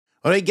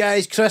Alright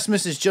guys,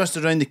 Christmas is just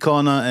around the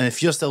corner, and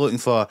if you're still looking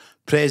for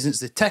presents,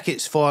 the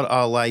tickets for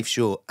our live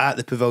show at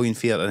the Pavilion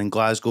Theatre in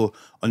Glasgow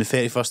on the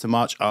 31st of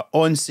March are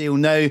on sale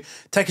now.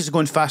 Tickets are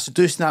going fast, so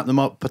do snap them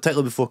up,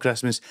 particularly before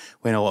Christmas,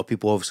 when a lot of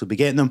people obviously be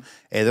getting them.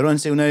 They're on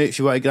sale now if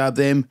you want to grab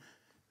them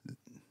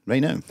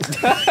right now.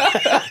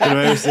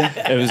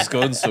 It was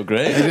going so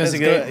great.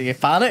 You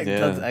panicked.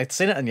 Yeah. I'd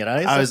seen it in your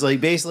eyes. I was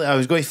like, basically, I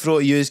was going to throw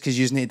it to you because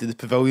you need to do the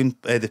Pavilion,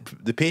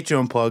 the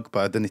Patreon plug,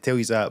 but I didn't tell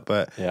you that,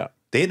 but... Yeah.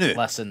 They knew.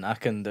 Listen, I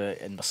can do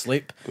it in my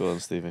sleep. Go on,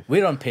 Stevie.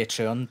 We're on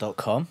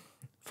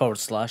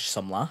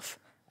patreon.com/somelaugh,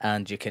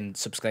 and you can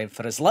subscribe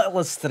for as little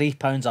as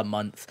 £3 a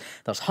month.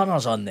 There's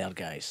hunters on there,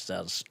 guys.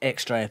 There's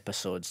extra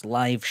episodes,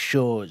 live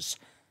shows,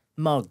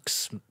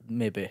 mugs,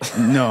 maybe.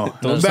 No.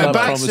 Don't But start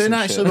back promising soon, shit.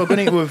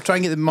 actually. We'll try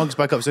and get the mugs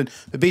back up soon.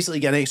 But basically,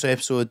 get an extra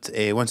episode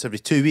once every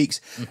 2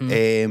 weeks.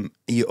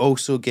 You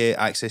also get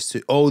access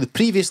to all the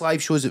previous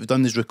live shows that we've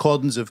done. There's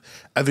recordings of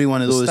every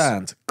one of those.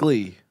 Stand,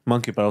 Glee,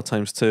 Monkey Barrel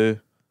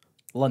 ×2.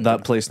 London.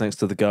 That place next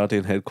to the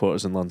Guardian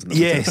headquarters in London.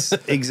 Yes,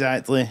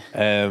 exactly.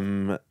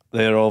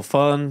 They're all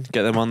fun.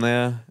 Get them on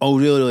there. All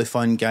really, really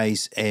fun,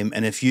 guys.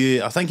 And if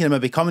you are thinking of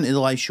maybe coming to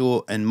the live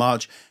show in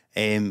March,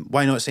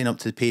 why not sign up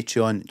to the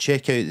Patreon,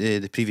 check out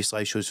the previous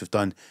live shows we've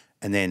done,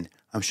 and then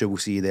I'm sure we'll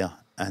see you there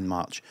in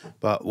March.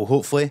 But we'll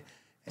hopefully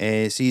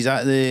see you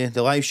at the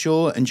live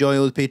show, enjoy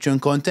all the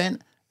Patreon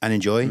content, and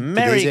enjoy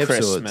Merry today's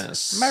episode.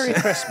 Christmas. Merry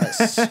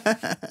Christmas.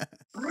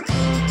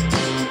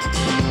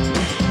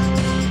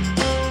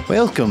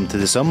 Welcome to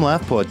the Some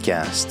Laugh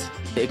podcast.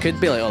 It could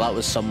be like, oh, that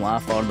was some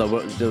laugh, or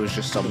there was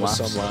just some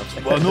laughs. Some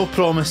laughs. Well, no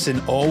promising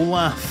all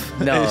laugh.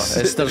 No,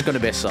 It's there's going to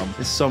be some.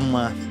 some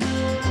laugh.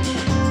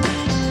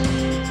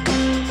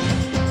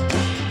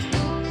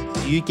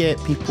 Do you get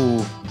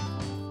people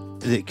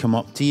that come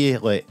up to you,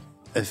 like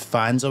as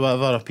fans or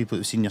whatever, or people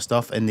who've seen your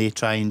stuff, and they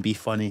try and be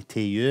funny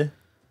to you?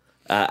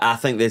 I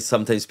think there's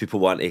sometimes people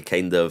want to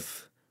kind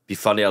of be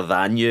funnier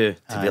than you,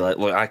 to be like,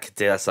 look, I could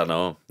do this, I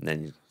know, and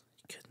then you couldn't.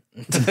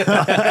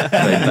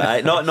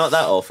 Not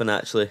that often,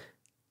 actually.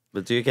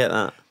 But do you get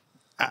that?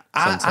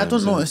 I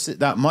don't notice it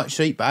that much,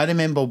 right? But I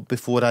remember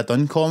before I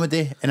done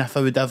comedy, and if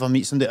I would ever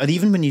meet somebody, or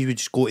even when you would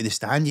just go to the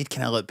stand, you'd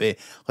kind of like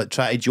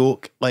try to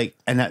joke, like.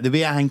 And the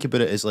way I think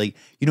about it is like,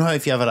 you know how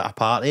if you're ever at a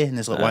party and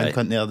there's like one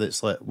cunt there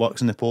that's like works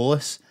in the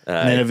police,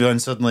 and then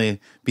everyone's suddenly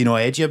being all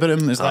edgy about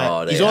him. It's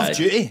like he's off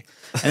duty.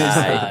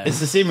 And it's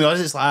the same with us.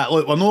 It's like,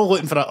 look, we're not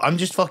looking for it. I'm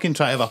just fucking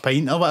trying to have a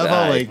pint or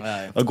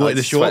whatever. Or go to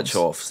the shops. Switch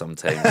off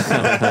sometimes.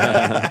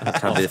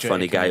 Can't be the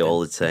funny guy all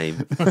the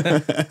time.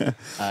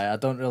 I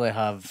don't really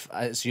have.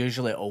 It's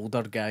usually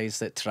older guys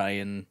that try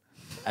and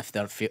if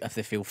they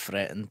feel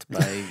threatened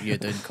by you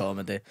doing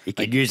comedy. You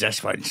can use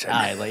this one, son.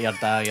 Aye, like your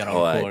dad, your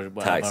uncle, or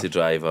whatever. Taxi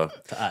driver.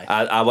 Aye.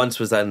 I once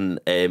was in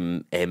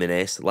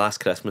M&S last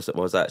Christmas. It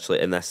was actually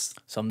in this.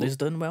 Somebody's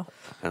doing well.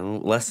 I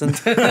don't listen.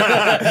 Can't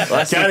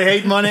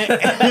hide money. No,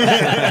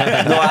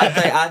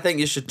 I think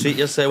you should treat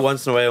yourself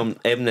once in a while.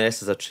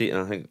 M&S is a treat,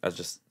 and I think I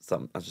just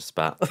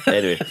spat.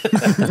 Anyway,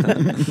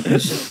 you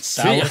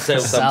should treat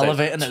yourself sometimes.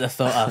 Salivating at the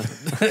thought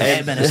of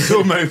M&S.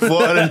 So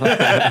mouth-watering.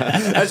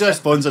 That's a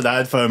sponsored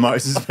ad for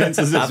Marks and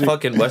Spencer's. I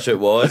fucking wish it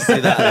was.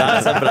 See,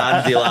 that's a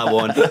brand deal I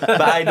want.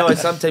 But I know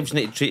sometimes you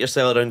need to treat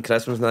yourself around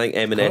Christmas, and I think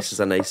M&S is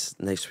a nice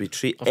wee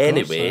treat.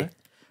 Anyway,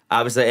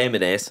 I was at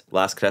M&S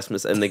last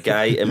Christmas, and the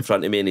guy in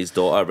front of me and his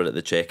daughter were at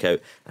the checkout,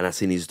 and I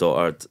seen his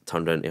daughter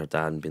turned around to her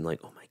dad and been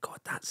like, "Oh my god,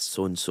 that's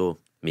so and so."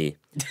 Me,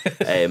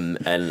 and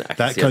I can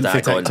That see her cunt dad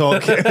for going,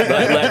 TikTok.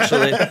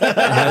 literally,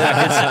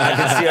 I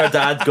can see her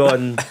dad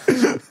going,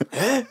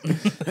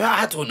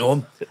 I don't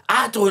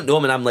know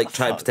him, and I'm like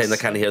trying to pretend I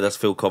can't hear this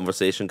full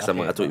conversation because I'm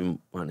like, I don't even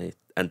want to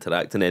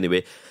interact in any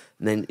way.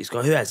 And then he's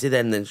going, who is he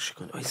then? And then she's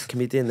going, oh, he's a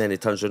comedian. And then he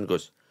turns around and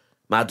goes,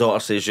 my daughter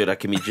says you're a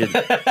comedian.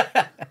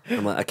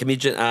 I'm like, a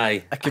comedian?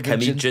 Aye. A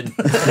comedian.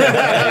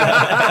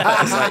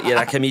 It's like,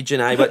 you're a comedian,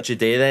 aye, what you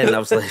do then? And I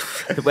was like,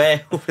 well,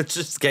 it's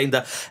just kind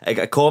of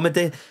a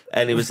comedy.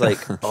 And he was like,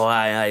 oh,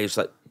 aye. He was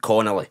like,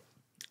 Connolly.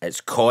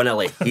 It's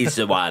Connolly. He's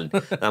the one.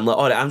 And I'm like,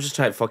 all right, I'm just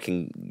trying to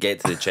fucking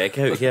get to the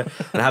checkout here.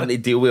 And having to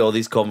deal with all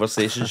these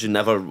conversations you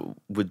never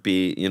would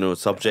be,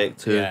 subject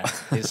to. Yeah,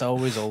 it's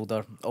always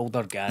older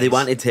guys. They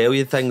want to tell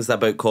you things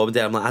about comedy.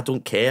 I'm like, I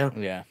don't care.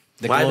 Yeah.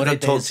 Why would I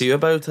talk to you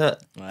about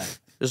it? Right.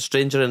 There's a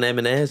stranger in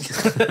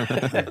M&S.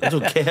 I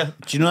don't care.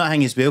 Do you know that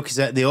thing as well? Because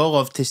they all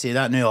love to say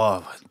that now.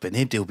 Oh, but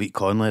nobody will beat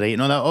Conley, right?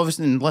 And all that.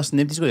 Obviously, listen,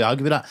 nobody's going to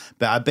argue with that.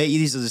 But I bet you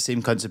these are the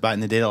same cunts back in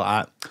the day. They're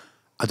like,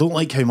 I don't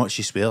like how much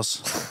she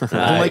swears. I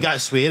don't like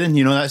that swearing.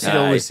 That's what they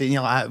always saying.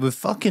 You're like, we're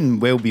fucking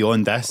well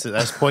beyond this at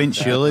this point,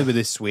 surely, with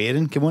the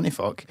swearing. Come on to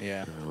fuck.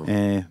 Yeah.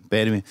 But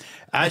anyway,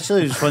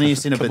 actually, it was funny you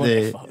saying about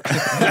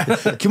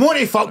the. Come on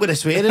to fuck with the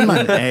swearing,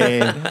 man.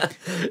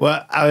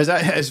 Well,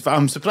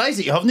 I'm surprised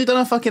that you haven't done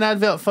a fucking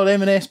advert for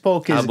M&S,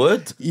 Paul. I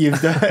would.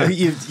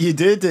 You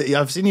did.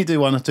 I've seen you do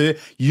one or two.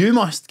 You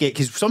must get,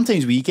 because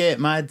sometimes we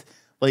get mad,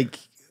 like,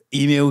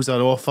 emails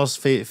or offers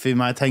for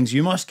my things.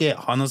 You must get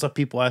hundreds of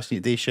people asking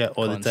you to do shit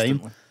all the time.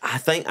 Constantly. I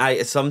think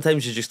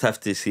sometimes you just have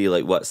to see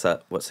like what's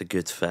a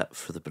good fit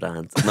for the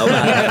brand. No,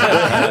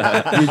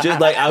 but you just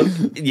like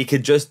you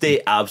could just do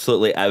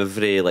absolutely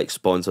every like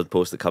sponsored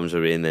post that comes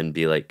your way and then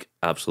be like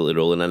absolutely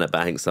rolling in it.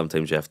 But I think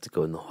sometimes you have to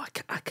go, no,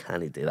 I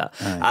can't do that.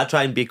 Aye. I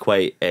try and be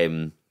quite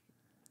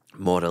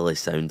morally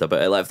sound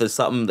about it. Like if there's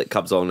something that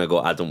comes on, I go,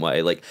 I don't want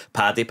to. Like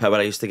Paddy Power,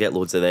 I used to get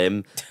loads of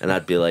them, and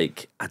I'd be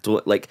like, I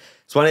don't like.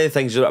 It's one of the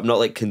things I'm not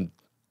like.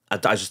 I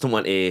just don't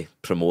want to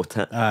promote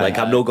it. Like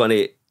I'm not going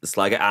to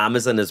slag it.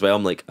 Amazon as well.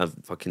 I'm like,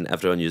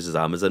 everyone uses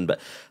Amazon, but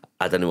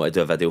I didn't want to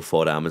do a video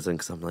for Amazon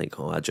because I'm like,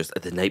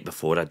 the night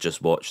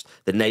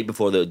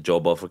before the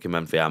job offer came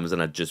in for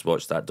Amazon, I just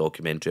watched that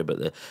documentary about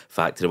the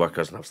factory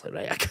workers, and I was like,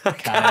 right, I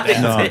can't do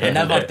it.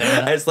 Never do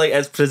it. It's like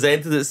it's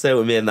presented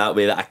itself to me in that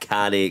way that I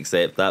can't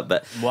accept that.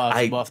 But What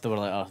if they were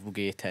like, oh, we'll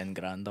give you 10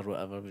 grand or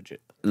whatever? Would you?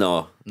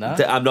 no, No?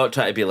 I'm not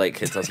trying to be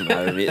like it doesn't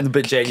matter to me,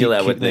 but genuinely I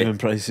Keep wouldn't. naming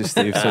prices,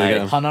 Steve. So we get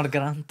 'em. 100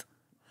 grand.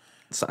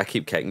 So I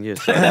keep kicking you.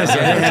 So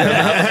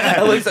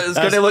it's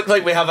going to look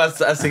like we have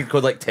a secret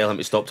code. Like, tell him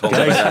to stop talking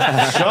about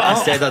that.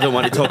 I said I don't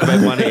want to talk about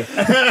money.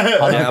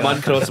 Yeah, I'm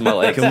uncrossing my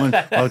legs. Come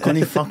on, we're going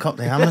to fuck up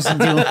the Amazon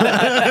deal.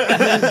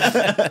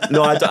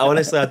 No,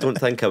 honestly, I don't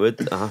think I would.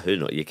 Who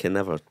knows? You can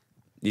never.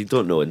 You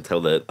don't know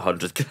until the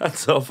 100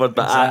 grand's offered,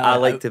 but I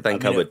like to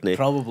think I mean, wouldn't. It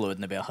probably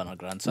wouldn't be 100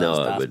 grand. So No, that's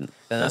it daft. wouldn't.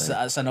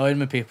 That's annoying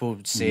when people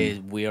say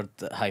weird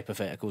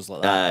hypotheticals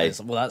like that. Aye. It's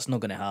like, well, that's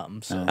not going to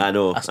happen. So I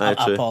know. I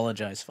True.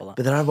 apologise for that.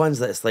 But there are ones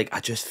that it's like, I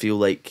just feel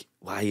like,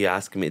 why are you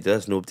asking me to do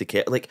this? Nobody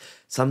cares. Like,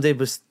 somebody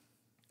was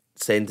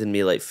sending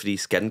me like free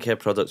skincare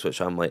products,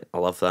 which I'm like, I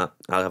love that.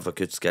 I have a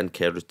good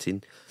skincare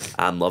routine.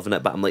 I'm loving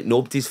it, but I'm like,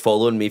 nobody's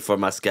following me for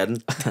my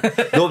skin.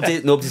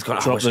 Nobody's going,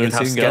 I wish I could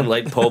have skin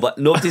like Paul Black.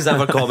 Nobody's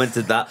ever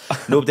commented that.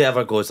 Nobody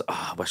ever goes,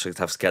 I wish I could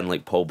have skin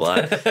like Paul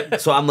Black.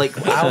 So I'm like,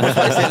 I was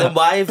about to say, then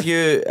why have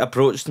you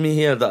approached me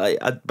here? But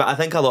I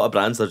think a lot of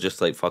brands are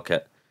just like, fuck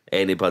it.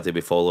 Anybody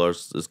with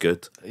followers is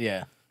good.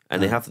 Yeah.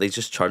 And they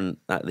just churn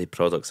the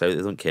products out.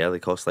 They don't care. They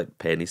cost like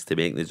pennies to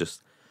make. They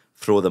just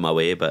throw them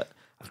away. But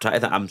I'm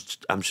trying to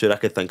I'm sure I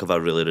could think of a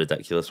really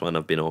ridiculous one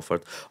I've been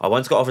offered. I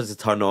once got offered to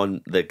turn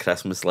on the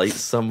Christmas lights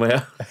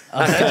somewhere.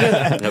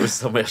 It was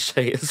somewhere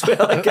shite as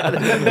well. I can't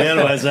remember.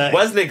 Where was it?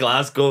 Wasn't it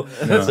Glasgow?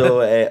 No.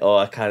 So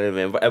I can't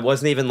remember. It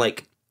wasn't even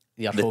like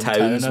Your the hometown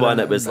towns or one.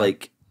 It anything, was no?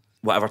 like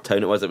whatever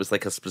town it was. It was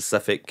like a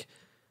specific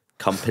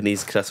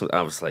company's Christmas.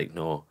 I was like,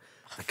 no,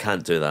 I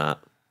can't do that.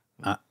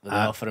 Were they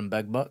offering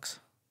big bucks?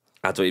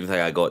 I don't even think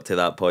I got to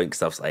that point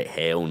because I was like,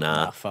 hell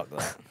nah. Fuck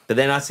that. But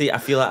then I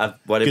feel like I've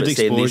worried Good about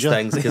saying these exposure.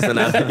 things because then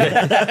I've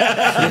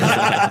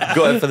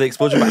got it for the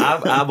exposure.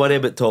 But I worry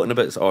about talking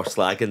about or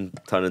slagging,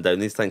 turning down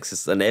these things.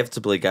 It's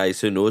inevitably, guys,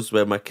 who knows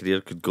where my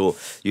career could go.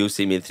 You'll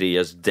see me in 3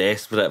 years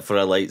desperate for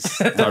a lights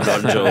turned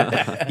on job.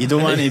 You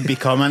don't want to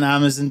become an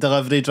Amazon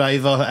delivery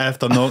driver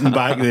after knocking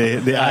back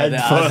the ad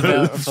for I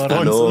know.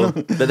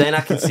 sponsoring. But then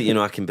I can see,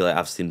 I can be like,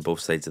 I've seen both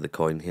sides of the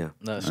coin here.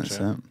 That's That's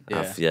true.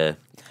 it. Yeah.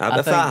 If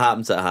think- that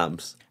happens, it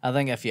happens. I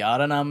think if you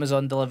are an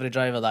Amazon delivery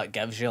driver, that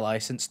gives you a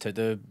license to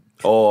do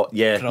Oh,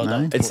 yeah.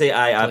 product. And say,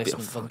 I'd be,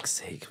 placement for- fuck's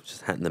sake, I'm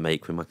just hitting the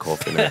mic with my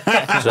coffee now.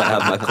 So I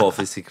have my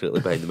coffee secretly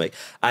behind the mic.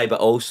 But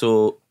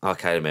also, I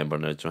can't remember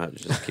now. Do you want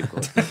to just keep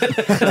going?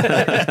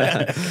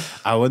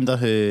 I wonder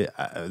who.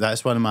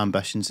 That's one of my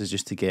ambitions, is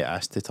just to get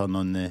asked to turn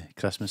on the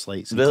Christmas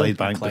lights in Really?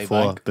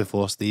 Clydebank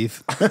before Steve.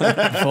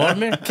 for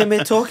me. Can we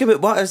talk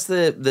about what is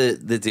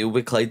the deal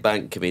with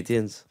Clydebank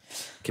comedians?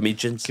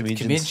 Comedians.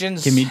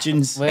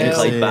 Comedians. Well- It's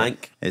Clydebank.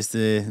 It's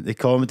the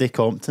comedy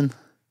Compton.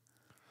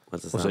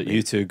 What does Was that it mean?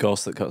 you two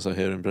goss that cuts her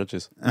hair in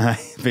bridges?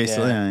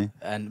 Basically, Yeah. aye.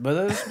 And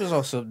but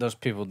there's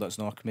people that's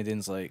not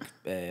comedians like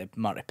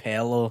Marty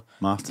Pello,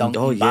 Martin.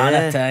 Duncan Oh,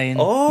 yeah. Bannatyne.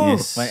 Oh,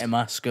 Yes. Went to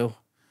my school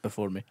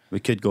before me. We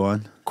could go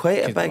on.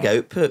 quite a big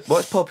output.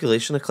 What's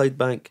population of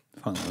Clydebank?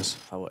 Fuck knows.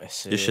 I want to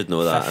say You should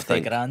know that, I 50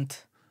 think. grand.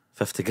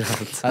 50 grand.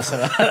 That's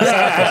what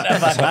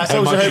That's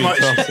also how much.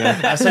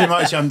 That's how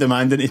much I'm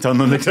demanding to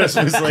turn on the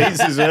Christmas lights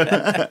as well.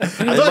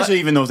 I don't actually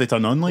even know if they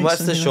turn on lights. What's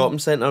the anymore. shopping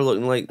centre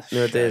looking like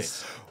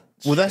nowadays?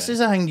 Well, this is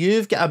the thing.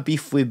 You've got a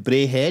beef with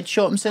Braehead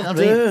Shopping Centre,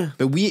 do. right?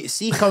 But we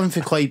see coming for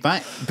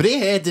Clydebank.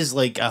 Braehead is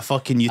like a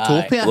fucking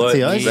utopia Look,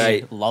 to us.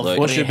 right. Love Look.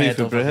 What's your beef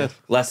with over here. Braehead?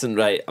 Listen,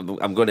 right,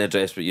 I'm going to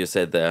address what you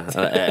said there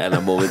in a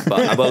moment, but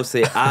I will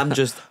say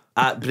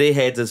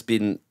Braehead has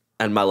been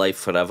in my life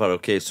forever,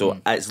 okay?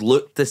 So it's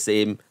looked the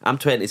same. I'm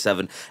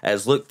 27.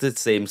 It's looked the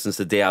same since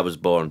the day I was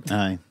born.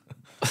 Aye.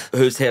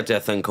 Who's heard of a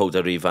thing called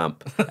a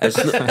revamp? It's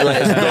not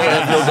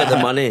got the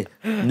money.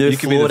 New You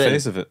could be the flooring.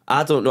 face of it.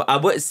 I don't know. I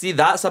would see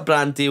that's a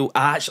brand deal.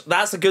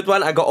 That's a good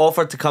one. I got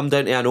offered to come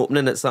down to an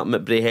opening at something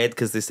at Braehead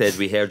because they said,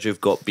 we heard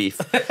you've got beef.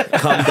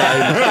 Come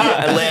down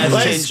and let us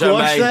Let's change your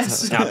squash mind.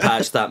 this. I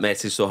patched that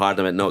message so hard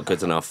I went, not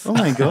good enough. Oh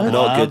my god.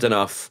 Not good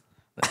enough.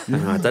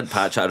 No, I didn't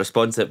patch it. I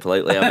responded to it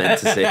politely, I meant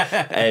to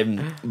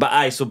say.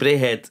 But so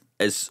Braehead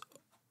is...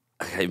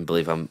 I can't even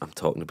believe I'm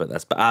talking about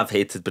this, but I've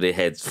hated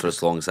Braehead for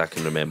as long as I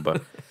can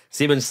remember.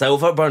 See, when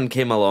Silverburn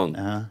came along,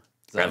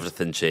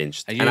 everything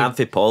changed. Are And you- I'm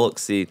for Pollock,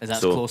 see, Is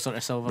that so closer to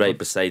Silverburn? right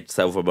beside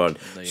Silverburn.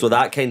 There you So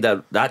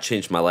go. that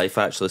changed my life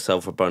actually,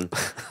 Silverburn.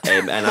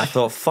 And I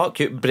thought, fuck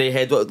you,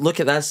 Braehead. Look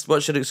at this.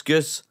 What's your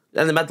excuse?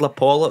 In the middle of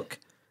Pollock,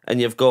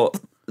 and you've got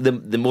the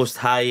most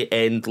high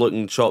end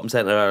looking shopping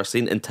centre I've ever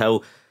seen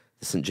until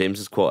the St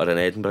James's Quarter in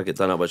Edinburgh get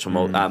done up, which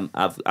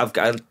I've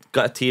got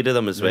a tier of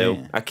them as well.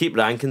 Right. I keep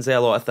rankings there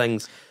a lot of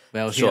things.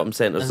 Well, Shopping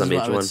centre's this the is major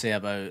what I would one. say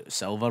about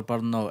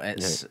Silverburn though.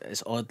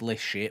 It's oddly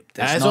shaped.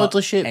 It It's is not,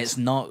 oddly shaped. It's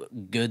not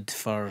good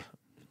for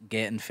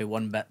getting from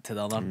one bit to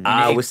the other.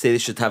 I always say they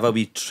should have a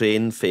wee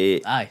train for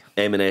Aye.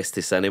 M&S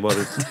to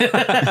Cineworld.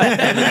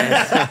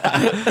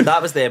 That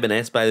was the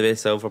M&S, by the way,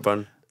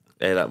 Silverburn.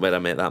 Where I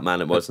met that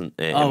man, it wasn't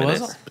Oh, M&S.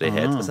 was it?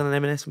 Braehead. Was there an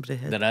M&S in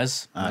Braehead? There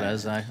is.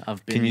 Aye.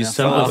 I've been Can you there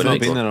still? for- I've would not it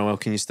been go? there in a while.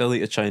 Can you still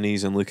eat a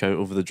Chinese and look out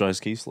over the dry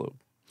ski slope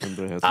in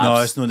Braehead?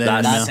 No, it's not there.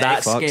 That's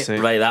That's Escape.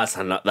 sake. right.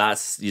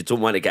 That's you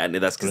don't want to get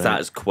into this because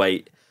that is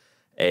quite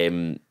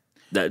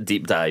that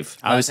deep dive.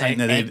 I was That's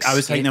thinking I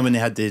was thinking when they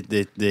had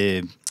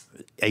the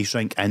ice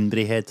rink in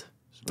Braehead.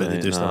 But they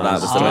Right, do no, stuff.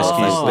 That was the Oh, dry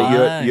skis. But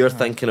aye. you're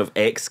thinking of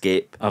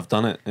Escape, I've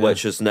done it. Yeah.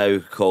 which is now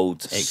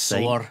called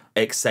Soar.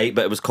 Excite,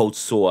 but it was called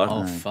Soar.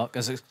 Oh fuck!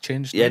 Has it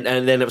changed? Yeah,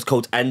 and then it was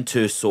called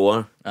Into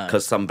Soar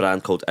because some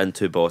brand called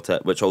Into bought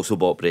it, which also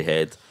bought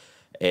Braehead.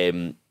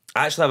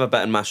 I actually have a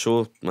bit in my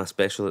show, my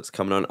special that's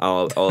coming on.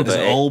 All Is about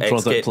it all Escape.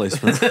 product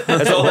placement?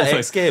 It's all about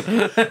Escape.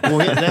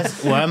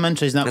 Well, I'm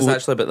interested in that. It's Well,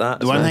 actually about that.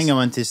 the one thing I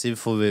want to say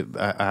before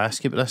I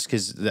ask you about this,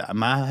 because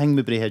my thing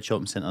with Braehead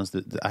Shopping Centre is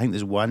that I think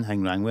there's one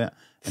thing wrong with it,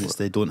 and it's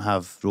they don't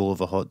have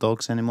rollover hot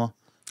dogs anymore.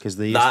 Because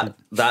they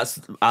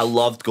used I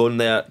loved going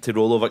there to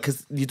roll over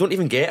because you don't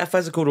even get a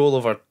physical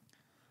rollover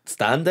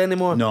stand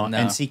anymore. No, No.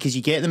 and see, because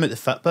you get them at the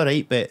Fitba,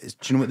 right? But do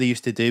you know what they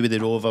used to do with the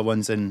rollover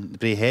ones in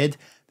Braehead?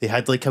 They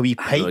had like a wee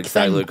know pike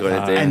exactly thing, what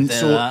you're doing. and Do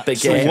so, that. Big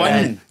so end one,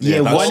 in. yeah,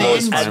 Yeah, one that's end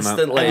always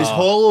instantly. it was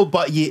hollow,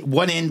 but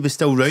one end was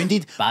still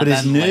rounded. But I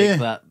Whereas didn't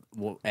now, like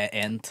that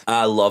end.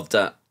 I loved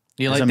it.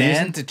 You It's like the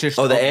amazing. end? It's just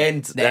Oh, the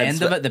end. The That's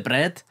end of the- it, the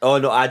bread. Oh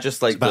no, I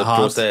just like bit the hard.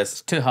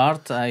 process. Too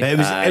hard. Aye. But it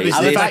was Aye. the I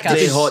like fact that that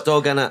Great it's- hot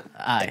dog in it.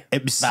 Aye.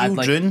 it was But I'd sealed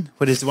like- round,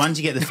 whereas the ones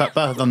you get at the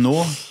Fitba, they're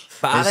no.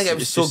 But I It's- think it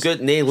was it's so just-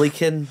 good. No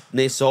leaking,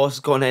 no sauce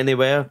going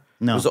anywhere.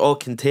 No. It was all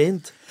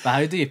contained. But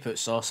how do you put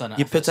sauce in it?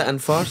 You if put it's- it in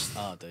first.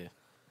 Oh, do you?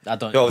 I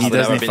don't. You obviously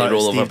doesn't never been to first,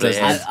 roll over Steve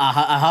doesn't. Braehead.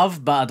 I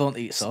have, but I don't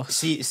eat sauce.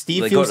 See,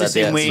 Steve They feels got the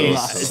same that way.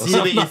 sauce. See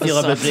the way you feel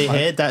about Sauce.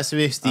 Braehead. That's the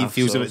way Steve Oh,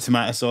 feels sauce. about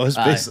tomato sauce,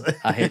 Aye, basically.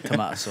 I hate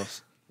tomato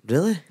sauce.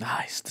 Really?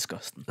 Ah, it's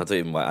disgusting. I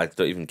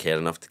don't even care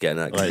enough to get in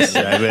that. Let's-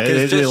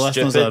 the It's just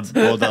listeners are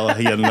stupid. bored of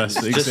hearing this.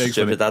 It's just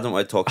stupid. I don't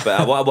want to talk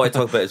about it. What I want to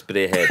talk about is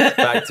Braehead.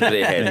 Back to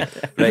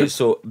Braehead. Right,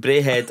 so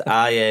Braehead,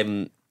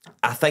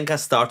 I think I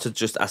started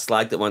I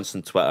slagged it once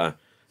on Twitter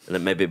and it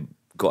maybe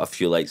got a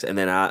few likes, and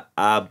then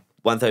I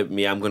one thing with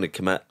me, I'm going to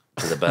commit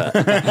to the bit.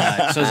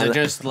 Aye, so is it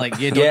just like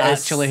you don't Yeah,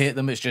 it's- actually hate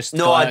them? It's just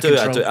No, got I out do, of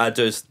I control?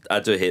 do, I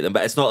do hate them,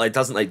 but it's not like it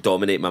doesn't like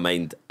dominate my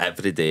mind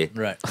every day.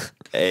 Right.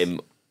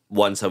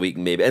 Once a week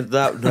maybe. And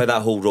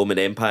that whole Roman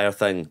Empire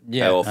thing.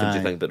 Yeah. How often do Aye.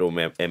 you think about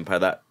Roman Empire?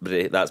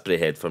 That's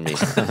Braehead for me.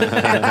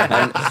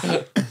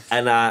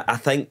 and I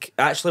think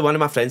actually one of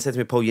my friends said to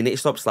me, Paul, you need to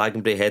stop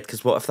slagging Braehead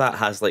because what if that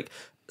has like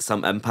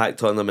some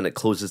impact on them and it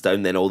closes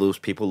down, then all those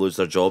people lose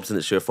their jobs and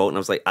it's your fault. And I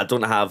was like, I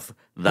don't have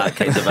that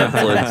kind of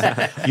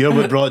influence. You're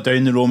what brought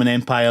down the Roman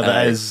Empire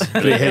that is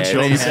Braehead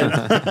Shopping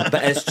Centre.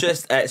 But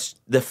it's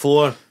the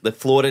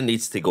flooring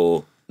needs to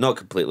go. Not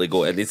completely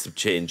go, it needs to be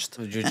changed.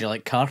 Would you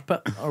like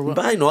carpet or what?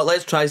 But why not?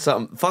 Let's try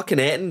something. Fucking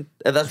Eton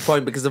at this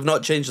point because they've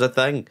not changed a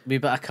thing. Wee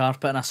bit of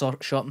carpet in a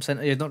shopping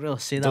centre. You don't really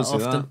see that Don't see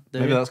often. that. do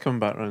Maybe you? that's coming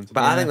back round.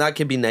 But I think that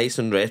could be nice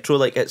and retro.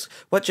 Like it's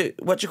what you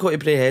go to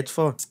Braehead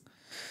for?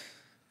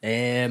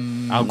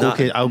 I'll go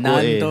to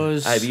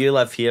Nando's. You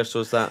live here, so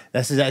is that.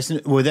 This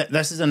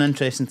is an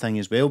interesting thing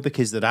as well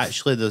because they're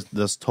actually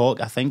there's talk.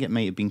 I think it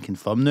might have been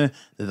confirmed now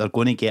that they're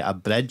going to get a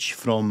bridge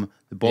from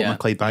the bottom Yeah, of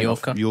Clydebank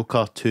of Yoker.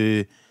 Yoker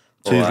to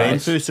Oh, aye.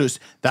 Renfrew. So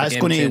that's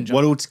game going to changer.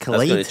 worlds That's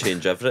going collide. to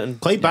change everything.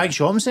 Clydebank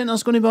Shopping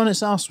Centre's going to be on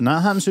its arse when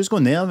that happens. Who's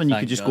going there when you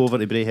Thank could just God. go over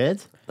to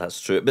Braehead?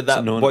 That's true. But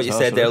that known what you as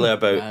said us, earlier It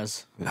about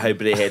is. how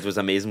Braehead was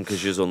amazing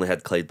because you only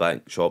had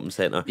Clydebank Shopping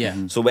Centre.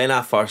 Yeah. So when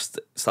I first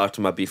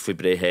started my beef with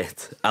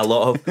Braehead, a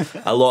lot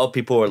of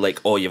people were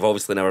like, "Oh, you've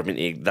obviously never been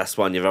to this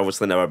one. You've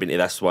obviously never been to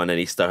this one in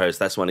Easterhouse.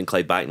 This one in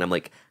Clydebank." And I'm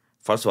like,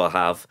 first of all, I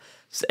have.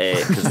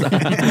 Because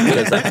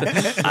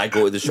I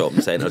go to the shopping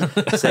centres.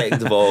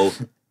 Second of all,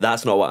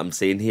 that's not what I'm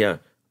saying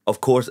here.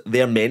 Of course,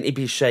 they're meant to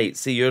be shite.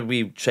 See, your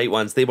wee shite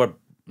ones, they were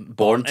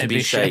born to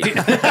be shite.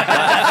 that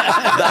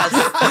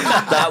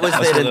was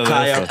their what they're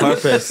entire there for.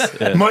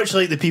 purpose. Much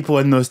like the people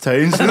in those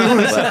towns. As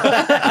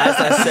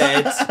I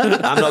said,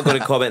 I'm not going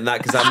to comment on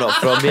that because I'm not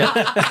from here.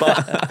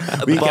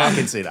 But I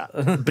can say that.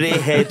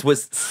 Braehead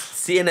was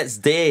seeing its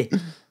day.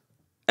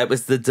 It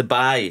was the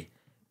Dubai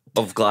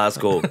of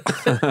Glasgow.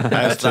 That's If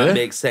that true.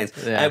 makes sense.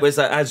 Yeah. It was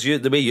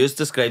the way you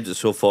described it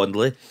so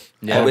fondly.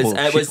 Yeah. It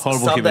was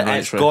Horrible something human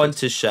that's rights gone record.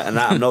 to shit, and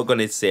I'm not going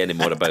to say any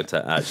more about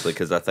it actually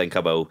because I think I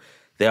will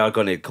they are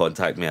going to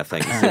contact me, I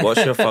think, and say,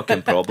 what's your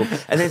fucking problem?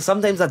 And then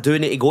sometimes I do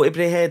need to go to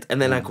Braehead,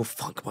 and then I go,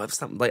 fuck, what if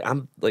something, like,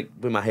 I'm like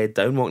with my head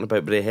down walking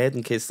about Braehead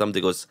in case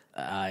somebody goes,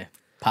 Aye.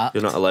 Pat.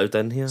 you're not allowed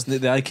in here. The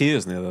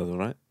IKEA's near there, though,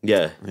 right?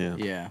 Yeah.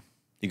 Yeah.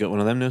 You got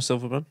one of them now,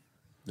 Silverburn?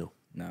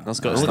 No. That's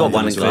got I've only a got stand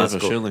one in in its favour,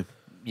 Glasgow. surely.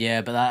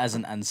 Yeah, but that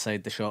isn't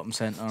inside the shopping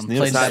centre. I'm Near,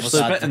 playing it's devil's a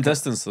bit in advocate.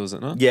 distance, though, is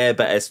it not? Yeah,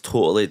 but it's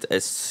totally,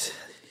 it's,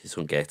 you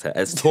don't get it.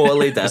 It's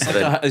totally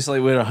different. It's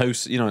like where a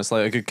house, it's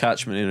like a good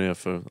catchment area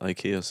for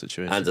IKEA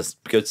situation. And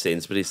just good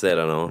Sainsbury's there,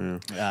 I know.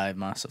 Aye,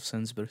 massive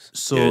Sainsbury's.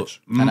 So Huge.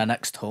 And a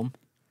next home.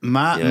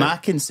 my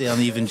concern,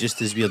 even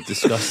just as we're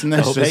discussing this,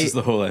 I hope right? this is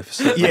the whole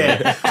episode.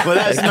 Yeah, well,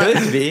 that's It not.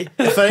 could be.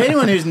 For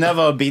anyone who's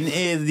never been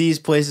to these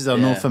places or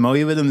Yeah. not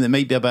familiar with them, that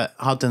might be a bit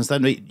hard to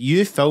understand. Right,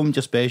 you filmed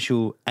your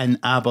special in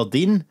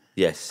Aberdeen.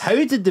 Yes. How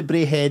did the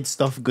Braehead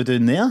stuff go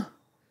down there?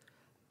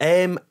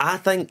 I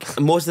think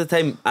most of the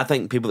time, I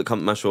think people that come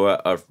to my show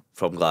are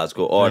from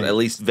Glasgow, or Right. at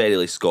least very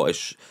least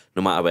Scottish,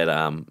 no matter where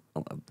I am.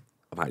 I'm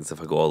as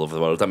if I go all over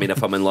the world. I mean,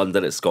 if I'm in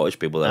London, it's Scottish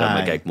people that are at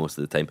my Aye. gig most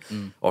of the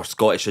time. Or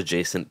Scottish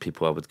adjacent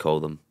people, I would call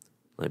them.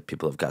 Like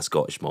people that've got a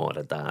Scottish mom or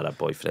a dad, a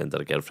boyfriend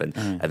or a girlfriend.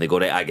 And they go,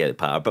 right, I get it,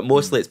 Pat. But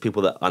mostly it's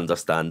people that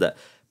understand it.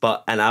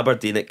 But in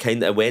Aberdeen, it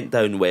kind of went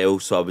down well.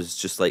 So I was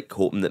just like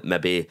hoping that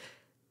maybe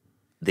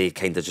they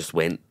kind of just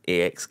went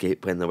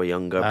Escape when they were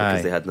younger because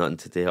Aye. they had nothing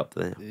to do up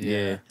there.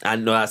 Yeah.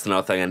 And no, that's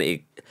another thing.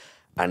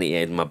 I need to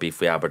end my beef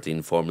with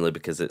Aberdeen formally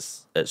because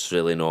it's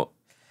really not.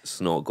 It's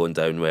not going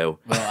down well.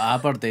 Well,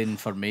 Aberdeen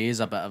for me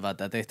is a bit of a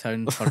diddy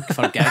town for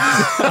gigs.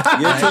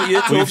 You told We've me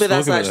that's spoken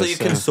about actually this,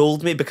 you yeah.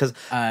 consoled me because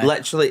Aye.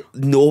 literally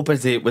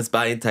nobody was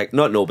buying tickets.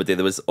 Not nobody.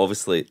 There was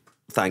obviously.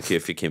 Thank you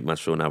if you came to my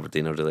show in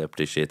Aberdeen. I really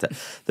appreciate it.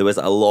 There was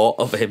a lot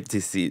of empty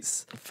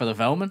seats. For the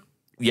filming?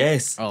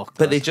 Yes, Oh,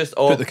 but they class. just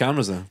Put the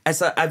cameras there. It's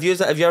like, Have you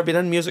ever been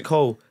in music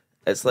hall?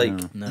 It's like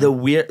the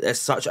weird.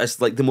 It's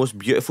like the most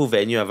beautiful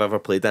venue I've ever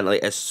played in.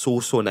 Like it's so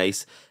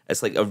nice.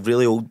 It's like a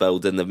really old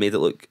building. They've made it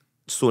look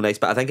so nice,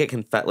 but I think it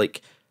can fit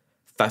like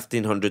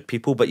 1,500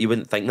 people. But you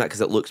wouldn't think that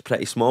because it looks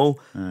pretty small.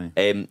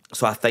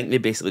 So I think they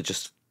basically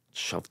just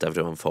shoved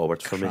everyone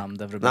forward for me.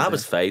 Crammed everybody. That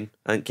was fine.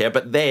 I didn't care.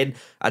 But then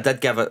I did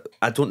give it.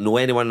 I don't know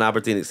anyone in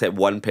Aberdeen except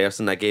one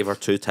person. I gave her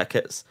 2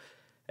 tickets.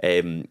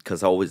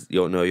 Because I always,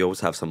 you always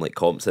have some like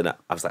comps in it.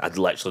 I was like, I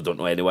literally don't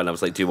know anyone. I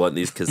was like, do you want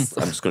these? Because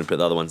I'm just going to put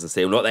the other ones on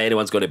sale. Not that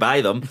anyone's going to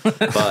buy them,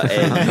 but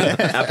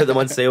I put them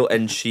on sale.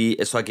 And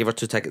so I gave her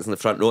 2 tickets in the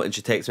front row, and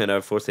she texted me an hour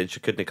before saying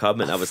she couldn't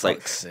come. And I was like,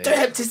 fuck's sake. 2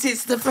 empty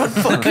seats in the front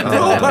fucking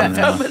row. I'm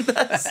filming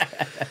this.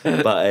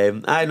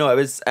 But I know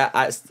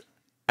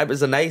it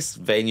was a nice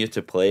venue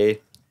to play.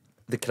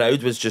 The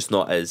crowd was just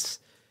not as.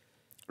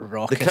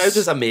 Raucous. The crowd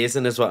was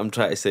amazing, is what I'm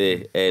trying to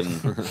say.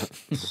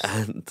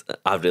 And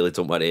I really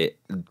don't want to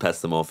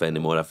piss them off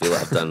anymore. I feel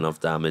like I've done enough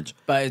damage.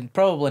 But it's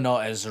probably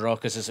not as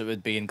raucous as it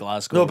would be in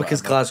Glasgow. No, or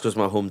because whatever. Glasgow's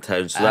my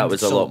hometown, so that And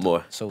was a lot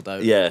more. sold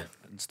out. Yeah.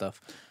 And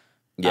stuff.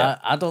 Yeah.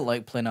 I don't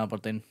like playing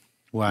Aberdeen.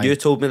 Why? You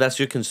told me this.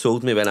 You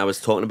consoled me when I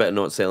was talking about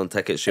not selling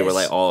tickets. You were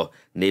like, "Oh,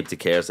 nobody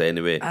cares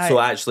anyway." So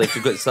actually, if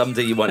you've got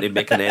somebody you want to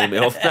make an enemy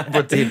of in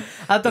Aberdeen,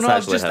 I don't it's know.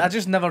 actually him. I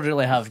just never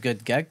really have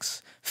good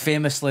gigs.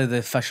 Famously,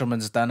 the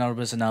Fisherman's Dinner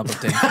was in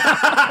Aberdeen.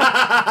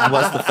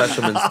 What's the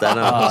fisherman's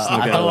dinner?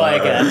 I don't want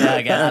to get into it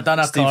again. I done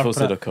a Steve corporate.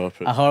 hosted a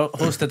corporate. I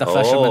hosted a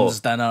Fisherman's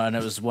Dinner, and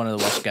it was one of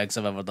the worst gigs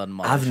I've ever done in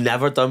my life. I've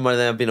never done one of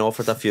them. I've been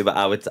offered a few, but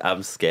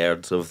I'm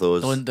scared of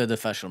those. Don't do the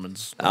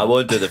Fisherman's. I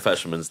won't do the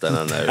fisherman's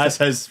dinner now. That's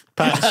his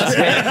patch.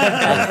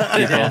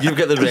 You've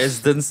got the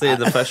residency in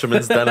the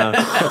fisherman's dinner.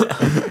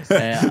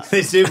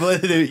 They say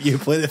you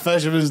play the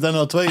Fisherman's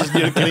Dinner twice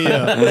in your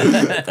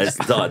career. It's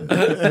done.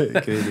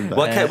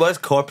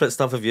 What corporate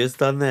stuff have you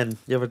done then?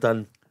 You ever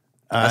done?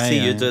 I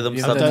see you do them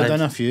I've sometimes.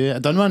 done a few.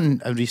 I've done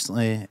one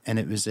recently, and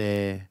it was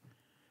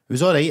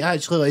all right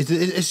actually. Like,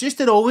 it's just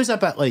they're always a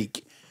bit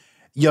like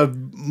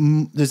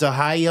there's a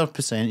higher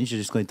percentage you're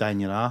just going to die in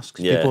your ass.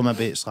 'Cause Yeah. people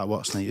maybe it's like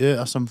What's Night Out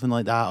or something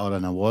like that, or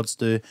an awards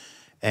do,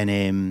 and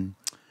And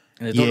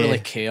they don't yeah. really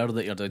care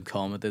that you're doing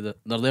comedy.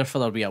 They're there for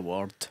their wee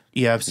award.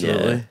 yeah,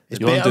 absolutely. Yeah. It's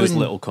You want to better do as when-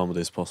 little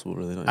comedy as possible,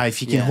 really, don't you?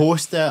 If you can Yeah.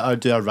 host it or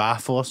do a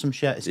raffle or some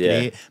shit, it's Yeah.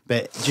 great.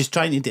 But just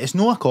trying to do it's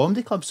not a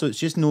comedy club, so it's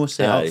just no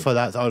set up Aye. for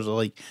that. Or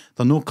like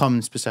they're not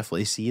coming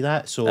specifically to see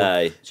that, so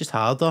Aye. it's just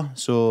harder.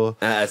 So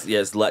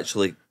It's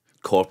literally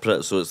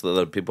corporate, so it's that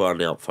the people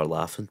aren't up for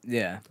laughing.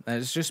 Yeah,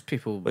 and it's just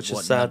people Which is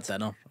wanting their sad.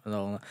 dinner and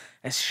all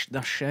that.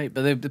 They're shite,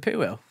 but they pay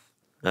well.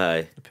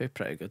 Aye, They pay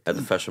pretty good. at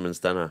the fisherman's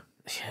dinner.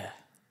 Yeah.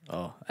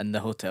 Oh, and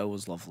the hotel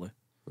was lovely.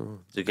 Do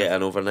you get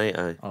an overnight?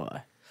 Aye. Oh,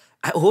 aye.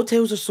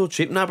 Hotels are so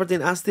cheap in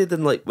Aberdeen. I stayed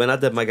in when I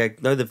did my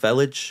gig. Now the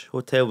Village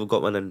Hotel, we've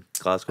got one in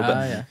Glasgow, but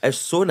Yeah. it's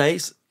so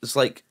nice.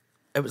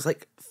 It was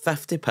like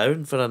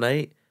 £50 for a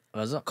night.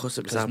 Was it? 'Cause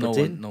it was 'Cause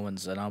Aberdeen. no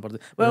one's in Aberdeen.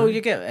 Well,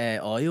 you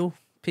get oil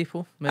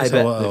people. I maybe. bet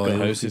They've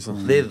got houses.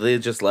 they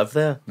just live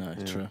there. No,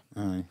 true.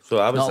 aye. So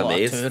I was Not a lot of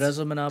amazed.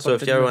 tourism in Aberdeen. So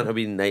if you ever want a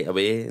wee night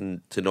away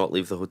and to not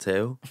leave the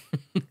hotel,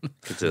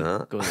 could do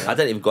that. Go there. I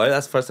didn't even go out.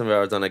 That's the first time I've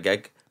ever done a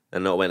gig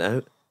and not went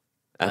out.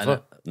 Ever?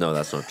 And No,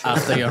 that's not true.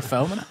 After you're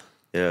filming it.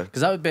 Yeah.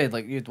 Because that would be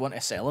like you'd want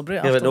to celebrate.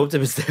 Yeah, but after. nobody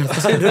was there.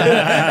 It's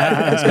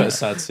quite a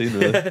sad scene,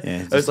 really.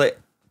 Yeah, I was like,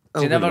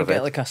 Do you never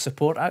get like a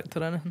support act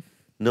or anything?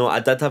 no, I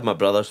did have my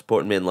brother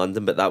supporting me in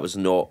London, but that was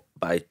not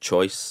by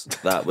choice.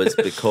 That was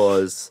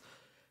because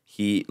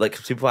he,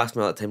 like, people ask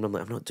me all the time, and I'm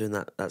like, I'm not doing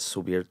that. That's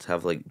so weird to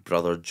have like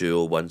brother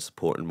duo, one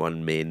supporting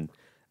one main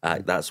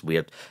act. That's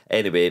weird.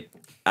 Anyway,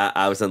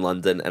 I was in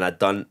London and I'd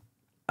done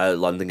a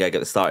London gig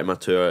at the start of my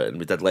tour, and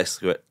we did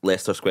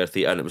Leicester Square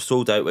Theatre, and it was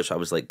sold out, which I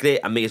was like,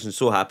 great, amazing,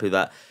 so happy with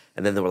that.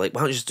 And then they were like,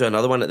 why don't you just do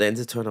another one at the end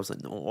of the tour? And I was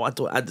like, no,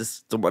 I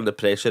just don't want the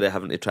pressure of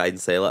having to try and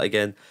sell it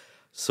again.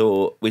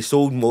 So we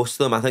sold most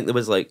of them. I think there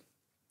was like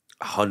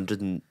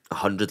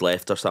 100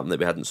 left or something that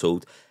we hadn't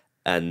sold,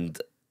 and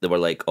they were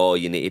like, oh,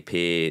 you need to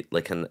pay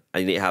like you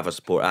need to have a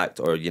support act,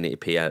 or you need to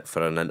pay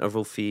for an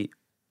interval fee.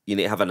 You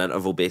need to have an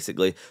interval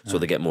basically, so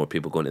they get more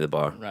people going to the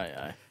bar. Right,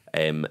 aye.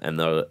 And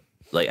they're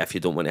like, if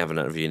you don't want to have an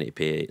interview, you need to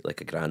pay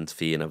like a grand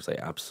fee. And I was like,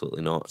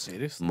 absolutely not.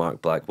 Seriously?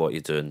 Mark Black, what are you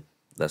doing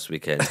this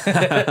weekend?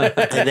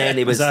 And then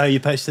he was, is that how you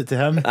pitched it to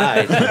him?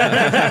 aye.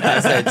 I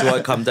said, do you want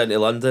to come down to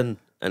London?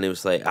 And he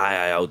was like,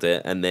 aye, I'll do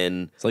it. And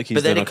then It's like he's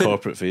but then doing he a couldn't-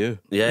 corporate for you.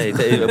 Yeah, he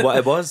did, what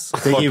it was. I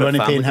think you want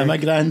to pay him a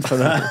grand for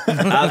that.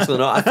 Absolutely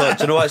not. I thought,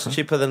 do you know what's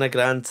cheaper than a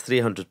grand?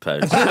 £300.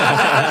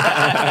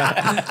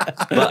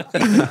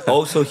 But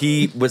also,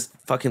 he was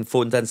fucking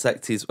phoned in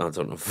sick to his. I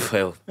don't know.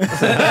 Well,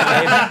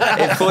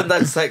 he phoned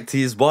in sick to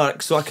his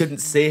work, so I couldn't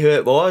say who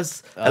it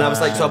was. And I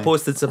was like, so I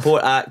posted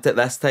support act at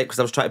this time because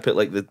I was trying to put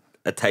like the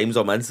times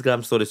on my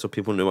Instagram story so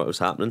people knew what was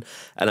happening.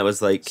 And I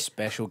was like,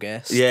 Special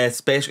guest. yeah,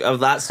 special. Oh,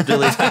 that's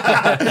really.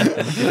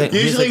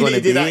 Usually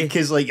they do that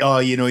because, like, oh,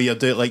 you know, you're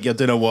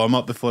doing a warm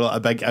up before like, a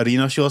big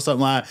arena show or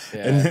something like that.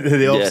 Yeah. And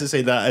the opposite Yeah. side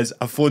of that is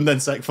I phoned in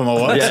sick from my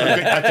work, so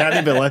I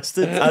can't be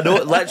listed. I know,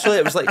 literally,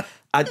 it was like,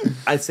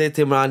 I said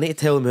to him, well, I need to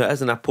tell him who it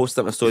is, and I posted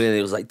up my story, and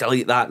he was like,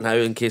 delete that now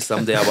in case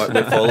somebody I work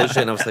with follows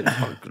you. And I was like,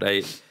 fuck,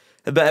 right.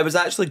 But it was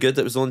actually good.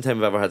 It was the only time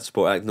I've ever had a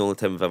support act, the only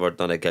time I've ever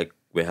done a gig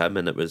with him,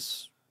 and it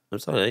was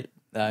alright.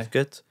 It Aye. was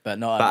good. But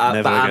not. But I'm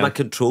again. a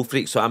control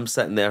freak, so I'm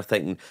sitting there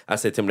thinking, I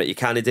said to him, right, you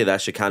can't do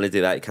this, you can't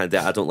do that, you can't do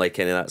that. I don't like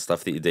any of that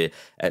stuff that you do.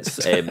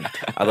 It's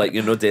I like,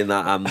 you're not doing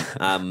that. I'm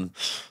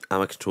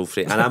a control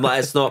freak. And I'm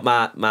like, it's not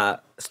my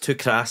it's too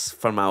crass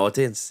for my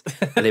audience.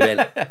 And he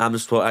went, I'm a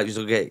sport actor,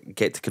 you don't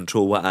get to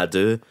control what I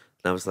do. And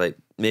I was like,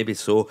 maybe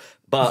so.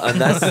 But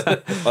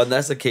on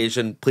this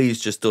occasion,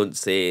 please just don't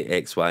say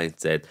X, Y, and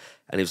Z.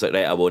 And he was like,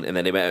 right, I won't. And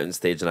then he went out on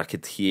stage, and I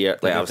could hear,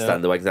 like, I was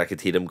standing the wings, and I could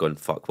hear him going,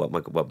 fuck, what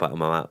bit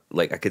am I at?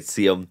 Like, I could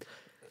see him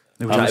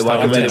trying to work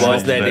out where he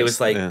was. Then he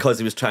was like, because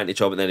he was trying to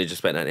chop, and then he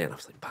just went in, and I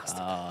was like,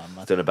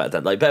 bastard. Doing a bit of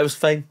that. Like, but it was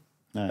fine.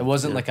 It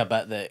wasn't like a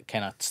bit that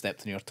kind of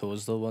stepped on your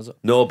toes, though, was it?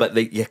 No, but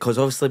because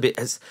obviously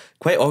it's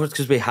quite awkward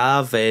because we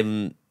have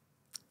happen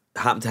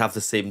to have the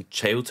same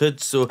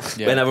childhood. So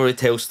whenever we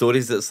tell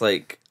stories, it's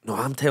like, no,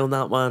 I'm telling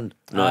that one.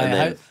 No, and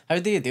then, how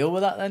do you deal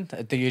with that then?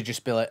 Do you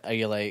just be like, are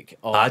you like,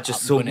 oh,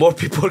 more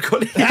people are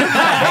going to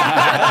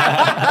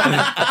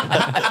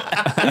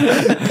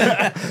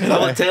I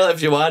won't tell it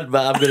if you want,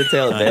 but I'm going to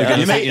tell it better.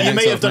 You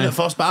might have done it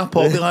first, but I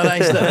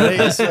popularised it,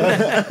 right?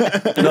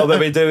 So. No, but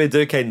we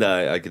do kind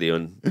of agree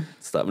on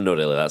stuff. No,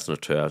 really, that's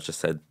not true. I just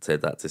said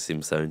that to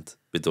seem sound.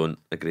 We don't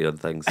agree on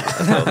things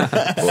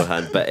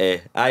beforehand. But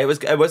it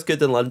was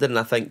good in London, and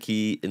I think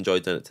he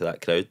enjoyed doing it to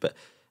that crowd. But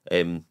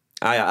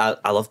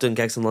I love doing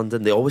gigs in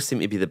London. They always seem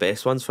to be the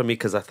best ones for me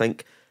because I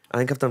think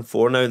I've done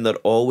 4 now, and they're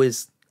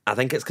always. I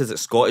think it's because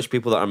it's Scottish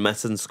people that are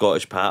missing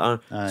Scottish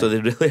patter, so they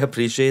really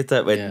appreciate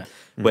it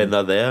when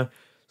they're there.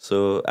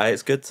 So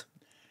it's good.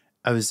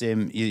 I was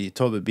you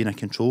talk about being a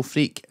control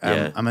freak.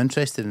 Yeah. I'm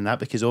interested in that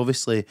because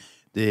obviously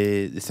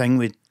the thing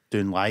with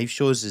doing live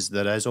shows is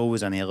there is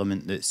always an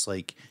element that's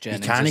like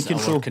Jennings you can't is our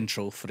control.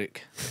 control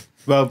freak.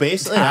 Well,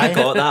 basically, I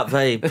got that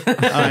vibe.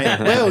 Aye.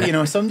 Well, you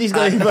know, somebody's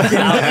got.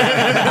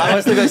 I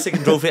was going to say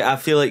control freak. I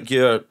feel like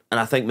you're, and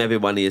I think maybe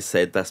one of you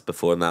said this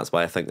before, and that's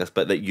why I think this,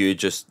 but that you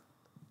just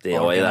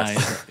Organise.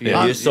 this.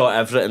 Yeah. You sort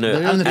everything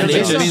out. I'm the And you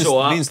producer. just show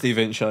up. Me and Steve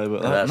ain't shy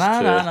about that. That's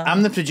true. Nah.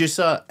 I'm the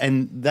producer,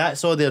 and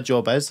that's all their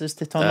job is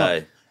to turn Aye.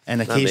 up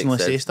and That occasionally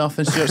makes say sense. stuff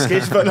in Stuart's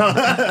case, but no.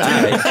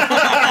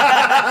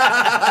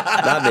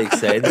 That makes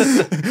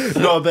sense.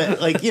 No,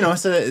 but like you know,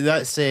 so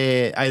that's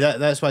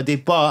that's what I do.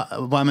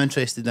 But what I'm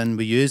interested in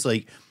with you is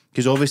like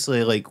because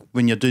obviously, like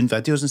when you're doing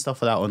videos and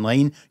stuff like that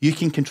online, you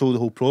can control the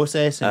whole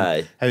process and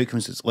Aye. how it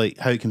comes out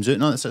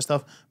and all that sort of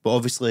stuff. But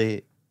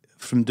obviously,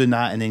 from doing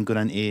that and then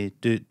going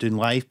into doing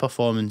live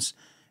performance,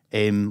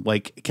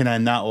 like kind of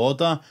in that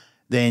order.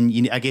 Then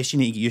I guess you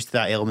need to get used to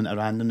that element of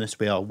randomness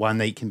where one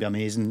night can be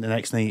amazing, the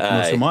next night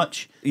not so Aye.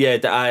 much. Yeah,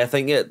 I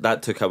think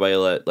that took a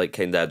while at like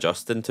kind of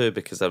adjusting to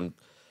because I'm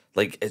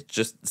like it's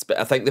just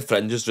I think the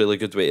Fringe is a really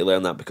good way to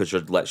learn that because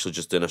you're literally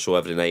just doing a show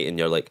every night and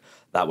you're like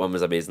that one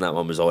was amazing, that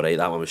one was alright,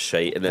 that one was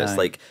shite, and it's Aye.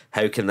 like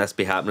how can this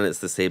be happening? It's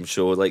the same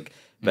show, like,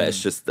 but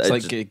it's just It's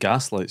like it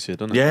gaslights you,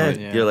 doesn't it? yeah,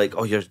 Like, you're like,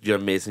 oh, you're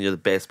amazing, you're the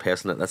best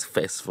person at this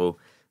festival.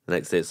 The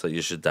next day it's like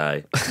you should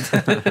die,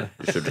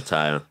 you should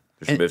retire,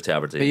 you should move to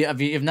Aberdeen. But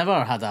you've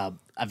never had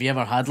have you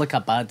ever had like a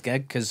bad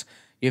gig? Because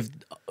you've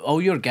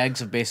all your gigs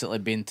have basically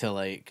been to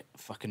like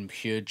fucking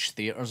huge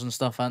theatres and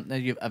stuff, haven't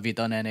they? Have you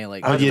done any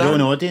like? Have your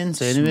own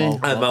audience anyway? Small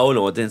I had my own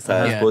audience,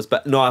 I Yeah. suppose.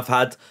 But no, I've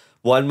had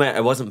one where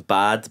it wasn't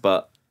bad,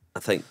 but I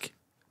think,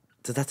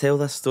 did I tell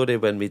this story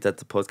when we did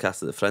the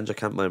podcast at the Fringe? I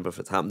can't remember if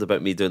it happened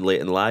about me doing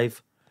late and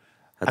live.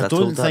 Had I don't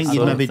told that think you'd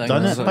story? maybe think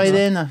done so. it by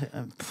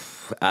then.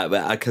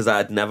 Because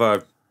I'd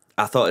never,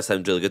 I thought it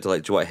sounded really good to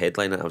like, do you want to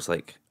headline it? I was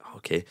like,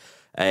 okay.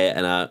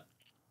 And I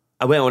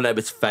went on, it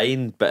was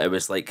fine, but it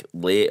was like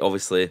late,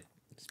 obviously,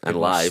 and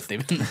live.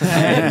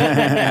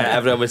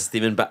 Everyone was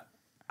steaming, but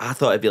I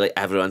thought it'd be like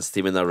everyone's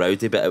steaming their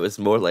rowdy, but it was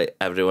more like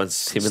everyone's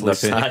steaming their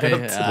Sleepy.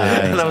 tired. Aye.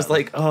 And I was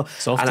like, oh,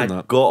 It's often and I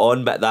that. got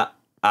on, but that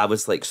I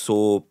was like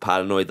so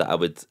paranoid that I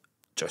would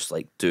just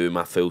like do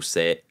my full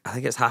set. I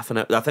think it's half an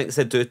hour. I think they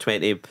said do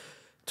 20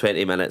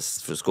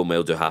 minutes for School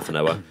Mile, do half an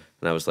hour.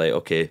 And I was like,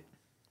 okay.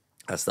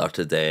 I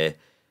started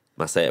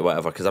my set or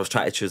whatever because I was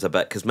trying to choose a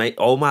bit because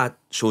all my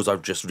shows are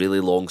just really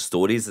long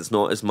stories. It's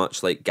not as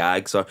much like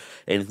gags or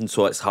anything,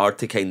 so it's hard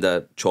to kind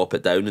of chop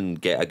it down and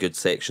get a good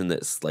section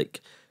that's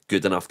like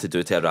good enough to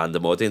do to a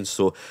random audience.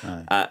 So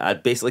I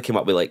basically came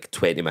up with like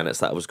 20 minutes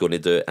that I was going to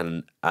do,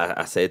 and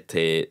I said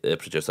to the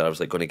producer, I was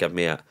like, going to give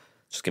me a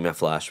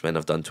flash when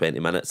I've done 20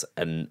 minutes.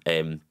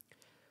 And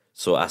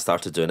so I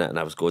started doing it, and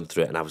I was going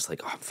through it, and I was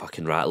like, oh, I'm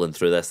fucking rattling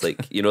through this,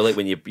 like, you know, like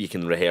when you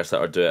can rehearse it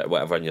or do it or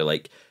whatever, and you're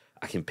like,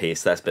 I can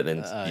pace this, but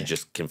then you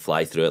just can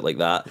fly through it like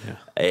that.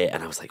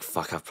 And I was like,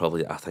 fuck, I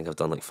think I've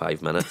done like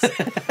 5 minutes.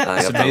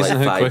 It's amazing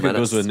how quick it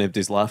goes when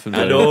nobody's laughing.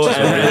 I know,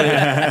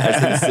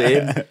 it's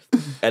insane.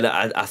 And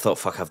I thought,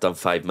 fuck, I've done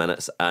 5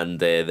 minutes. And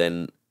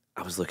then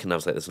I was looking, I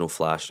was like, there's no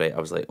flash, right? I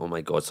was like, oh my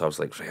God. So I was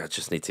like, right, I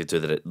just need to do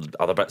the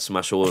other bits of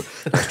my show. And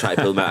I was trying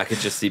to build them out. I could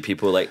just see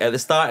people like, at the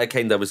start, it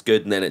kind of was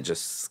good. And then it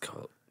just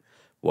got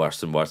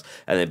worse and worse.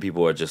 And then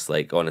people were just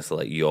like, honestly,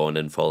 like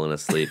yawning, falling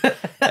asleep.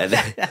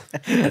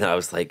 and I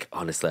was like,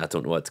 honestly, I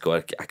don't know what to go.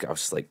 I was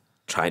just like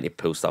trying to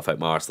pull stuff out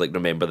my arse, like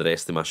remember the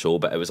rest of my show,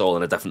 but it was all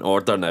in a different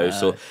order now.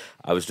 So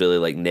I was really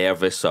like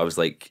nervous. So I was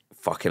like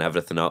fucking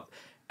everything up.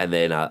 And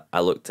then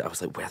I looked, I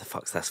was like, where the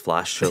fuck's this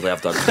flash? Surely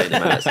I've done 20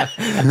 minutes.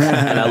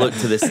 And I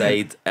looked to the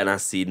side and I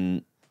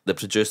seen the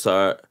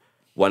producer,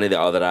 one of the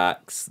other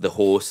acts, the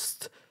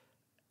host,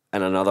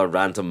 and another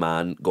random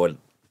man going.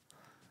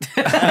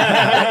 And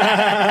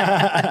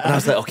I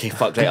was like, okay,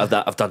 fuck, right,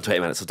 I've done 20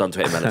 minutes,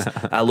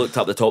 I looked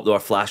up the top, they were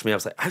flashing me. I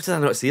was like, how did I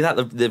not see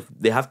that?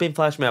 They have been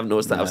flashing me, I haven't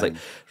noticed that. I was like,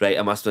 right,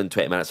 I must have done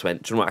 20 minutes. I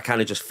went, do you know what, I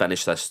can't just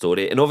finish this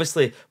story. And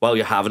obviously, while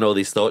you're having all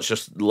these thoughts, you're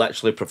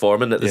literally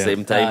performing at the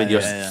same time, and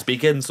you're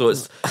speaking, so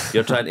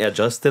you're trying to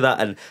adjust to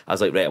that. And I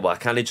was like, right, well, I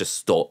can't just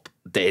stop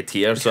dead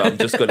here, so I'm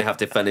just going to have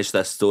to finish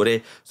this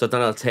story. So I've done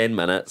another 10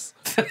 minutes.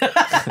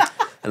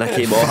 And I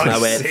came off, and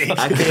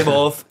I came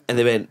off, and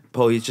they went,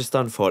 Paul, you've just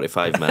done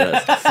 45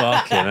 minutes.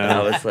 Fucking And I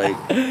hell. was like,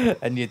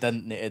 And you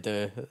didn't need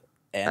to do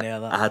any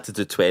of that. I had to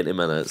do 20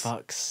 minutes.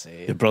 Fuck's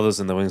sake. Your brother's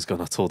in the wings going,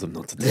 I told him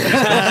not to do it.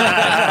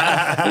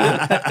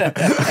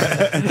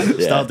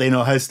 Start doing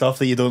all his stuff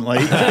that you don't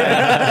like.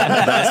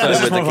 That's how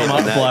This it is would more have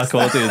of a came Matt next.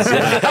 Black audience.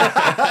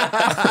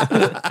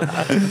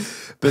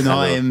 But no,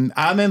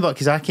 I remember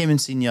because I came and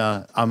seen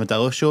your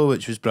Armadillo show,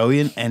 which was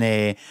brilliant, and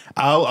I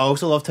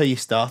also loved how you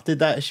started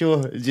that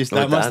show. Just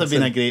that must have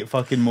been a dancing. great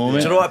fucking moment.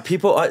 Do you know what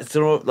people? Do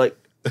you know like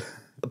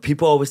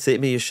people always say to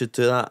me, you should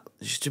do that.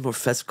 You should do more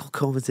physical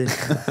comedy.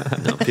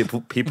 No,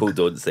 people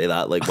don't say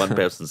that. Like one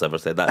person's ever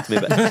said that to me,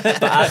 but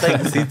I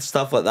think see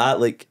stuff like that,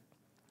 like.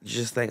 You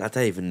just think, I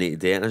didn't even need to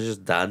do it, and I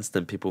just danced,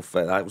 and people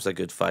felt that was a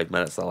good 5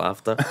 minutes of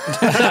laughter. And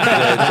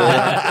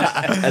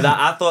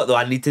I thought, though,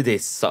 I needed to do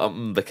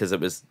something because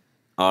it was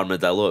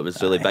Armadillo, it was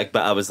really big,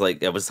 but I was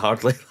like, it was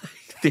hardly like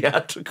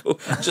theatrical.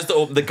 Just to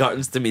open the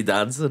curtains to me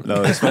dancing.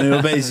 No, it's funny,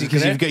 but it's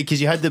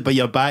because you had but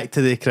your back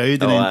to the crowd,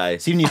 and then aye.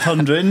 see when you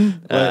turned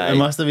round, Aye. it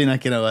must have been a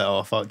kind of like,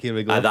 oh fuck, here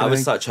we go. That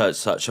was kind of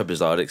such a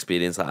bizarre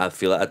experience. Like, I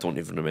feel like I don't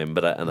even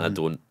remember it, and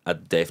I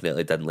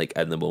definitely didn't like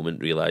in the moment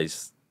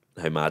realise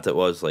how mad it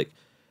was. Like,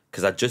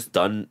 because I'd just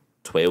done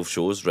 12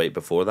 shows right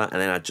before that, and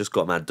then I just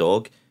got my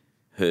dog,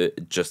 who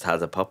just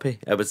had a puppy.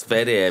 It was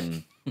very,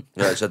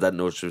 which I didn't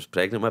know she was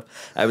pregnant with.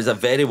 It was a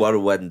very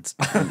whirlwind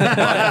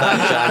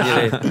that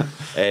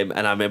January.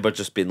 And I remember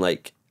just being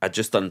like, I'd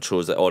just done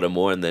shows at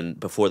Autumnmore, and then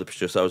before the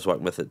producer I was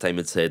working with at the time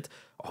had said,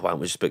 oh, why don't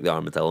we just book the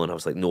Armadillo? And I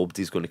was like,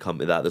 nobody's going to come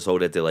to that. There's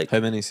already like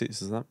How many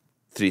seats is that?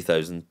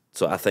 3,000.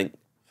 So I think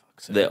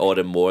the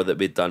Autumnmore that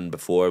we'd done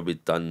before,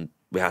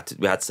 we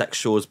had 6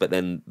 shows, but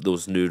then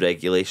those new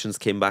regulations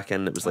came back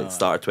in. It was like the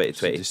start of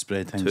 2020. just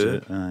spread things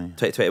out. Aye.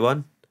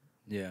 2021?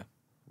 Yeah.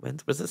 When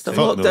was it still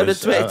Fuck lockdown in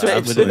knows. I would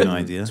have 2022? no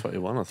idea.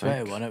 21, I think.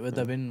 21 it would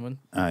have been one.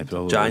 Aye,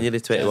 probably. January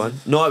 21.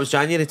 No, it was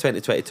January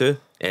 2022.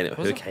 Anyway,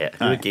 who cares?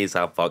 Who gives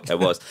a fuck? It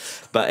was.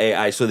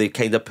 But so they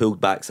kind of pulled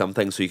back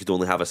something, so you could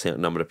only have a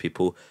certain number of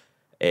people.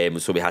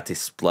 So we had to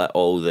split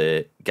all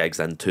the gigs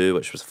in 2,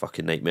 which was a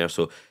fucking nightmare.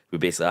 So we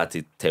basically had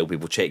to tell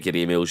people, check your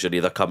emails. You're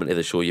either coming to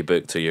the show you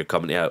booked, or you're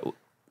coming to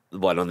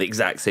one on the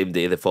exact same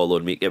day the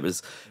following week. It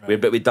was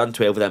weird, but we'd done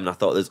 12 of them, and I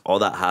thought there's all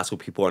that hassle.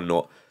 People are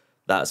not.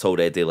 That's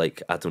already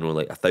like, I don't know,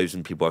 like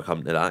 1,000 people are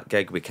coming to that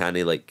gig. We can't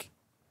like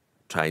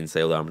try and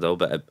sell the armadillo,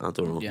 but I don't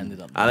know. You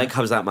ended up I think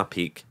I was at my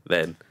peak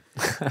then.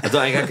 I don't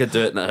think I could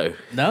do it now.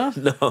 No?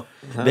 No.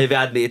 Maybe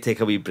I'd need to take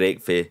a wee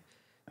break for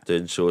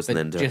doing shows and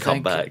then do a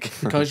comeback.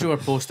 Because you were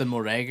posting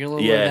more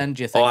regularly, Yeah. then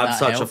do you think I'm that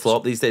such a helps?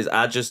 flop these days.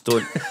 I just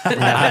don't.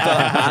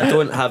 I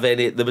don't have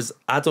any.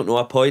 I don't know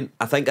a point.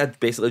 I think I'd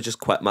basically just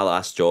quit my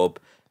last job,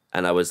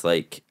 and I was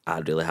like, I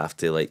really have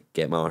to like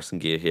get my arse in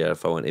gear here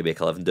if I want to make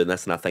a living doing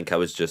this. And I think I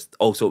was just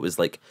also it was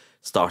like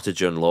started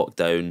during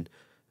lockdown,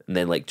 and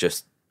then like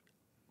just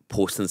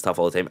posting stuff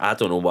all the time. I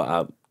don't know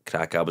what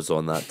crack I was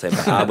on that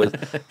time,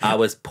 but I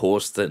was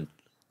posting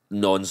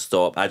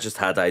non-stop. I just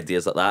had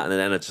ideas like that, and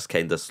then I just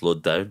kind of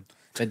slowed down.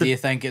 But do you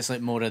think it's like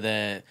more of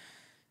the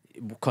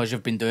because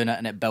you've been doing it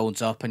and it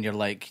builds up and you're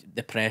like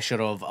the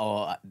pressure of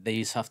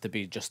these have to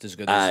be just as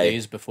good as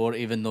these before,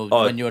 even though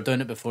when you were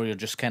doing it before you're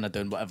just kind of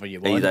doing whatever you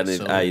want. You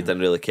didn't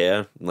really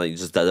care, like you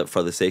just did it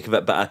for the sake of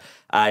it. But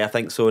I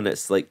think so, and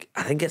it's like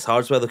I think it's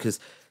hard as well because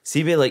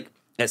see me like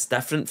it's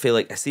different for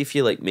like I see if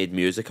you like made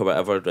music or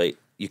whatever, right?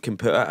 You can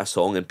put out a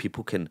song and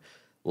people can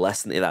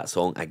listen to that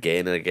song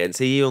again and again.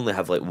 Say you only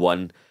have like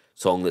one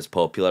song that's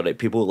popular, right?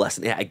 People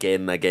listen to it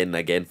again and again and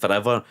again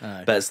forever.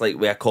 Aye. But it's like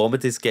with a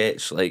comedy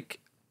sketch, like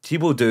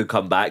people do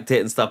come back to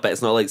it and stuff, but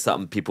it's not like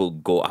something people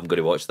go, I'm going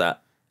to watch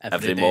that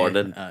every day.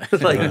 morning. Aye.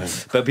 Like,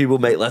 but people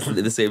might listen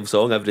to the same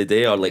song every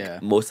day or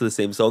like most of the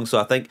same song.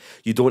 So I think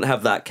you don't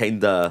have that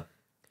kind of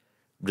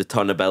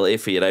returnability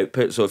for your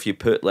output. So if you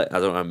put like, I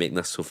don't know, I'm making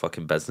this so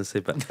fucking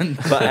businessy,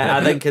 but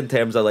I think in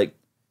terms of like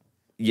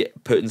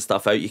putting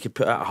stuff out, you could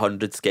put out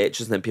 100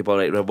 sketches and then people are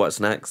like, well, what's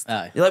next?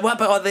 Aye. You're like, what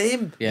about all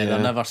them? Yeah, they're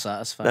never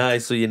satisfied. Aye,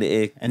 so you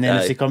need to. And then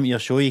if they come to your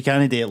show, you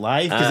can't do it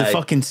live because they've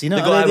fucking seen it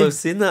They go, already. I've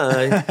seen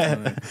that.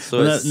 Aye.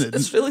 So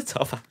it's really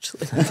tough,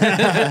 actually.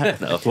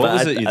 No, What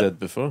was it you did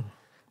before?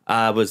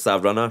 I was a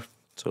runner,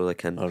 so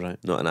like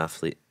not an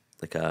athlete,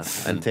 like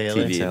in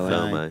telly. TV Telly,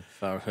 film. aye. Aye.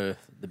 For who?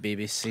 The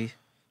BBC?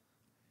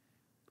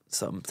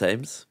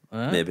 Sometimes,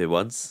 maybe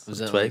once,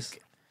 Was or it twice.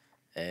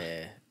 like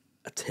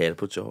A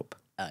terrible job.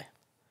 aye.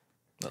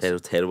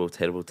 Terrible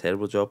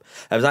job.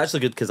 It was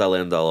actually good because I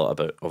learned a lot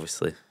about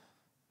obviously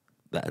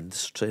the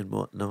industry and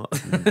whatnot.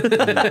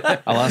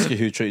 I'll ask you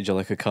who treated you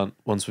like a cunt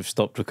once we've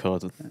stopped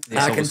recording.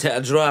 I can tell.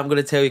 I'm going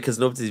to tell you because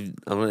nobody.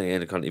 I don't think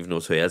anyone even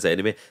knows who he is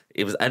anyway.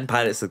 He was in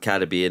Pirates of the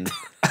Caribbean.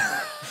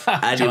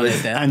 And he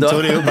was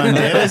Antonio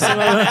Banderas.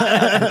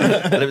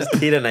 and it was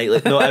Keira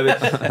Knightley. No,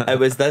 it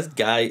was this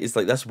guy. It's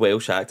like this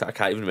Welsh actor. I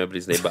can't even remember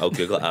his name, but I'll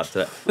Google it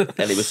after it.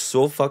 And he was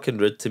so fucking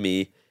rude to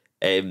me.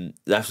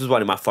 This was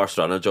one of my first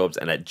runner jobs,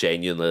 and it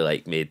genuinely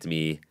like made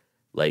me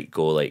like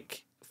go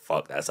like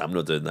fuck this. I'm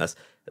not doing this.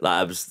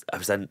 Like I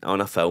was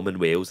on a film in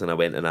Wales, and I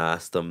went and I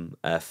asked him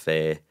if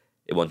he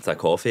wanted a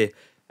coffee,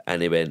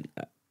 and he went,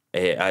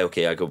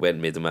 okay. I went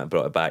and made him. I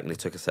brought it back, and he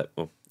took a sip.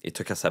 Well, he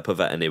took a sip of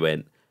it, and he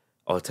went,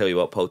 I'll tell you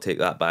what, Paul, take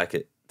that back.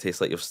 It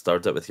tastes like you've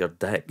stirred it with your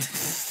dick.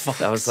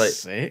 I was like,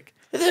 sake.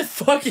 who the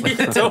fuck are you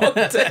talking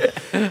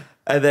to?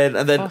 And then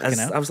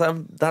I was like,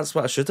 that's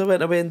what I should have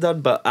went away and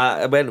done. But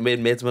I went away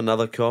and made him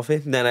another coffee.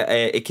 And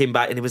then he came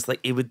back and he was like,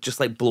 he would just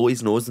like blow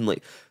his nose and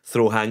like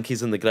throw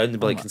hankies on the ground and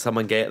be like, can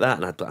someone get that?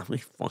 And I'd be like, I'm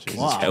like,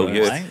 fucking tell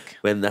you.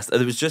 When this,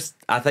 it was just,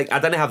 I think, I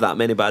didn't have that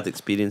many bad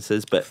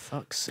experiences, but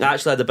I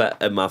actually had a bit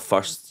in my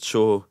first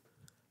show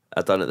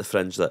I done at the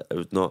Fringe that it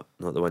was not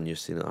the one you've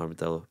seen at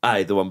Armadillo.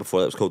 Aye, the one before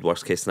that was called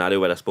Worst Case Scenario,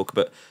 where I spoke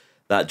about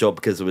that job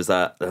because there was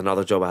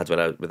another job I had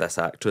with this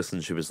actress,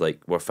 and she was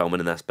like, we're filming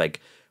in this big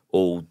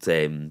old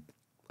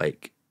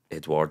like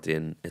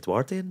Edwardian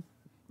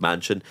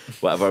mansion,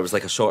 whatever. It was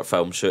like a short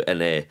film shoot,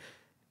 and it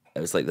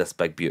was like this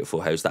big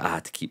beautiful house that I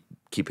had to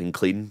keeping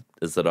clean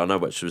as the runner,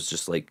 which was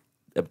just like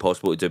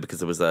impossible to do because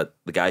there was the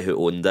guy who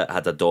owned it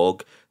had a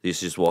dog who used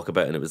to just walk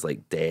about and it was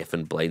like deaf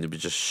and blind. It was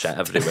just shit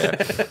everywhere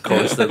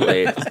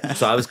constantly.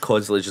 So I was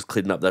constantly just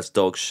cleaning up this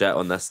dog's shit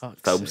on this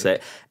film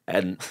set,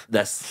 and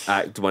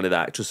one of the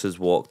actresses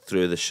walked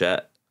through the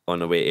shit on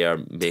the way to our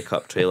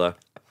makeup trailer,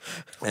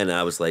 and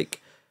I was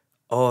like,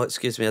 oh,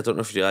 excuse me, I don't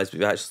know if you realise, but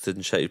you actually stood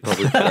in shit. You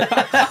probably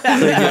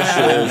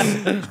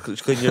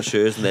clean your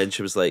shoes. And then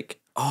she was like,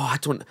 oh,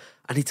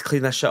 I need to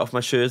clean this shit off my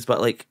shoes. But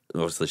like,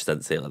 obviously she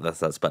didn't say it like this,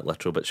 that's a bit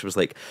literal. But she was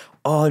like,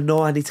 oh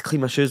no, I need to clean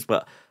my shoes,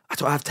 but I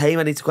don't have time.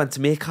 I need to go into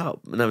makeup.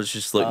 And I was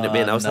just looking at me,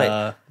 and I was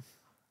like,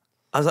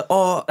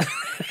 oh,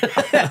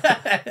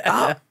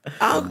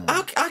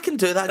 I can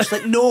do that. She's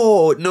like,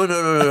 no,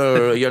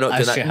 you're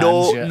not doing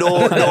that.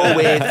 No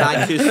way.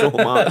 Thank you so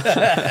much.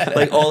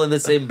 Like all in the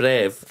same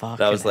breath.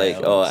 I was like,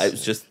 oh, it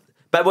was just.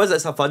 But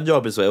it's a fun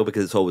job as well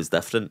because it's always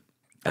different.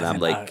 And I'm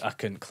like, I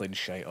couldn't clean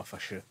shite off a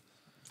shoe.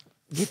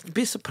 You'd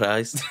be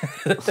surprised.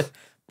 But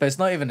it's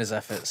not even as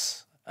if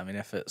it's. I mean,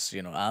 if it's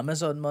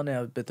Amazon money,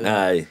 I would be doing.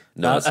 Aye,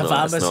 no, it's not.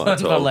 Amazon it's not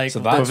at all. like, so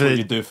that's what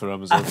you do for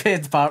Amazon. I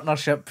paid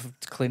partnership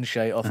to clean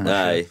shite off my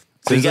Aye. shoe.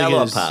 So you get like a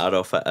lot of patter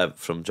off it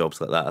from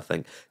jobs like that, I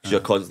think. Because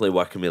you're constantly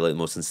working with like the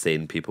most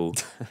insane people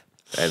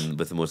and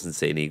with the most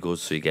insane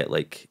egos, so you get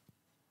like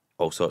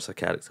all sorts of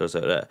characters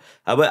out of it.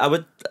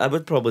 I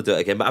would probably do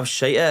it again, but I was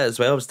shite at it as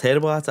well. I was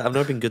terrible at it. I've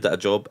never been good at a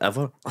job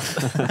ever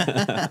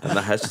in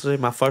my history.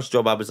 My first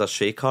job, I was a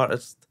shake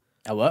artist.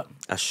 A what?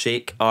 A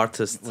shake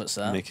artist. What's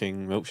that?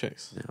 Making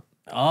milkshakes.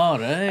 Oh,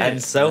 right. And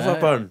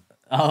Silverburn.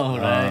 Oh,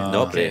 right.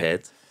 Not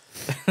Braehead.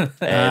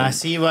 I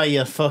see why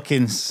you're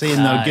fucking saying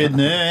they're good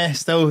now. Eh?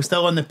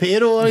 Still on the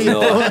payroll, are you?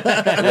 No,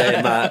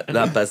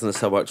 that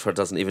business I worked for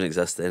doesn't even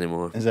exist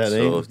anymore. Is that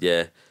so, right?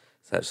 Yeah,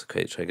 it's actually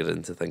quite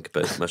triggering to think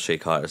about my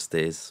shake artist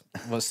days.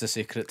 What's the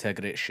secret to a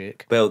great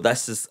shake? Well,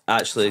 this is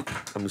actually,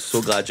 I'm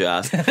so glad you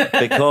asked,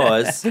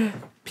 because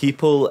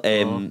people...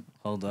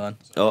 Hold on.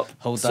 oh,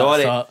 Hold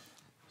sorry. that thought.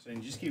 So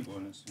just keep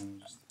going.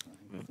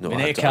 No, We I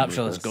need had to to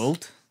capture unmute this this.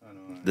 gold.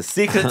 The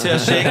secret to a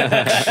shake.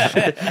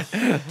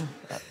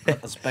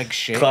 This big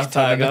shake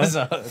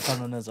Cliffhanger.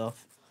 turning us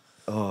off.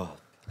 Oh,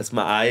 it's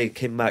my eye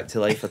came back to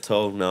life at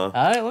all. No,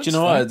 Aye, it looks Do you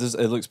know fine. what?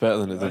 It looks better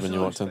than it did when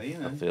you walked in.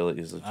 I feel like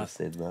you've just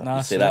said that. Nah,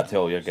 you say sweet. that to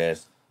all your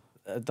guests.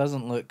 It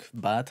doesn't look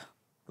bad.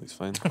 Looks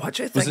fine. What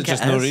do you think Was it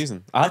just it no is?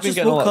 reason? I've been just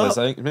getting a lot woke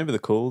of this. Maybe the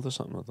cold or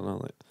something. I don't know.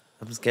 Like,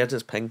 I'm scared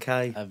it's pink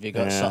eye. Have you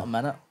got Yeah. something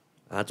in it?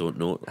 I don't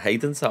know.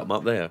 Hiding something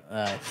up there.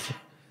 Aye.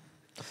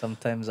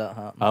 Sometimes that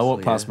happens. I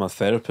walked So, past yeah. my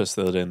therapist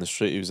the other day in the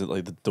street. He was at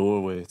like the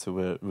doorway to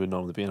where we would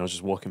normally be, and I was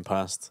just walking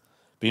past.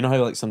 But you know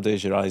how like some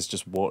days your eyes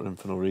just watering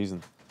for no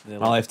reason. They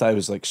My look- left eye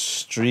was like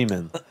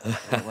streaming,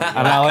 and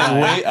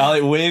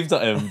I waved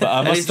at him, but I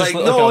And must he's just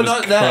like, look no, like I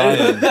was not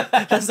crying.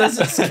 now. This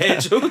isn't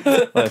scheduled.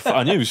 Like,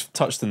 I knew he was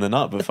touched in the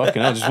nut, but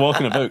fucking hell, just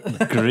walking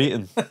about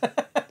greeting.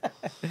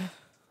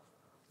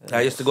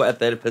 I used to go to a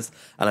therapist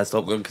and I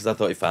stopped going because I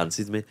thought he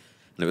fancied me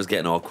and it was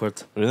getting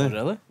awkward. Really?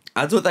 Really?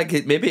 I don't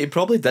think maybe he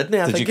probably didn't.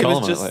 I Did think you it call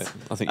was him just. it,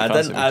 like, I think you I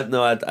fancied didn't. me?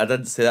 I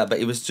didn't say that, but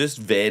he was just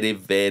very,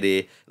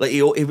 very like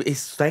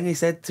his thing. He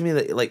said to me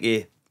that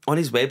like on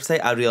his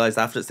website, I realised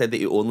after it said that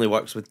he only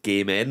works with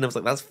gay men, and I was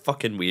like, that's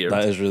fucking weird.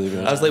 That is really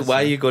weird. I was like, why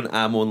are you going?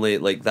 I'm only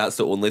like that's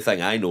the only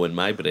thing I know in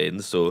my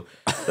brain. So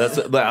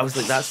that's. But I was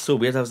like, that's so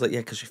weird. I was like, yeah,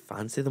 because you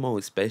fancy them all,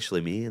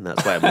 especially me, and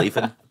that's why I'm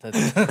leaving. And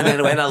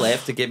then when I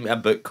left, he gave me a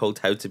book called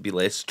How to Be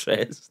Less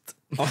Stressed.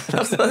 I was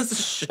like,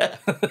 that's shit.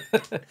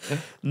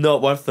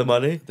 Not worth the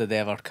money. Did they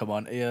ever come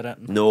on to you or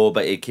anything? No,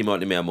 but it came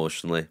on to me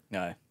emotionally.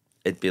 No.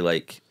 It'd be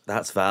like,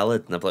 that's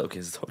valid. And I'd be like,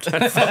 okay, stop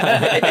trying to fuck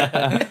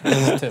me.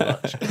 It's too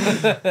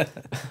much.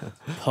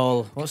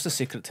 Paul, what's the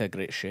secret to a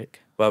great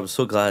shake? Well, I'm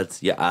so glad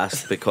you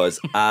asked because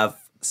I've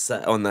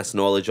sat on this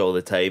knowledge all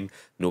the time.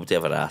 Nobody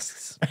ever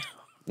asks.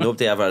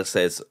 Nobody ever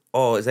says,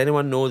 oh, does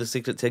anyone know the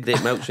secret to a great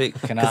milkshake?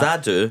 Can Because I I-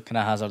 do. Can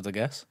I hazard a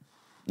guess?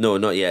 No,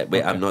 not yet.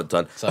 Wait, I'm not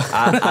done. Sorry.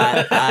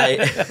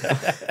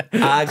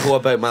 I go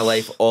about my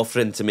life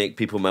offering to make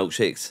people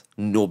milkshakes.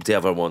 Nobody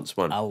ever wants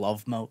one. I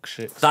love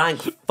milkshakes.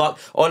 Thank fuck.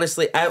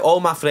 Honestly, all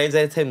my friends,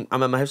 anytime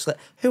I'm in my house, like,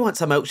 who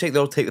wants a milkshake?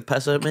 They'll take the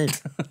piss out of me.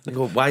 I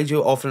go, why do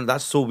you offer it?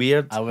 That's so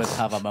weird. I would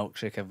have a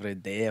milkshake every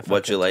day if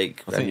What do you I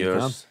like I think in you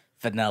yours?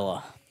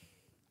 Vanilla.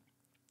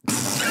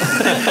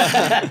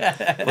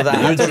 Well,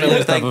 I don't really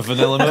Have a think.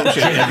 vanilla milkshake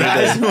every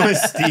day. That's what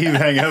Steve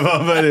hang ever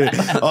buddy.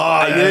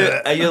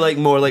 Oh, Are you like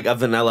more like a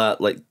vanilla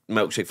like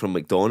milkshake from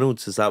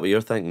McDonald's? Is that what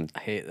you're thinking? I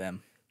hate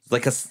them.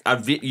 Like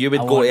you would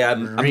I go to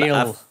want real-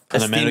 a An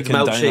steamed American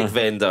milkshake diner.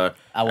 vendor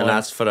I and want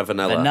ask for a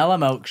vanilla. Vanilla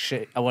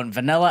milkshake. I want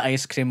vanilla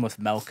ice cream with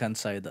milk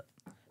inside it.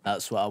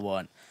 That's what I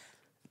want.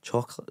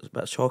 Chocolate, a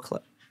bit of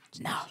chocolate.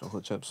 No.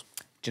 Chocolate chips.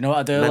 Do you know what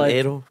I do Mint like?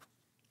 Aero,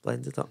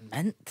 blended up.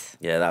 Mint?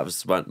 Yeah, that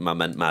was my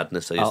mint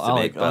madness I used I to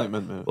like- make, I but like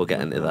mint, mate. we'll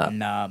get into that.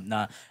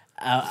 Nah.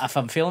 If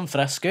I'm feeling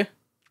frisky,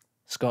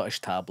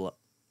 Scottish tablet.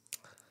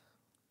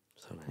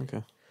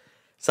 Okay.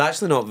 It's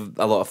actually not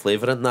a lot of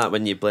flavour in that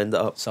when you blend it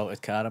up.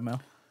 Salted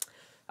caramel.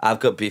 I've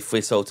got beef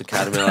with salted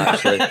caramel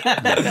actually.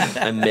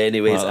 In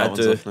many ways, Well, that I one's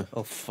do. off now.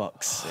 Oh,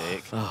 fuck's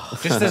sake.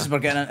 Just as we're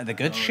getting into the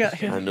good shit I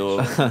here. know.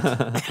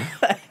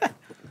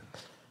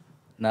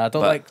 Nah, I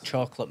don't But- like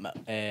chocolate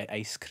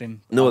ice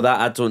cream. No,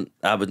 that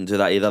I wouldn't do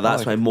that either.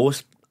 That's like why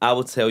it. I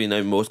will tell you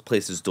now, most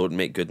places don't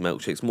make good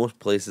milkshakes. Most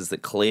places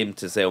that claim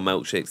to sell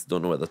milkshakes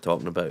don't know what they're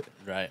talking about.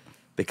 Right.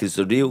 Because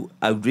a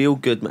real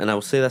good, and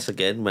I'll say this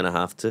again when I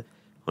have to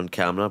on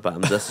camera,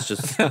 but this is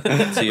just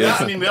to you.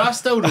 I mean, we are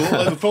still rolling.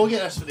 We'll probably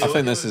get this for the I think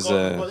audio. this We've is,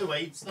 got the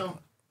wide still.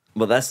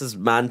 Well, this is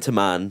man to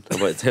man. I'm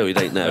about to tell you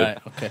right now. Right,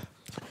 okay.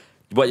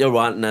 What you're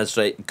wanting is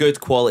right. Good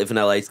quality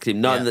vanilla ice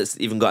cream, nothing Yeah. that's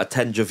even got a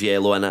tinge of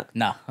yellow in it.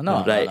 Nah,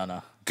 no, Right.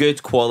 no.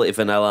 Good quality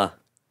vanilla,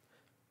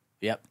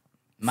 Yep.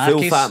 full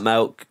Mackey's. fat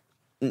milk.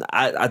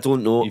 I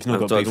don't know. You've not I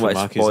got don't beef want with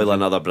to Mackey's, spoil have you?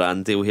 another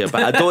brand deal here,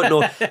 but I don't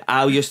know.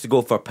 I used to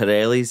go for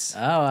Pirelli's, Oh,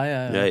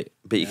 aye. right?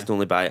 But you can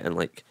only buy it in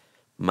like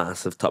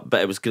massive tub. But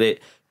it was great,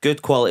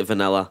 good quality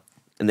vanilla,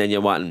 and then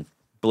you're wanting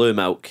blue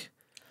milk,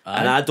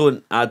 and I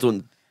don't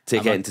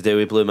take I'm a- anything to do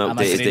with blue milk I'm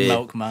a day to green day.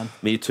 milk man.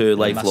 Me too,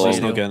 my Let's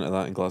lifelong. not get into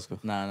that in Glasgow.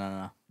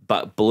 No.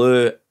 But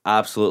blue,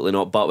 absolutely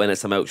not. But when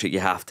it's a milkshake, you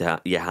have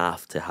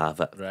to have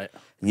it. Right.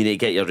 You need to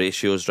get your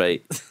ratios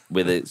right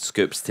with the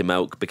scoops to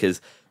milk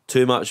because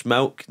too much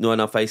milk, not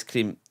enough ice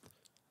cream,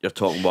 you're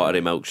talking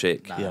watery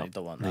milkshake. Nah, Yeah. you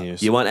don't want Yeah, that. you're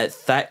You want it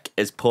thick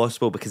as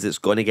possible because it's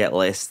going to get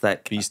less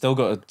thick. But you still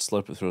got to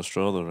slurp it through a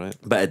straw, though, right?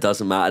 But it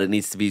doesn't matter. It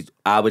needs to be,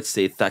 I would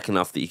say, thick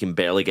enough that you can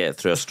barely get it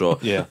through a straw.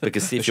 Yeah.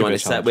 Because see, It if should you want be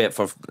to a sit challenge. with it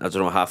for, I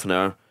don't know, half an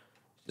hour,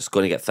 it's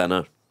going to get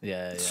thinner.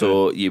 Yeah.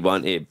 So you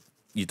want to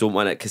you don't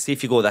want it, because see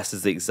if you go, this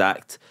is the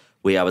exact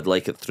way I would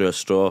like it through a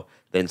straw,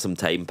 then some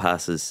time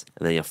passes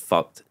and then you're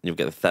fucked and you've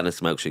got the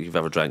thinnest milkshake you've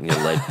ever drank in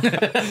your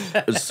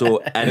life. So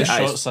and It's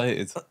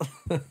short-sighted.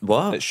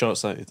 What? It's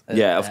short-sighted.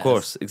 Yeah, of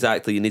course,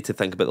 exactly. You need to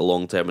think about the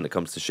long term when it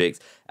comes to shakes.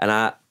 And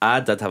I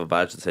did have a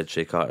badge that said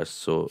shake artist,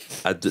 so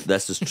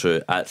this is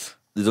true.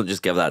 They don't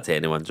just give that to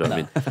anyone, do you know what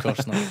I mean? Of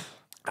course not.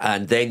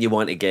 And then you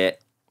want to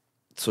get,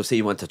 so say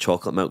you want a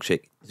chocolate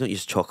milkshake, you don't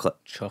use chocolate.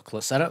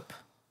 Chocolate syrup.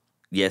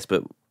 Yes,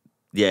 but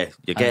yeah,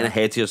 you're getting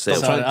ahead of yourself.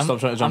 Stop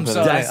trying to jump in.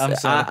 I'm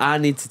sorry. I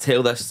need to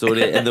tell this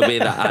story in the way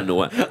that I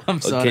know it.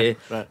 I'm sorry. Okay?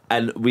 Right.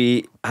 And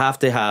we have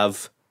to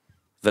have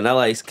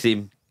vanilla ice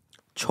cream,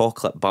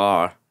 chocolate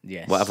bar,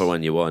 Yes. whatever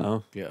one you want.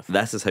 Oh. Beautiful.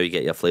 This is how you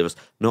get your flavours,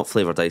 not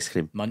flavoured ice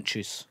cream.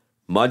 Munchies.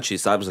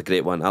 Munchies, that was a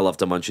great one. I loved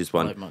the Munchies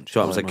one. I like Munchies. So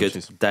that was I a like good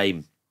Munchies.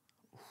 dime.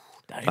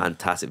 Dime.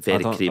 Fantastic, I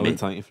very don't- I creamy. wouldn't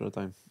thank you for a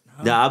dime.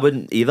 No, I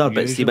wouldn't either. But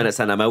see, Usually. when it's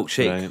in a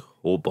milkshake, Right.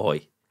 oh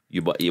boy,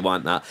 you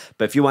want that.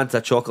 But if you want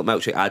a chocolate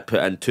milkshake, I'd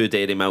put in 2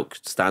 dairy milk,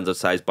 standard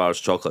size bars,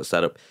 chocolate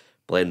syrup,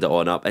 blend it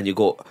on up, and you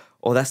go,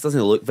 oh, this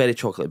doesn't look very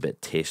chocolatey, but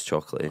it tastes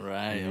chocolatey.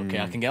 Right. Okay.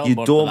 I can get on You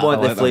board don't with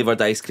want that. the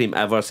flavoured ice cream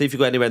ever. So if you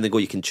go anywhere and they go,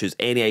 you can choose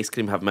any ice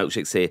cream, have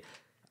milkshake, say,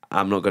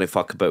 I'm not going to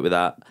fuck about with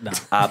that.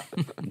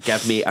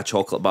 Give me a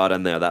chocolate bar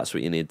in there. That's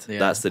what you need. Yeah.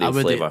 That's the I real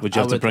would- flavour. Would you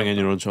have I to would bring love in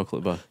your own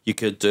chocolate bar? You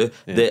could do.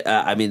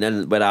 I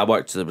mean, when I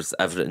worked, there was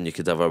everything you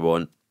could ever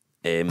want.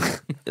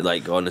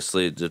 Like,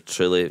 honestly,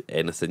 truly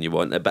anything you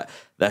want. But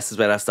this is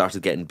where I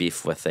started getting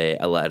beef with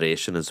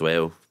alliteration as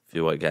well, if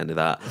you want to get into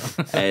that.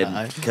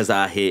 Because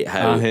I hate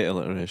how. I hate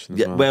alliteration as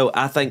Yeah, well. well,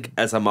 I think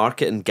as a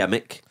marketing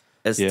gimmick,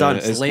 it's Yeah, done.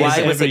 it's- Why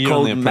every was it year on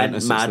called The Apprentice,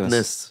 it's this.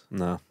 madness?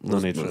 No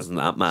need for it. Wasn't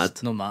that mad?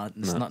 It's no mad.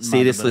 It's not mad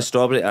Seriously, about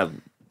strawberry.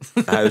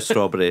 How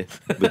strawberry?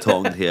 We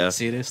talking here. it.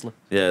 Seriously.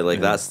 Yeah,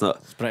 like that's not.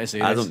 It's pretty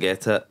serious. I don't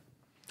get it.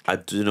 I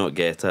do not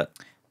get it.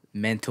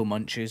 Mental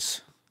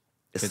munchies.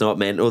 It's not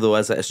mental though,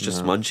 is it? It's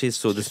just munchies,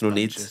 so there's no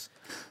need. Munchies.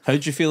 How do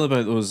you feel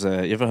about those? You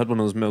ever had one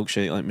of those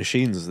milkshake like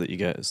machines that you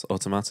get? It's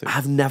automatic.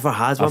 I've never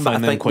had one, but I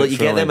find them think quite like, you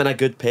get them thrilling. in a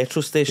good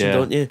petrol station, yeah,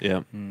 don't you?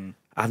 Yeah.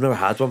 I've never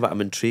had one, but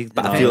I'm intrigued.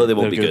 But I No, feel like they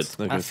won't They're be good.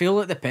 They're I good. feel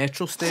like the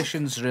petrol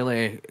station's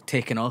really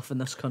taken off in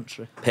this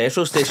country.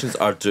 Petrol stations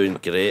are doing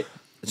great.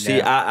 See,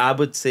 Yeah. I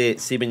would say,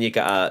 see when you've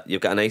got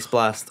an ice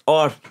blast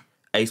or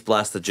ice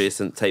blast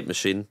adjacent type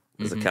machine.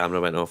 As the camera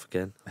went off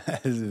again.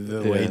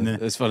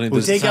 It's funny.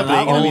 We'll take a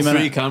break in a all wee three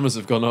minute. cameras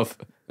have gone off.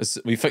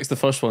 We fixed the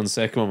first one,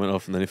 second one went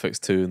off, and then he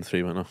fixed 2 and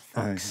 3 went off.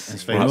 Aye,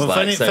 it's fine. Well, We'll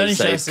that's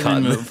finish outside this and then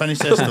cutting. we'll finish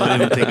this story and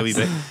we'll take a wee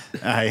bit.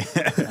 Aye.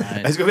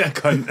 It's going to be a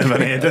cunt if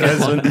I edit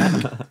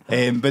this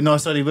one. But no,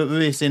 sorry, what were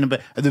we saying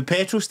about the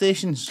petrol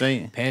stations,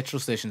 right?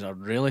 Petrol stations are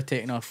really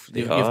taking off.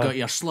 You've are. got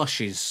your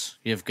slushies.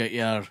 You've got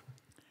your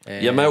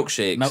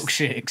Milkshakes.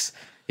 Milkshakes.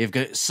 You've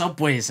got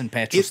Subways and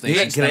petrol You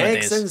get stations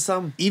Greg's nowadays. in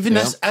some. Even Yeah.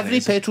 this, every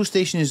petrol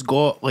station has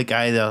got like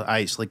either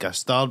it's like a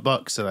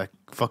Starbucks or a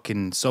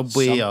fucking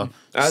Subway or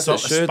As it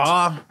should.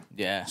 Spa,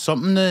 Yeah.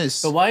 something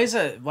that's. But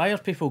why are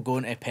people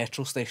going to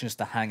petrol stations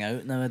to hang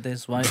out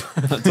nowadays? Why?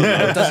 Don't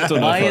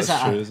know Why if is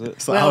that's that? true, is it?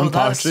 It's like Alan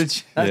that's-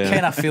 Partridge. That Yeah.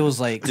 kind of feels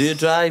like. Do you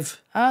drive?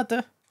 I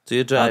do. Do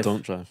you drive? I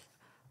don't drive.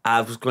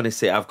 I was going to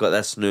say I've got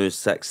this new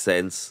sixth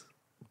sense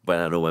when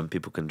I know when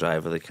people can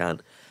drive or they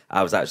can't.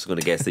 I was actually going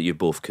to guess that you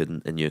both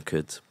couldn't and you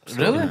could. So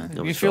Really? I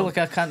You was feel wrong. like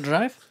I can't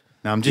drive?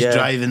 No, I'm just Yeah.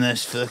 driving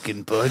this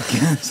fucking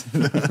podcast.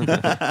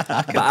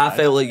 But I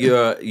felt like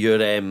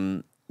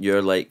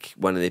you're like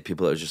one of the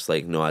people that was just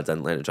like, no, I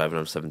didn't learn to drive when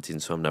I'm 17,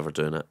 so I'm never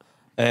doing it.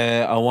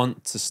 I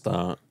want to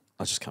start.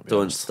 I just can't be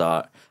Don't honest.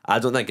 start. I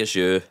don't think it's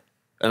you.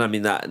 And I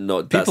mean that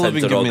not People have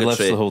that's been giving me lifts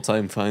derogatory. the whole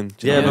time. Fine.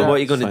 Do you Yeah, know but what what I are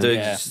you going to mean? do?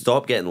 Yeah.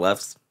 Stop getting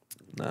lifts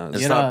Nah, and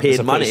it's, You're start a- it's paying a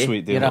pretty money.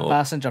 sweet deal. You're a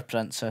passenger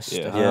princess.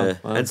 Yeah. Yeah,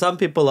 man. and some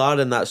people are,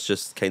 and that's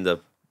just kind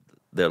of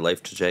their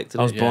life trajectory.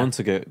 I was Yeah. born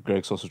to get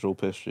Greg's sausage roll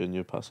pastry in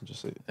your passenger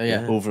seat.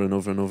 Yeah. Over and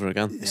over and over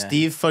again. Yeah.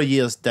 Steve for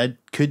years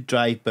could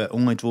drive, but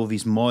only drove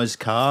his Moz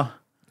car.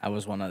 I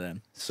was one of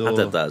them. So I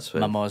did that as well.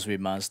 My mom's wee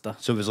Mazda.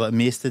 So it was like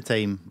most of the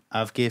time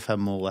I've gave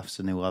him more lifts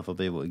than he'll ever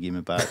be able to give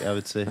me back. I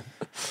would say.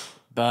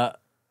 But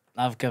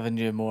I've given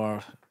you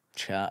more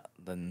chat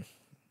than.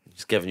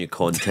 Just giving you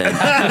content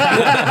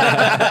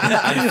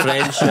and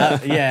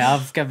friendship. Yeah,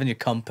 I've given you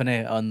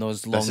company on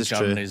those long is true.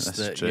 journeys This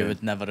is that true. you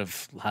would never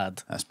have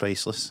had. That's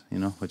priceless, you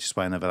know, which is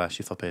why I never asked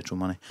you for petrol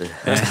money.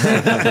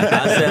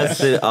 I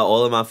say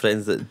all of my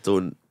friends that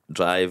don't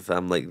drive,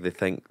 I'm like, they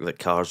think that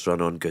cars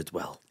run on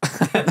goodwill.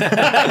 And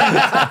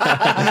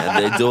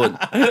they don't.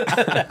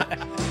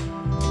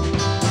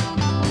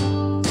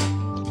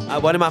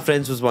 One of my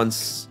friends was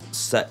once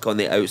sick on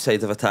the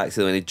outside of a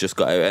taxi when he just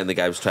got out and the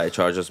guy was trying to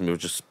charge us and we were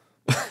just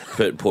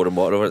pouring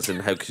water over it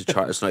saying, how could you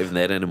charge? It's not even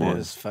there anymore.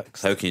 It's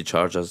fixed. How can you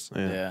charge us?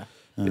 Yeah.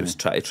 He was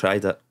tried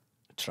it.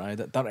 Tried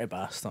it. Dirty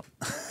bastard.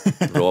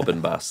 Robin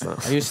bastard.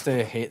 I used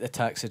to hate the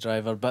taxi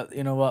driver, but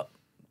you know what?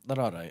 They're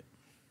alright.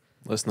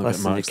 Let's not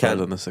Listen, get you Mark started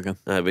can't- on this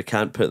again. We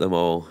can't put them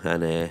all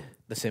in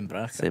The same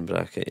bracket. same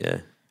bracket, yeah.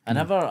 I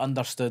never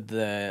understood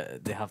they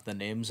have the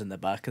names in the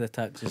back of the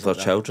taxis. Of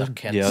their children?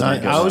 kids. Yeah, I,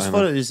 don't get I always that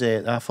thought it was.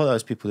 I thought that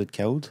was people that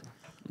killed.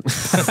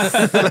 It's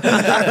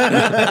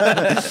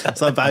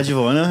like a badge of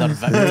honour.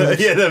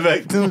 Yeah, the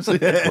victims.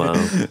 Yeah.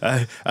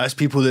 Wow. That's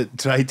people that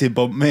tried to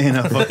bump me and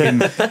I fucking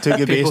took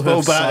a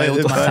baseball bat out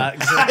of the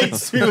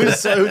taxi. People who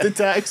soiled the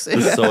taxi.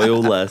 The soil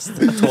list.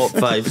 Top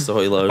 5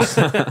 soilers.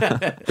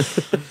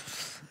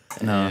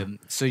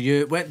 So do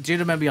you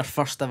remember your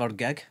first ever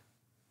gig?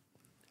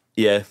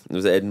 Yeah, it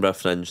was at Edinburgh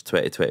Fringe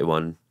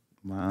 2021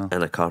 Wow.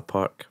 in a car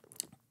park.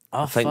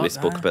 Oh, I think we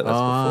spoke about this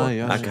before.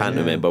 yeah, I can't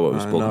yeah. remember what we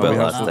spoke No, about we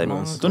have last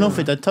time. spoken. Don't know if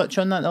we did touch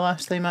on that the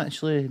last time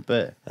actually,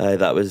 but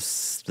That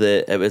was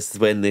it was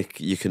when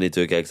you couldn't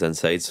do gigs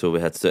inside, so we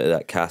had to do it at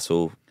that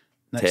castle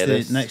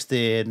terrace. next to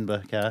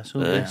Edinburgh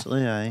Castle,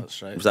 basically. Aye.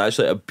 That's right. It was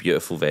actually a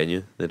beautiful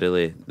venue. They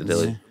really.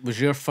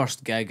 Was your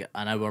first gig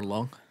an hour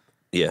long?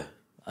 Yeah.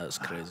 That's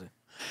crazy.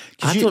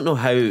 I don't know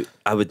how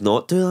I would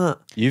not do that.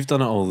 You've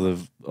done it all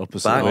the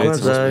opposite way.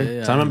 Backwards,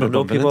 yeah. So I remember I know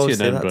bumping people into you in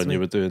say that Edinburgh to and me. you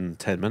were doing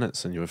 10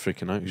 minutes and you were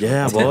freaking out.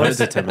 Yeah, I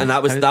was. And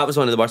that was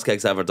one of the worst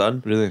gigs I ever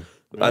done. Really?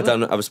 I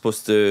was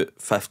supposed to do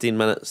 15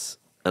 minutes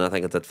and I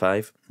think I did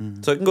 5.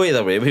 So it can go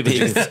either way, maybe.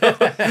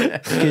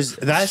 Because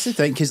that's the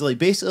thing. Because like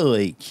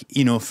basically, like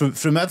you know,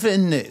 from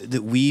everything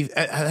that we've,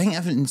 I think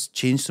everything's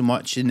changed so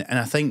much, and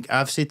I think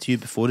I've said to you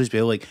before as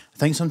well. Like I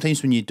think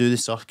sometimes when you do the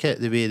circuit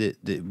the way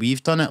that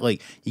we've done it,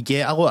 like you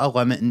get a lot of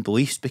limiting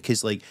beliefs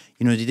because like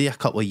you know you do a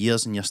couple of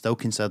years and you're still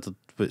considered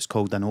what's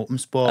called an open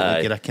spot.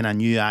 Like you're a kind of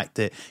new act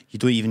that you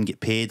don't even get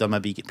paid, or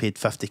maybe you get paid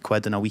 50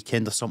 quid in a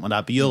weekend or something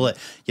like that. But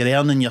you're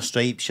earning your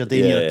stripes, you're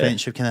doing your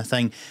apprenticeship kind of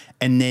thing,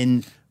 and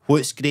then.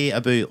 What's great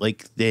about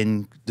like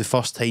then the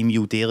first time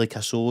you'll do like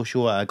a solo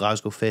show at a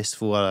Glasgow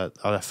festival or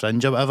a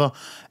fringe or whatever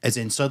is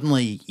then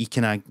suddenly you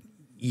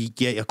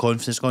get your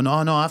confidence going,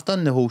 oh no, I've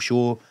done the whole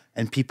show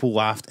and people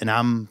laughed and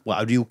I'm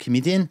like a real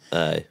comedian.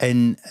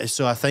 And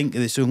so I think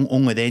it's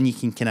only then you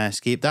can kind of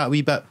escape that a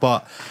wee bit,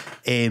 but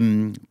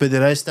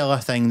there is still a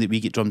thing that we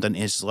get drummed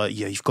into is like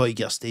you've got to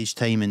get stage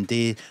time and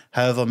do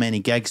however many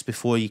gigs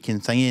before you can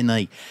think and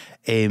like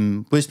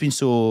what's been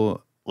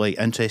so like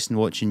interesting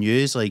watching you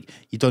is like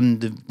you've done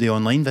the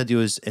online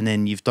videos and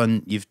then you've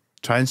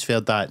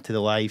transferred that to the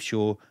live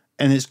show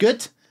and it's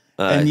good.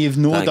 And you've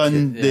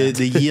done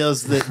the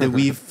years that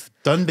we've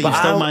done, but you've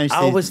still managed to.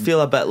 I always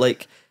feel a bit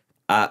like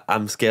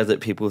I'm scared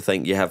that people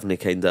think you haven't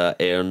kind of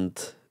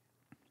earned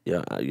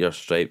your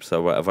stripes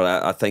or whatever.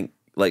 I think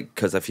like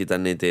because if you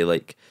didn't do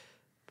like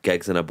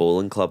gigs in a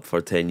bowling club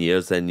for 10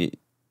 years, then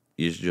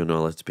you're not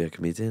allowed to be a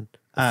comedian.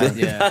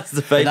 That's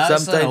the thing.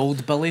 That's sometimes an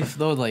old belief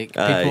though. Like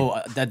people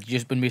did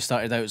just when we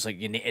started out, it's like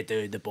you need to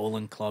do the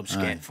bowling clubs,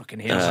 get fucking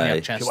hairs on your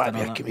chest. You want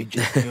to be a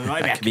comedian. You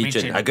want to be a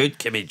comedian. A good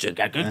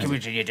comedian. A good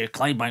comedian. You do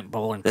Clydebank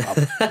Bowling Club.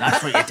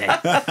 That's what you did.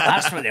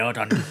 That's what they all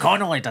done.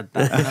 Connolly did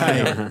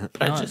that.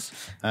 Bridges.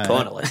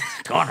 Connolly.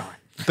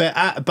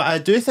 But I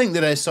do think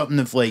there is something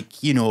of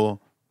like you know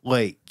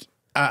like.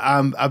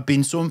 I've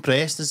been so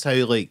impressed as how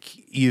like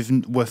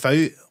you've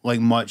without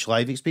like much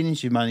live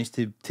experience you've managed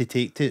to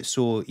take to it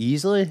so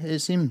easily it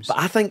seems. But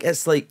I think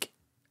it's like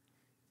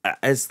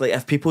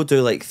if people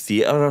do like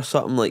theatre or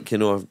something like you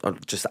know or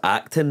just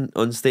acting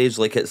on stage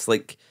like it's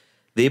like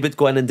they would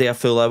go in and do a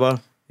full hour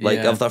like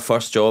of their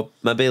first job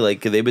maybe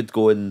like they would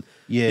go and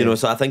you know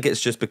so I think it's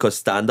just because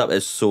stand up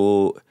is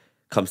so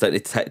comes down to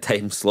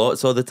time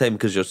slots all the time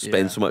because you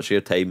spend so much of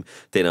your time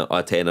doing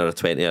a 10 or a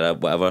 20 or a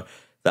whatever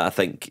that I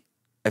think.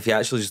 If you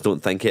actually just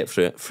don't think it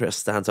through a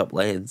stand-up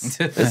lens,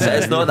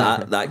 it's not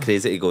that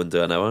crazy to go and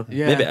do an hour.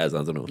 Yeah. Maybe it is,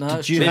 I don't know. No,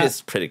 maybe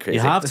it's pretty crazy.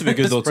 You have to be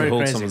good though to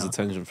hold crazy, someone's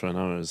attention for an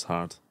hour is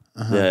hard.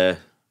 Yeah.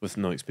 With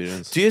no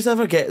experience. Do you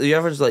ever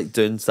just like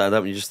doing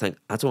stand-up and you just think,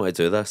 I don't want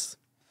to do this?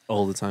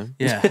 All the time.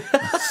 Yeah. Do you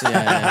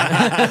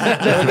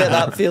ever get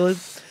that feeling?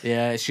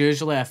 Yeah, it's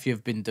usually if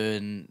you've been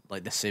doing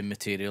like the same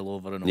material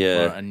over and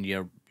over and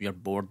you're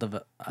bored of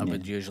it. I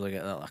would usually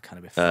get that. I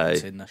can't be fucking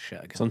saying this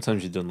shit again.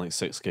 Sometimes you're doing like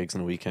 6 gigs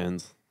in a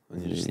weekend.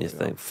 And you just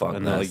think, fuck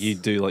and this. like you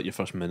do like your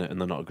first minute and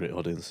they're not a great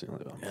audience. You're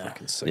like, oh, I'm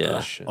fucking sick of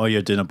this shit. Or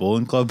you're doing a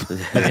bowling club.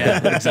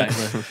 Yeah,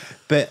 exactly.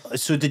 But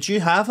so did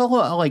you have a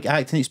lot of like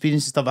acting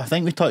experience and stuff? I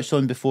think we touched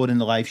on before in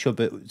the live show,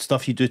 but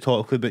stuff you do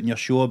talk about in your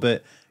show about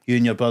you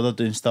and your brother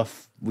doing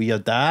stuff with your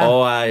dad.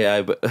 Oh,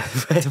 aye. But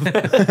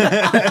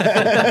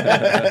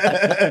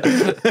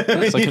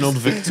It's like an old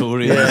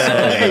Victorian.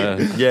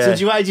 So do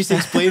you want to just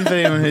explain for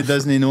anyone who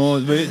doesn't know,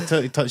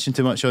 without touching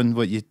too much on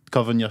what you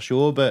cover in your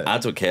show? But I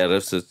don't care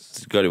if you're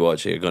going to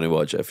watch it. You're going to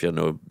watch it if you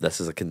know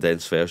this is a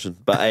condensed version.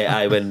 But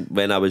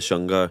when I was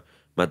younger,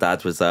 my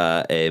dad was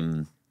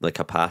like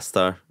a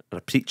pastor or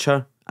a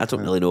preacher. I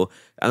don't really know.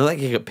 I don't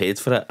think he got paid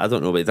for it. I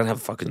don't know, but he didn't have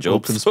a fucking job.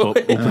 Open spot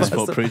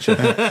preacher.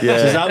 So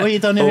is that what you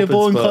done in your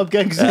bowling club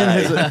gigs?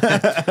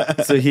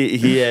 So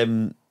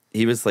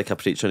he was like a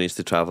preacher and he used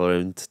to travel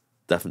around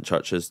different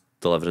churches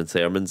delivering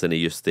sermons and he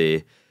used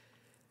to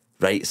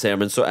write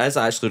sermons. So it is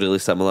actually really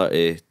similar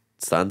to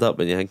stand up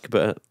when you think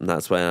about it. And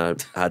that's why I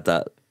had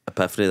that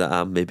epiphany that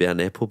I'm maybe a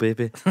Nepo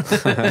baby. But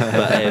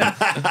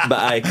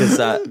because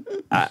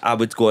I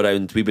would go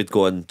around, we would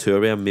go on tour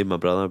with him, me and my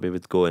brother, we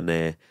would go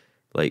and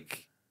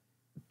like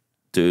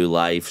do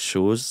live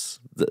shows,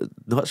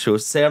 not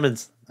shows,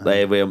 sermons.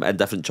 in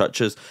different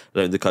churches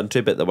around the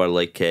country, but they were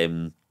like.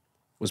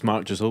 Was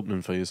Mark just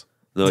opening for you?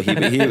 No,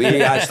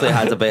 he actually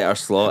had a better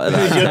slot at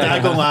that You're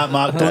time. daggone like,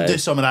 Mark, don't do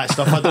some of that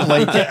stuff. I don't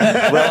like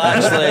it. Well,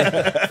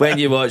 actually, when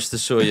you watch the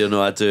show, you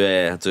know I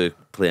do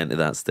play into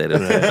that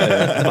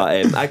stereotype.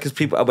 But because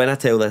people, when I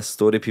tell this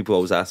story, people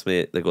always ask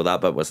me, they go,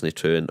 "That bit wasn't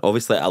true." And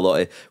obviously, a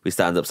lot of we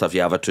stand up stuff,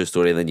 you have a true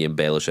story, and then you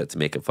embellish it to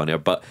make it funnier.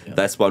 But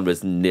this one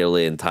was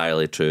nearly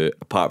entirely true,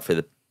 apart from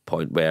the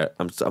point where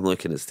I'm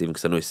looking at Stephen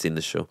because I know he's seen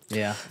the show.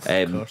 Yeah,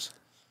 of course.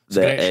 It's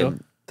a The, great show.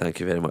 Thank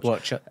you very much.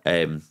 Watch it.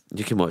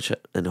 You can watch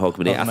it in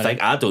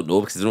Hogmanay. I don't know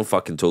because they don't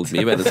fucking told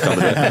me when it's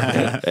coming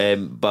out.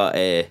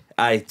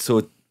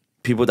 So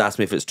people would ask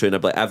me if it's true, and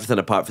I'd be like, everything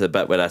apart from the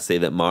bit where I say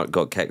that Mark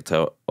got kicked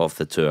out off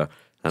the tour.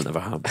 That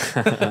never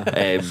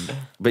happened.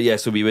 But yeah,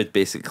 so we would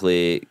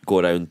basically go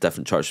around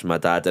different churches with my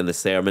dad, and the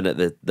sermon at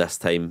this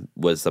time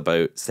was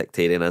about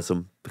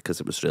sectarianism because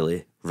it was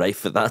really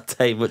rife at that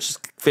time, which is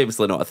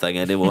famously not a thing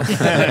anymore.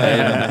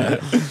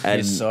 And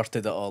you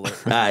sorted it all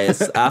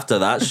out. After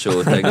that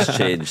show, things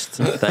changed.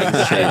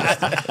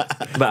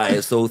 But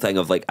it's the whole thing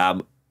of like,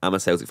 I'm a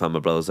Celtic fan, my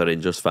brother's a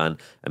Rangers fan,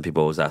 and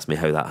people always ask me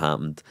how that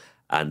happened,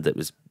 and it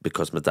was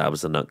because my dad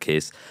was a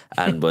nutcase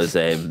and was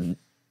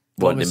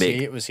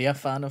Was he a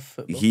fan of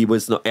football? He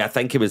was not. I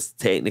think he was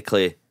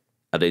technically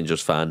a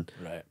Rangers fan,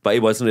 right? But he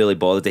wasn't really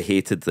bothered. He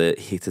hated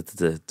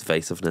the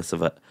divisiveness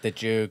of it.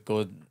 Did you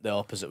go the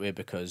opposite way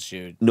because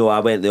you? No, I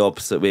went the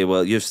opposite way.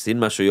 Well, you've seen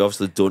my show. You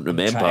obviously don't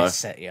remember. Try to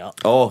set you up.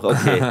 Oh,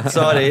 okay.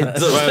 Sorry.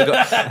 Don't worry,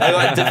 I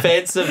got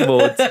defensive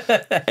mode.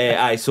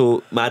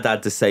 So my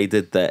dad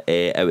decided that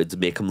it would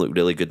make him look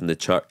really good in the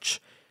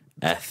church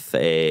if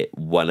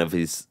one of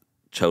his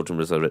children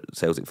was a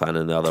Celtic fan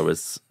and the other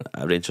was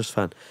a Rangers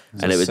fan,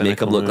 and it would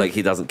make him look like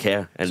he doesn't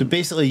care. And so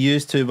basically, you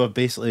two were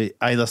basically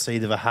either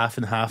side of a half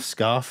and half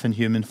scarf in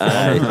human form.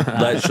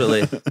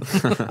 Literally.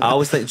 I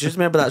always think, do you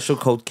remember that show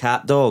called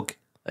Cat Dog?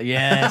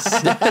 Yes,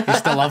 you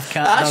still love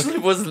Cat Dog. Actually,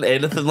 it wasn't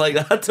anything like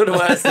that. I don't know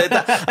why I said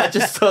that. I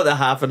just thought the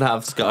half and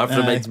half scarf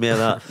reminds me of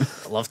that.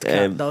 Loved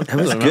Cat Dog. It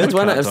was good,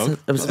 wasn't it?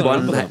 It was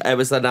one. It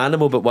was an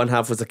animal, but one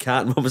half was a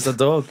cat and one was a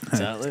dog.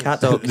 Exactly. Cat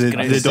Dog.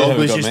 The dog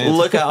was just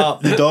look it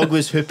up. The dog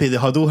was Hoopy the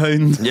Huddle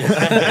Hound.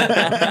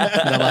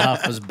 The other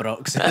half was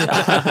Brooks. So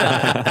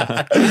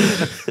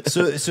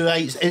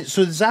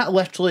is that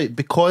literally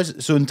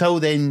because? So until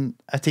then,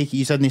 I take it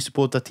you didn't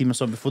support a team or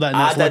something before that. And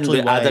I that's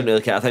literally why. didn't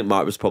really care. I think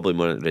Mark was probably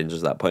more at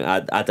Rangers at that point.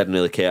 I didn't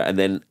really care. And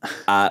then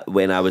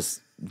when I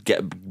was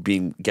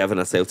being given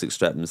a Celtic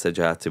strip and said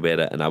you had to wear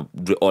it, and I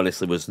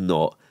honestly was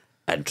not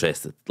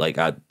interested. Like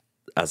as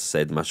I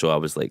said in my show, I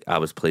was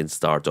playing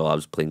Stardoll, I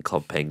was playing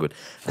Club Penguin.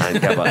 I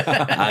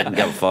didn't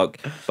give a fuck.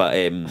 But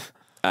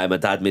my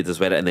dad made us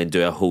wear it and then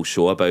do a whole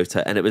show about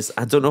it. And it was,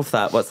 I don't know if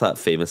what's that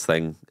famous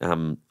thing?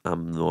 I'm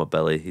Noah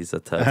Billy, he's a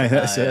tit.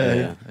 That's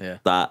it. Yeah.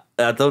 That,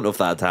 I don't know if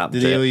that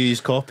happened. Did they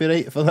use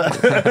copyright for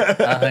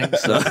that? I think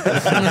so.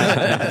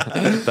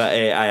 But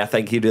I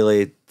think he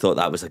really thought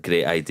that was a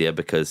great idea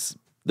because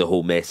the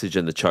whole message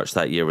in the church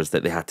that year was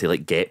that they had to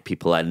like get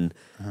people in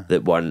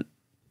that weren't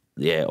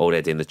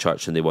already in the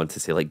church, and they wanted to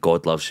say like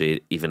God loves you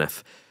even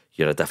if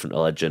you're a different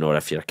religion or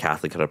if you're a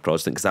Catholic or a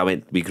Protestant.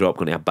 Because we grew up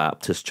going to a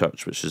Baptist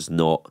church, which is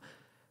not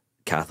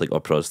Catholic or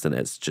Protestant.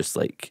 It's just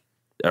like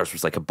ours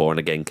was like a born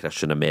again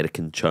Christian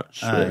American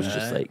church. Where it was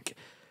just like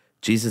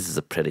Jesus is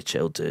a pretty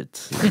chill dude.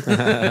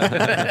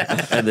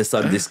 And the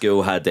Sunday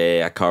school had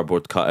a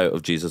cardboard cutout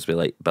of Jesus with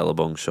like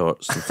billabong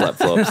shorts and flip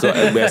flops,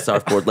 and wear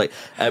surfboard. Like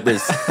it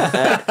was.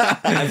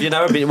 Have you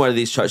never been to one of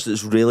these churches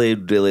that's really,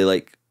 really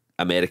like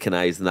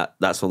Americanized? And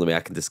that's the only way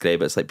I can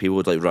describe it. It's like people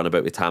would like run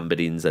about with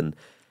tambourines and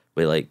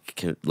with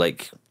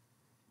like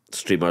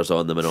streamers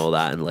on them and all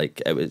that, and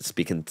like it was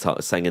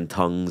singing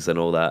tongues and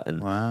all that.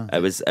 And wow.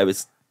 it was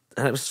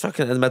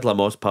fucking in the middle of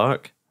Moss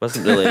Park. It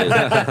wasn't really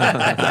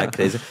that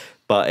crazy.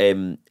 But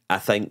I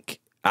think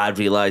I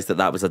realised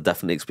that was a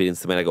different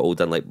experience to when I got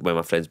older. And like when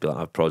my friends would be like,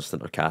 I'm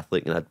Protestant or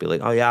Catholic, and I'd be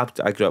like, oh yeah,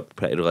 I grew up in a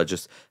pretty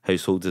religious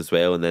household as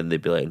well. And then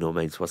they'd be like, no,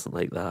 mine wasn't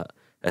like that.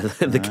 And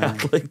then the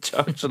Catholic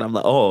church, and I'm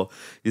like, oh,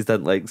 you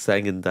didn't like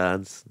sing and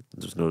dance.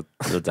 There's no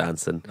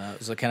dancing. No, it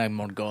was like kind of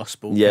more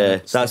gospel. Yeah,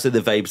 that's what the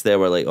vibes there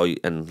were like. Oh,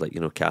 and like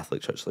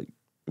Catholic church, like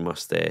you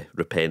must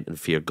repent and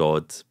fear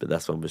God. But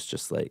this one was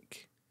just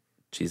like,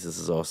 Jesus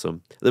is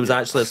awesome. There was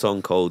actually a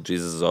song called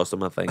Jesus is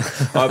Awesome, I think.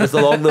 Or it was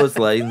along those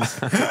lines.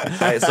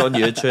 It's on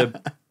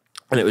YouTube.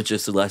 And it would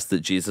just list that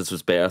Jesus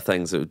was better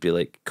things. It would be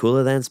like,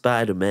 cooler than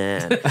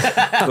Spider-Man,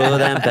 cooler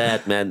than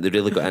Batman. They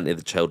really got into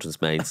the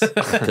children's minds.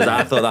 Because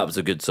I thought that was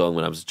a good song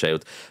when I was a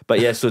child.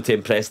 But yeah, so to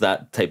impress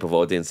that type of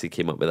audience, he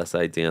came up with this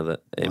idea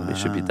that we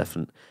should be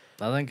different.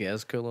 I think he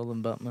is cooler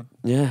than Batman.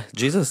 Yeah,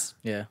 Jesus.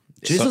 Yeah.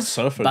 Jesus?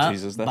 Surfer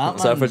Jesus,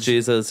 definitely. Surfer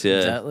Jesus, yeah.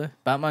 Exactly.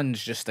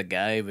 Batman's just a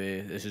guy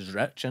who's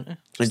rich, isn't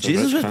he? And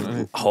Jesus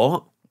was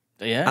hot.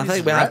 Yeah, I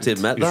think we have to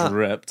admit He's that.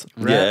 ripped.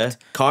 Yeah,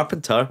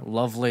 carpenter.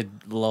 Lovely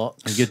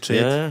locks. A good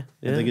trade.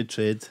 Yeah. A good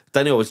trade.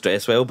 Didn't always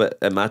dress well, but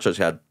in my church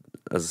he had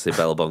as I say,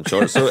 billabong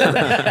shorts. So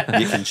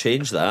you can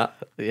change that.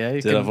 Yeah,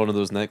 you Did can have one of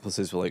those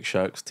necklaces with like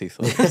shark's teeth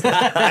on it.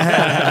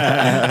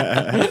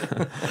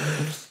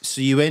 So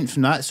you went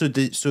from that. So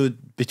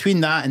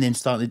between that and then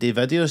starting to do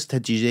videos,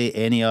 did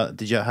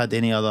you had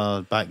any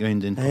other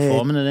background in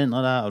performing or anything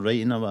like that, or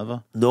writing or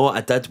whatever? No,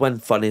 I did win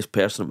funniest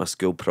person at my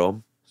school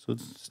prom. So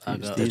I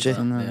got Steve's that,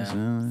 done that yeah. as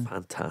well.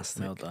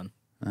 Fantastic. well done.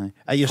 Aye.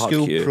 At your Fuck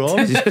school you. prom?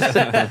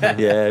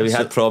 Yeah, we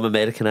had prom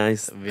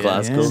Americanized Yeah,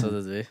 Glasgow. So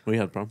did we. We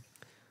had prom.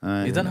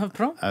 Aye. You didn't have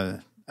prom?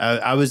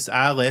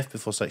 I left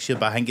before 6 years,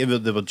 but I think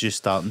they were just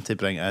starting to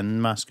bring it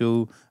in my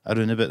school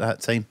around about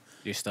that time.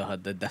 You still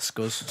had the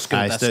discos. School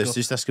Aye, disco. it's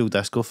just a school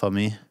disco for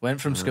me.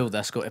 Went from school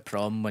disco to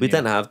prom. When We you,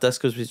 didn't have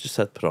discos, we just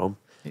had prom.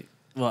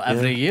 Well,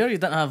 every year you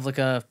didn't have like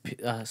a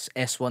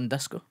S1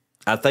 disco.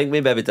 I think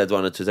maybe we did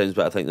 1 or 2 times,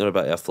 but I think they were a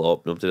bit of a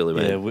flop. Nobody really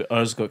went. Yeah,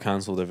 ours got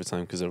cancelled every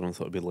time because everyone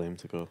thought it'd be lame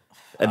to go.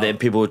 And then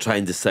people would try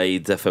and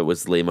decide if it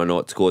was lame or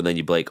not to go, and then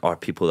you'd be like, or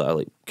people that are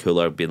like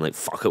cooler being like,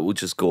 fuck it, we'll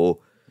just go.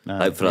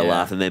 Like for a Yeah.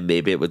 laugh, and then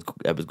maybe it would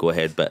go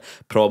ahead. But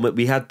prom,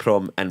 we had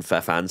prom in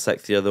 5th and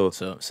 6th year though.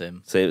 So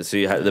same. So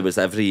you had, there was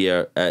every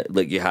year,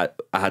 like I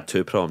had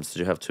 2 proms. Did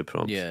you have 2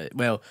 proms? Yeah.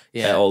 Well,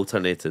 It yeah.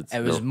 alternated.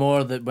 It was No.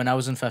 more that when I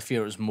was in 5th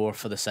year, it was more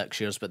for the 6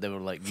 years, but they were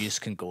like, you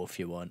just can go if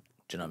you want.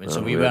 Do you know what I mean? So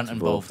Oh, we weird. weren't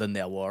involved in the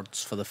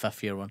awards for the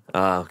 5th year one.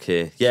 Ah,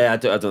 okay. Yeah, I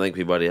don't think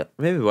we were yet.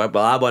 Maybe we were.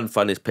 Well, I won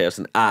funniest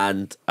person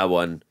and I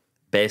won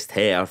best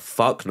hair.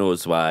 Fuck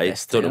knows why.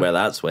 Best Don't know hair. where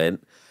that's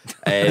went.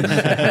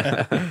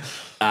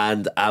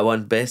 And I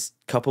won best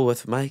couple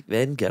with my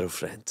then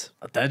girlfriend.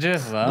 Did you?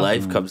 Wow.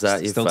 Life comes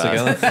at you Still fast.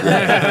 together?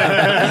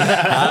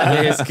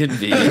 Happy as can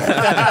be.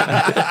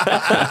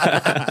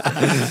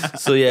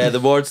 So yeah, the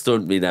awards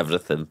don't mean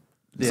everything.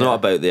 It's Yeah. not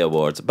about the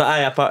awards.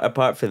 But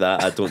apart from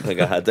that, I don't think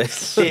I had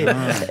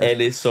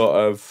any sort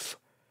of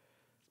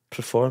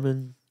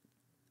performing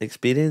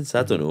experience.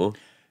 I don't know.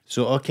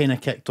 So it all kind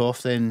of kicked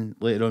off then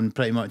later on,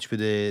 pretty much with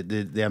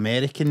the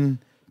American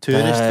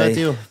tourist Aye.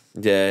 video.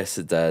 Yes,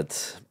 it did.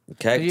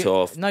 Kicked You-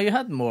 off. No, you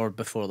had more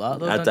before that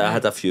though. I didn't you?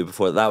 had a few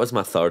before. That was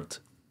my third.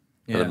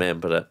 Yeah. I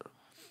remember it.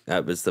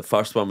 It was the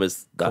first one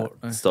was that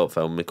Courtney. stop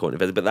filming me Courtney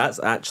visit, but that's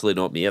actually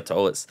not me at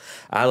all. It's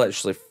I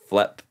literally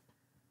flip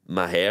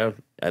my hair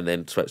and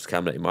then switch the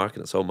camera to Mark,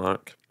 and it's all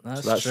Mark.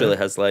 That's so that's true. really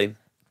his line.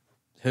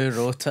 Who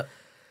wrote it?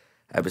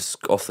 It was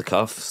off the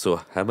cuff, so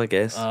him, I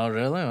guess. Oh,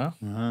 really? Well,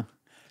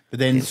 But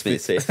then It's me to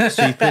say. so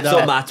you put It's on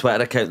that, my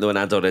Twitter account though, and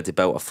I'd already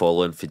built a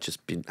following for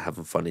just been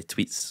having funny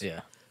tweets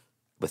yeah.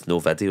 with no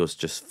videos,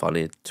 just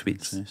funny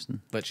tweets.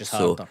 Interesting. Which is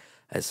So harder.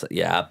 it's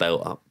I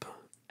built up,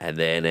 and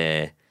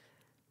then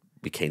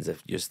we kind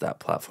of used that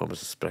platform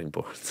as a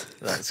springboard.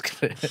 That's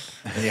great.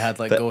 And you had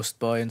like Ghost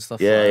Boy and stuff.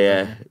 Yeah, like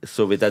yeah. that.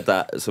 So we did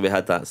that. So we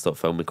had that stop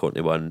filming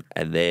Courtney one,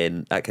 and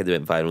then that kind of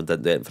went viral.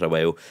 Didn't do it for a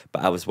while,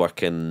 but I was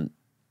working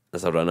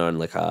as a runner in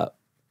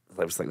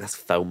it was like this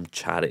film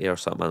charity or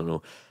something. I don't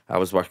know. I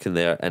was working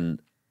there,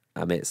 and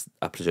I met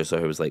a producer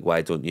who was like,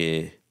 "Why don't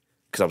you?"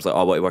 Because I was like,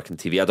 "Oh, I want to work in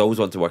TV." I'd always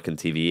wanted to work in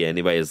TV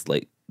anyway, as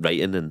like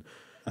writing and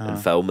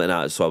film and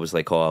that. So I was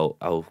like, "Oh,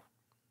 I'll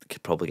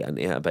could probably get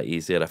into it a bit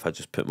easier if I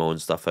just put my own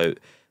stuff out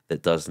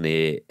that doesn't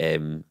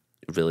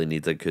really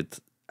need a good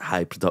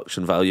high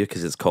production value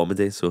because it's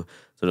comedy, so it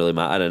doesn't really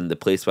matter." And the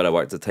place where I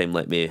worked at the time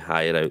let me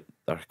hire out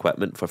their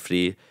equipment for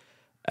free.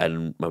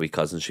 And my wee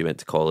cousin, she went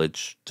to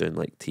college doing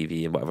like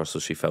TV and whatever, so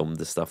she filmed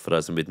the stuff for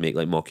us, and we'd make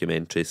like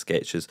mockumentary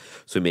sketches.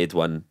 So we made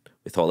one.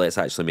 We thought, let's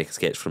actually make a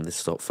sketch from the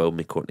stop film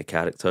me Courtney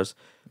characters.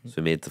 So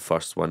we made the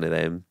first one of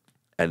them,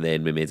 and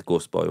then we made the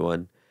Ghost Boy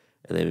one,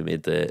 and then I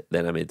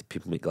made the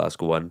People Meet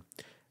Glasgow one,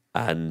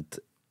 and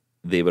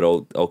they were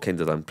all kind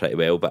of done pretty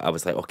well. But I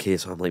was like, okay,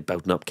 so I'm like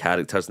building up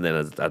characters, and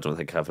then I don't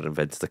think I ever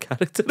invented a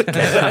character again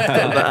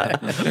after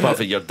that. Apart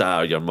from your dad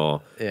or your ma.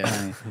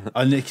 Yeah.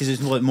 And because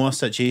it's like more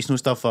situational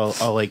stuff, or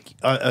like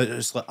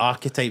it's like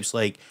archetypes,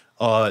 like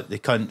the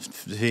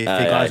cunt the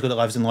Glasgow that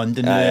lives in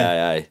London,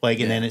 Aye.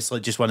 like, and then it's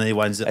like just one of the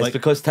ones that It's like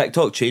because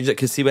TikTok changed it.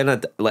 Because see, when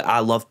I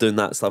love doing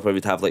that stuff where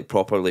we'd have like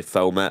properly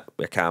film it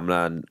with a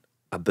camera and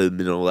a boom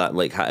and all that.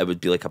 Like it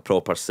would be like a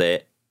proper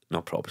set,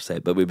 not proper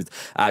set, but we would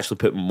actually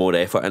put more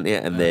effort into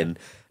it, and then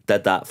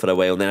did that for a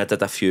while. And then I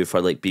did a few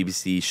for like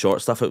BBC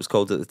short stuff, it was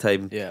called at the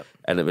time. Yeah.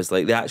 And it was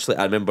like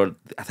I remember,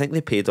 I think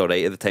they paid all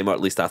right at the time, or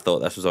at least I thought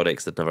this was all right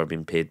because they'd never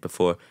been paid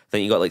before. I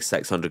think you got like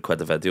 600 quid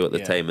a video at the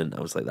Yeah. time, and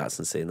I was like, that's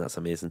insane, that's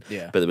amazing.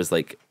 Yeah. But it was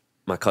like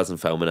my cousin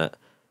filming it,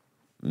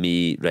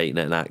 me writing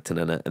it and acting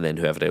in it, and then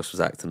whoever else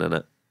was acting in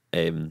it.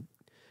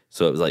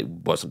 So it was like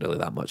wasn't really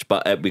that much,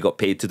 but we got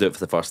paid to do it for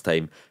the first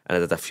time, and I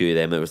did a few of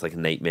them. It was like a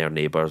Nightmare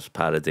Neighbours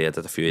parody. I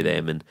did a few of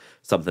them and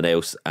something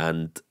else,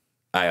 and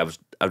I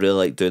really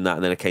liked doing that.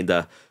 And then I kind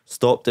of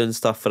stopped doing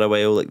stuff for a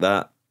while like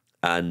that,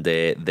 and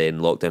then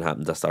lockdown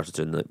happened. I started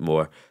doing like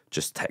more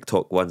just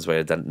TikTok ones where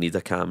I didn't need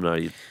a camera,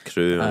 or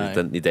crew, or Aye. you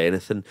didn't need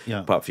anything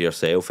apart from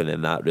yourself, and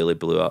then that really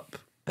blew up.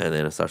 and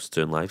then I started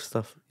doing live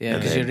stuff. Yeah,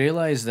 And because you then-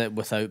 realise that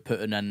without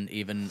putting in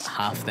even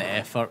half the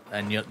effort,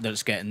 and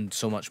that's getting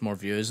so much more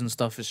views and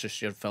stuff. It's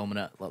just you're filming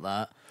it like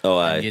that. Oh,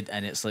 and, aye.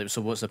 and it's like,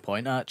 so what's the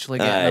point of actually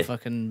getting Aye. a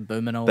fucking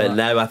boom and all But that?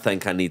 now I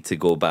think I need to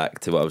go back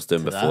to what I was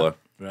doing To that? before.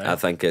 Right. I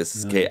think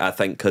it's I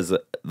think because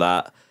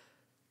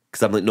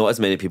I'm like, not as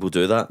many people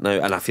do that now,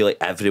 and I feel like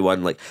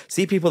everyone, like,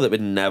 see people that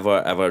would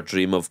never ever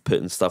dream of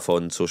putting stuff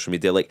on social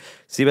media. Like,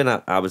 see when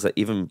I was like,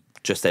 even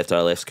just after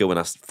I left school, when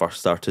I first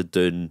started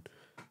doing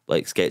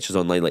like sketches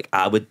online, like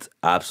I would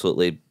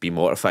absolutely be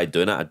mortified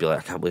doing it. I'd be like,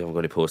 I can't believe I'm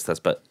going to post this,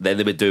 but then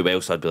they would do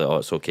well, so I'd be like, oh,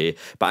 it's okay.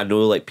 But I know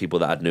like people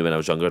that I knew when I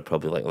was younger would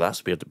probably like, well,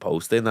 that's weird to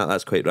posting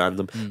that's quite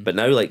random. But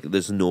now like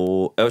there's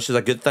no, which is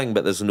a good thing,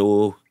 but there's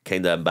no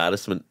kind of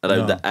embarrassment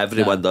around that.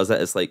 Everyone does it.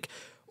 It's like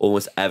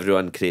almost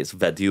everyone creates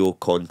video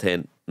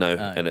content now,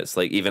 and it's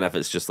like, even if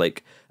it's just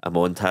like a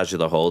montage of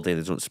their holiday,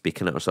 they don't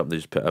speak in it or something, they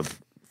just put a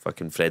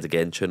fucking Fred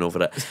again tune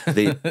over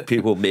it.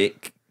 People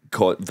make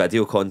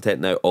video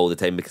content now all the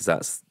time because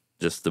that's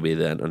just the way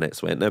the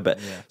internet's went now. But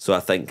so I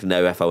think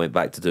now if I went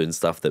back to doing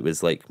stuff that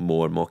was like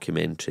more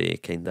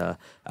mockumentary, kind of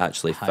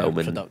actually Higher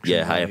filming,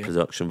 production higher value.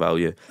 production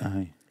value,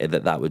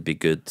 that would be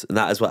good. And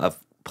that is what I've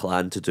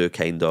planned to do,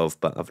 kind of,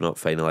 but I've not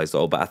finalised it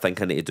all. But I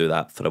think I need to do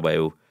that for a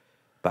while.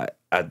 But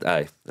I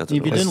don't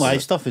You've been know. doing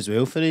live stuff as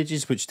well for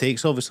ages, which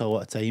takes obviously a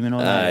lot of time and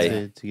all Aye.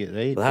 that to get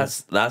right. Well,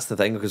 that's the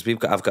thing, because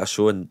I've got a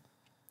show in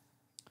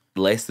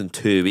less than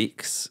 2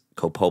 weeks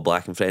called Paul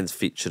Black and Friends,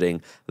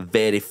 featuring a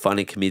very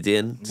funny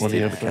comedian, One of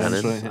your Steve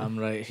friends, Buchanan. right? I'm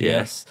right here.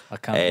 Yes, I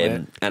can't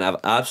wait. and I've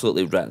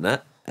absolutely written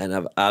it, and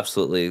I've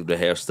absolutely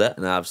rehearsed it,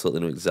 and I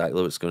absolutely know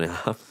exactly what's going to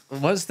happen.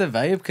 What's the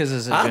vibe? Because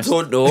is it I just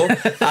don't know.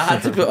 I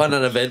had to put on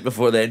an event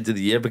before the end of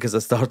the year because I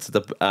started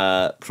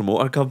a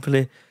promoter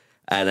company.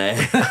 And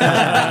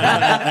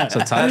It's a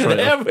tax there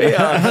write-off. we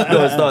are.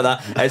 No, it's not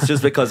that. It's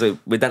just because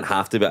we didn't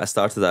have to, but I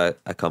started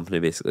a company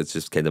basically. It's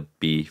just kind of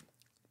be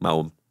my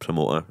own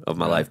promoter of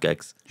my live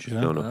gigs. Sure.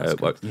 I don't know how That's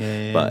it works.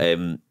 Yeah.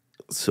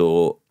 But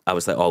so I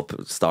was like, I'll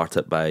start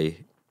it by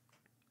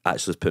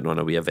actually putting on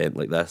a wee event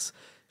like this.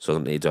 So I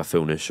don't need to do a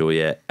full new show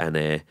yet. And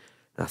I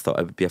thought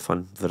it would be a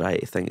fun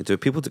variety thing to do.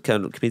 People do,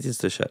 comedians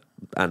do shit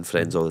and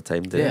friends all the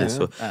time, do Yeah. they?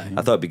 So Aye.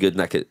 I thought it'd be good,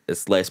 and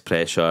it's less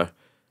pressure.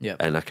 Yep.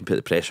 And I can put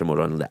the pressure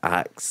more on the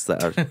acts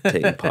that are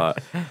taking part.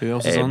 Who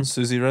else is Um, on?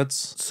 Susie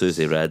Reds,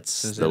 Susie Reds,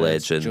 Susie the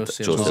Reds, legend,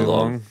 Josie Josie Josie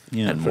Long, Long,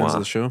 Yeah. and friends moi, of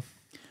the show,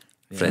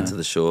 friends of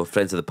the show,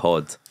 friends of the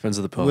pod. friends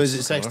of the pod. Was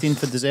it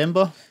 16th of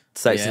December?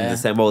 16th Yeah.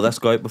 December. Will this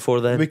go out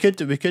before then? We could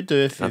do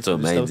if I if don't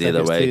there's mind still either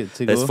tickets way.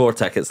 to There's go. 4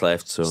 tickets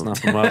left, so Snap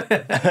them up.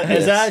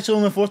 Is that actually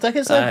only 4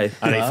 tickets then? Aye.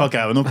 Alright, fuck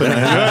it, we're not putting it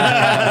in.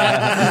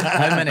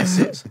 How many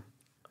seats?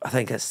 I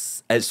think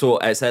it's at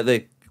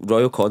the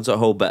Royal Concert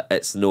Hall, but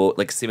it's no,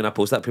 like, see when I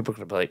post that, people are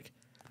gonna be like,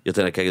 you're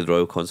doing a gig at the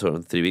Royal Concert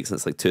in 3 weeks and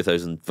it's like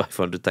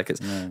 2,500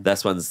 tickets.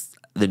 This one's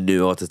the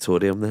new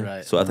auditorium there,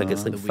 Right. so I think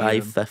it's like The wee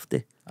room.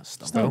 $550. That's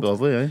still Still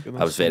lovely, eh?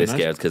 I was very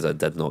scared because I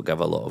did not give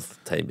a lot of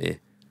time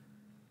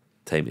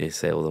to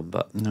sell them,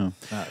 but No.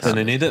 Didn't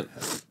I need it?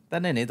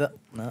 Then they need it.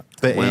 No.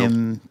 But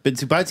Well.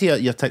 back to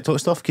your TikTok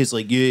stuff, because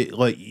like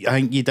I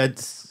think you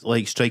did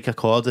like strike a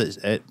chord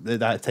at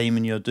that time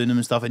when you were doing them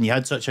and stuff, and you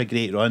had such a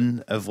great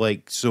run of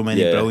like so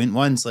many Yeah. brilliant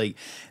ones. Like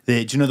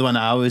do you know the one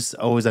I was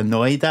always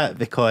annoyed at,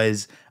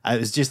 because it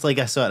was just like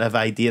a sort of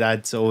idea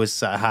I'd always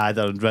sort of had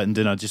or written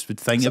down or just would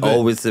think it's about.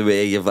 always the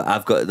way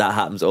I've got that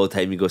happens all the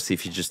time. You go, see,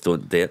 if you just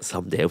don't do it,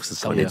 somebody else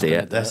is going to Somebody's do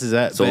gonna it. do This is it.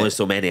 It's but only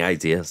so many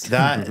ideas.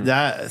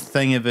 that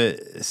thing about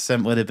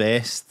simply the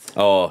best.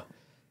 Oh,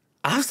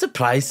 I'm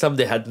surprised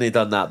somebody hadn't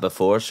done that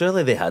before.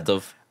 Surely they had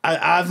have.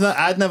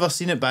 I'd never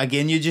seen it, but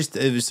again,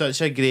 it was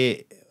such a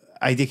great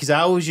idea, because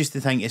I always used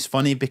to think it's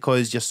funny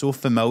because you're so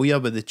familiar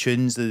with the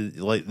tunes,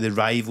 the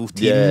rival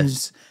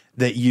teams,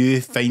 that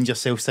you find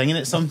yourself singing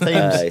it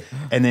sometimes, Aye.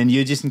 and then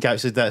you just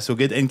encapsulate that so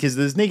good. And because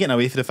there's no getting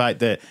away from the fact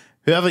that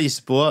whoever you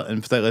support,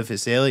 and particularly if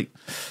it's Celtic,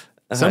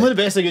 some of the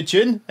best a good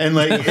tune, and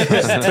like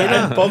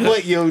in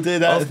public you'll do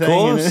that Of thing.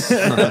 course.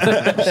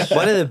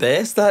 One of the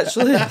best,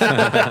 actually.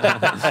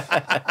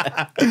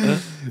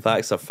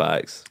 Facts are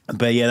facts.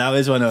 But yeah, that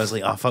was when I was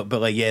like, oh fuck.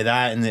 But like, yeah,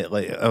 that and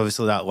like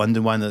obviously that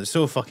London one. There's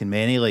so fucking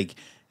many. Like,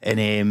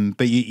 and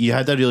but you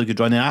had a really good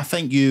run, and I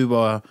think you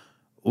were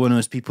one of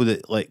those people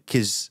that like,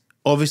 because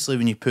obviously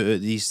when you put out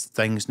these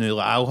things now,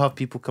 like I'll have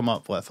people come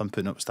up, like if I'm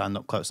putting up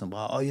stand-up clips, and I'm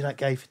like, oh, you're that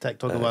guy for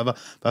TikTok or whatever.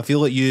 But I feel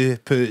like you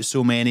put out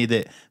so many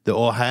that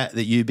all hit,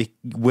 that you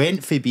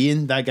went for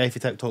being that guy for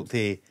TikTok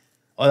to,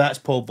 oh, that's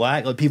Paul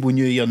Black. Like people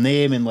knew your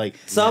name and like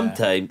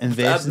Sometimes,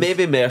 Invested.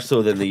 maybe more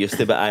so than they used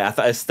to, but I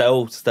thought it's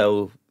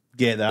still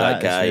get that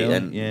that guy, as well.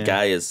 and yeah.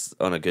 guy is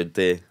on a good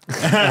day.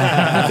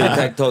 So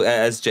TikTok,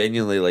 it is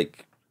genuinely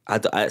like, I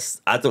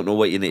don't know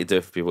what you need to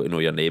do for people to know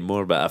your name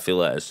more, but I feel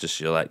like it's just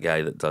you're that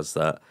guy that does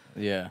that.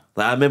 Yeah.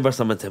 Like I remember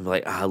someone telling me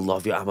like, I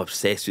love you, I'm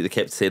obsessed with you. They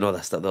kept saying all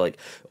this stuff. They're like,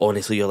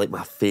 honestly, you're like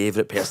my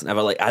favourite person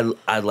ever. Like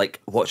I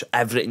like watch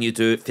everything you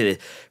do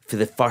for for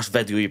the first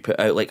video you put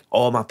out, like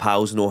all my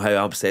pals know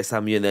how obsessed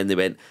I'm with you, and then they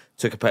went,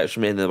 took a picture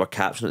of me and they were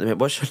captioning it, they went,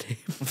 what's your name?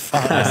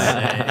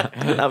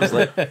 And I was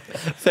like,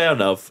 fair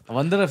enough. I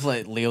wonder if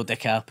like Leo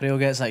DiCaprio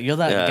gets like, you're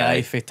that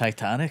guy for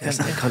Titanic. It's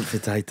the cunt for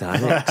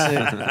Titanic.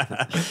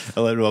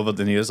 I like Robert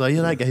De Niro's like,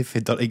 you're that guy for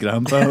Dirty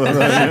Grandpa.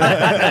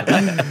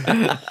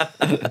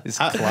 It's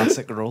a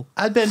classic role.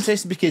 I'd be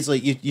interested because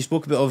like you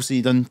spoke about, obviously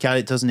you done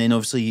characters, and then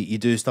obviously you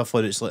do stuff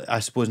where it's like, I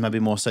suppose maybe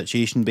more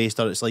situation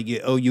based, or it's like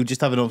you just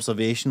have an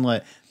observation.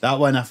 Like that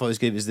one I thought was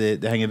good was the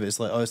hang of it.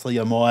 It's like, it's like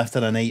your mom after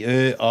a night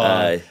out,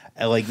 or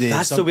like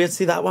that's so weird.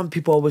 See, that one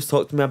people always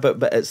talk to me about,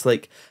 but it's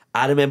like,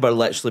 I remember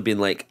literally being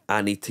like,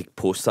 I need to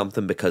post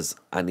something because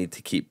I need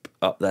to keep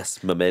up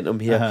this momentum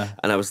here.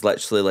 And I was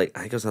literally like,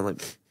 I think I was in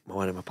like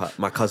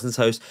my cousin's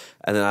house,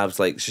 and then I was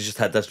like, she just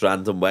had this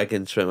random wig,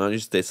 and she went, I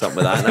just do something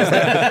with that.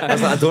 And I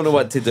was like, I don't know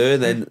what to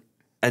do.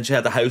 And she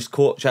had a house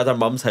coat. She had her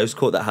mum's house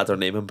coat that had her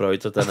name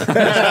embroidered in it. You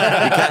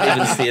can't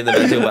even see in the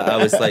video, but I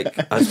was like,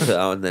 I just put it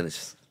on, and then it's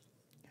just.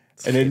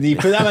 And then you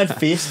put that man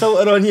face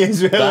filter on you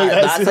as well.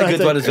 That's a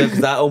good one as well,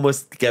 because that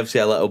almost gives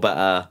you a little bit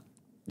of,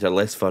 you're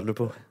less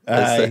vulnerable.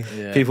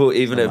 People,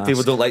 even if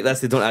people don't like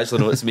this, they don't actually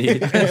know it's me.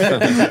 But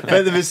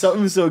there was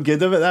something so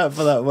good about that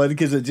for that one,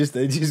 because it just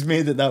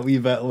made it that wee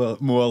bit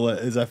more like,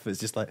 as if it's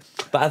just like.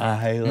 But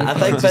I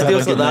think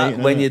videos like that,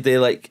 when you do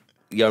like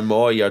your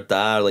mom, your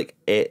dad, like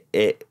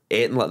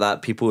eating like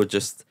that, people are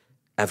just.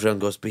 Everyone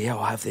goes, but yeah,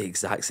 I'll have the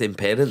exact same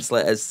parents.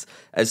 Like it's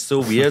so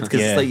weird,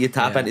 because it's like you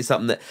tap into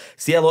something that,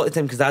 see, a lot of the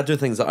time, because I do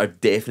things that are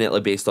definitely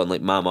based on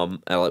like my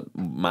mum or like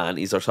my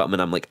aunties or something,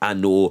 and I'm like, I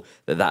know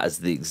that is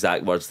the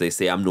exact words they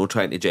say. I'm not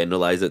trying to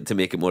generalize it to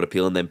make it more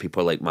appealing. Then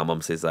people are like, my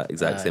mum says that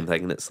exact same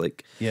thing, and it's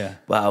like,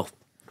 wow,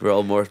 we're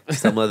all more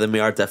similar than we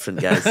are different,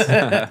 guys.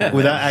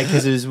 Well, that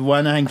because there was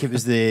one, I think it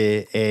was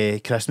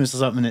the Christmas or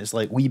something. It's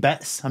like wee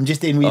bits. I'm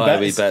just doing wee bits.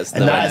 Wee bits,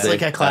 and that's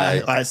like a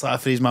that's like a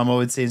phrase my mum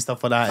would say and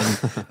stuff like that. And,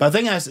 but I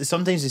think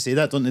sometimes they say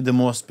that, don't they? The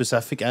more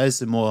specific it is,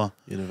 the more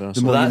universal.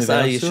 The more that's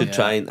how you universal. should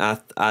try.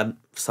 And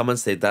someone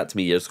said that to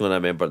me years ago, and I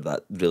remember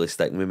that really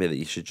sticking with me. That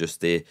you should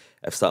just do,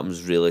 if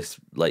something's really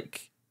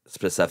like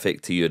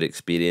specific to your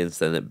experience,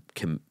 then it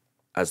can,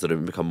 as the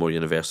room, become more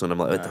universal. And I'm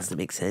like, it doesn't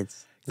make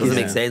sense. Doesn't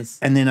make sense.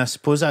 And then I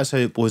suppose that's how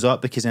it blows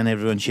up, because then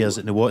everyone shares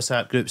it in the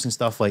WhatsApp groups and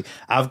stuff. Like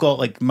I've got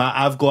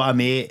a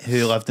mate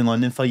who lived in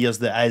London for years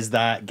that is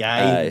that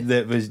guy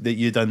that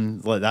you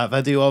done like that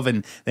video of,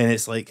 and then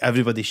it's like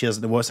everybody shares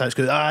it in the WhatsApp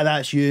group.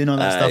 That's you and all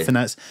that stuff, and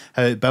that's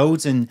how it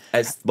builds. And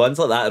it's ones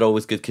like that are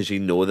always good because you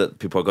know that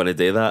people are going to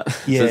do that.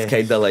 So it's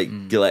kind of like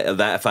you like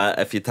that.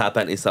 If you tap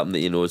into something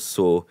that you know is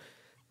so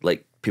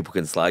like. People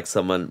can slag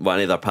one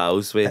of their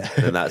pals with,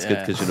 and that's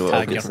good because you know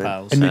tag your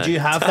pals. And would you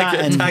have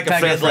that? Tag a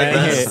friend like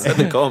this in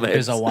the comments.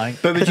 Who's a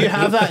wank? But would you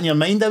have that in your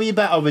mind a wee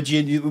bit, or would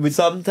you?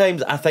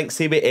 Sometimes I think,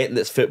 say with anything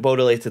that's football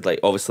related,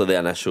 like obviously the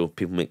initial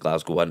People Make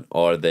Glasgow one,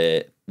 or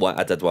the what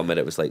I did one where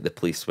it was like the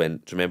police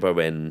went. Do you remember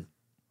when?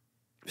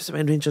 Was it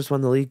when Rangers won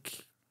the league?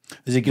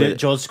 Was it a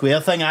George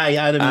Square thing?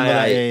 I remember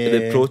that.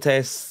 The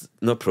protests,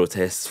 not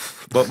protests.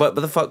 What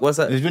the fuck was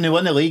it? It was when they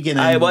won the league. And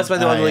it was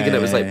when they won the league, and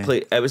it was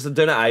like it was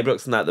down at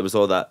Ibrox and that. There was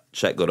all that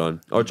shit going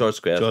on, or George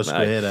Square.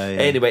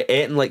 Anyway,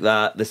 anything like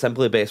that. The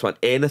Simply Best one.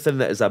 Anything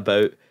that is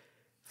about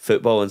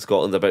football in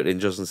Scotland, about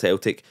Rangers and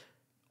Celtic,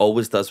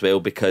 always does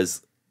well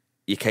because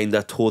you kind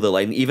of toe the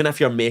line. Even if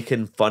you're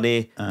making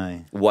funny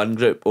one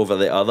group over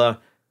the other,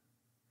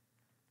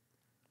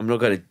 I'm not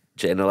going to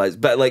generalize,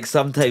 but like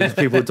sometimes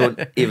people don't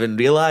even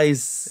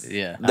realise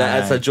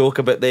that it's a joke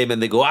about them,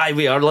 and they go,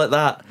 we are like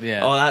that.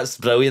 Oh, that's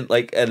brilliant.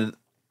 Like, and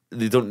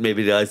they don't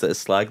maybe realise that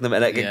it's slagging them,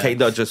 and it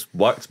kind of just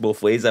works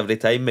both ways every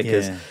time,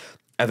 because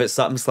if it's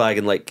something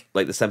slagging like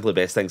the Simply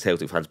Best thing,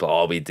 Celtic fans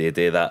go, we do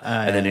that,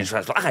 and then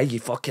Rangers fans you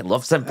fucking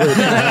love Simply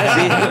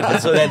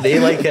Best. So then they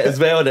like it as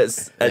well, and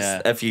it's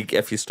if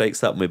you strike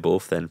something with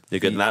both, then you're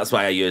good. And that's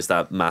why I used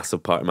that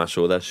massive part of my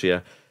show this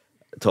year,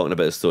 talking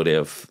about the story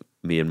of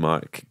me and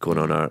Mark going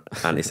on our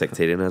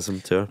anti-sectarianism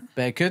tour.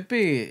 But it could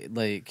be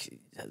like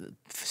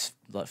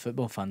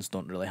football fans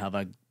don't really have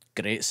a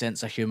great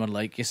sense of humour,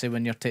 like you say,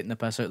 when you're taking the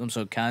piss out of them.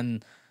 So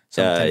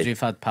sometimes we've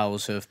had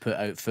pals who have put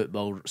out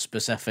football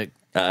specific.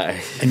 And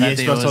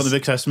yes, we're talking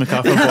about Chris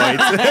McCarthy Boyd.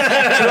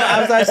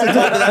 I was actually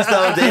talking about this the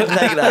other day,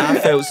 thinking that I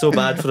felt so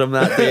bad for him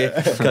that day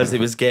because he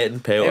was getting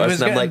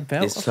pelters, and I'm like,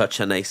 he's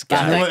such a nice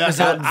guy.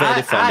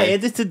 Very funny. I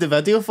edited the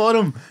video for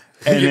him.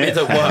 And you made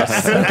it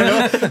worse.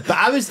 But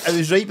I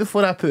was right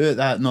before I put out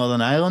that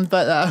Northern Ireland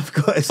bit that I've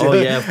got to say. Oh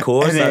yeah, of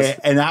course.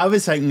 And I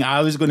was thinking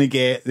I was going to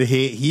get the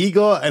hate he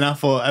got, and I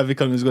thought every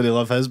cunt was going to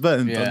love his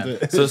bit.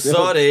 And so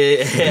sorry,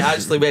 it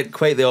actually went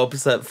quite the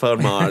opposite for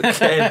Mark.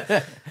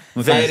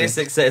 Very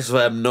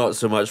successful, not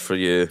so much for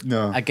you.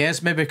 No, I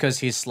guess maybe because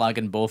he's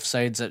slagging both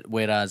sides,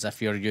 whereas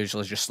if you're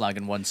usually just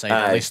slagging one side,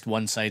 at least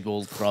one side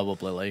will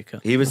probably like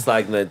it. He was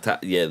slagging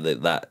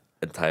that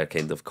entire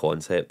kind of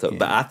concept,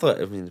 but I thought,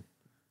 It's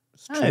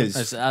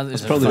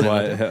probably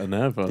why it hit a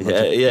nerve.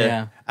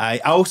 Yeah. I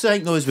also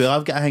think though as well,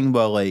 I've got a thing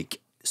where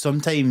like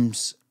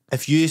sometimes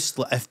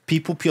if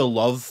people pure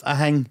love a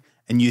thing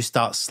and you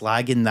start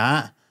slagging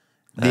that,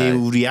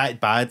 they'll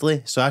react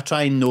badly. So I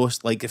try and know,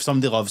 like, if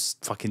somebody loves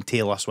fucking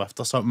Taylor Swift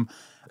or something,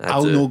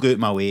 I'll no go out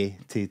my way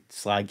to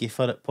slag you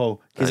for it,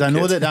 Paul, because I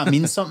know that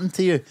means something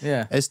to you.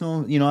 Yeah, it's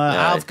no, you know,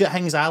 I've got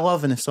things I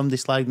love, and if somebody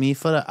slagged me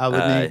for it,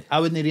 I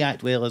wouldn't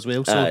react well as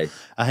well. So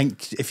I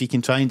think if you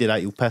can try and do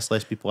that, you'll piss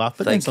less people off.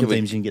 But then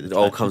sometimes you can get it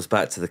all comes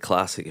back to the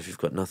classic. If you've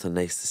got nothing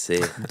nice to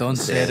say, don't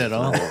say it at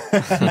all.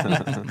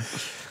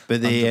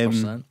 But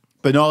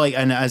but no, like,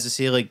 and as I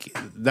say, like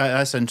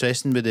that's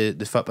interesting with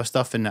the football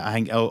stuff, and I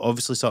think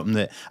obviously something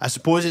that I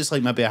suppose it's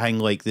like maybe a thing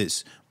like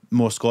that's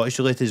more Scottish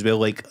related as well.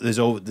 Like there's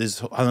those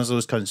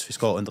cunts for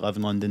Scotland that live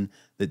in London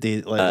that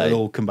they like they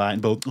all come back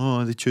and go,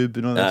 oh, the tube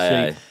and all that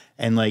shit.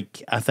 And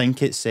like I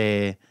think it's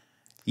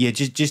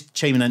just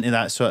chiming into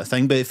that sort of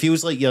thing. But it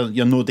feels like you're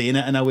not doing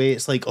it in a way.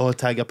 It's like, oh,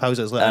 tag your pals.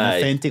 It's like an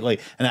authentic,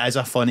 like, and it is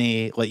a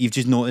funny, like you've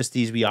just noticed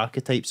these wee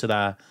archetypes of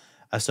a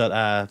sort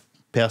of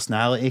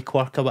personality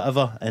quirk or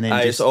whatever. And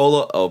then it's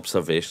all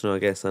observational, I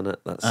guess, isn't it?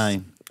 That's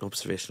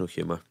observational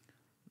humour.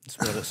 That's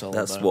what it's all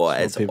That's about.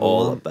 what it's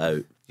all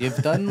about. You've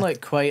done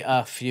like quite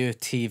a few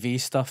TV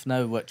stuff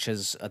now, which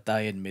is a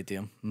dying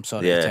medium. I'm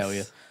sorry to tell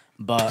you.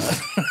 But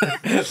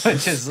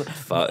which is a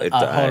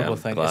horrible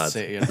thing to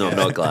say to your No, I'm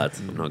not glad.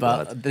 I'm not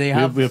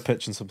glad. We're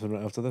pitching something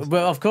right after this.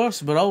 Well, of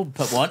course, we're all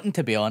wanting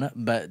to be on it,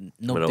 but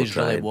nobody's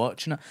really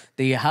watching it.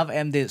 Do you have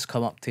MD that's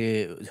come up to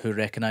you who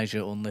recognise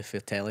you only for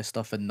telly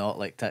stuff and not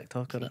like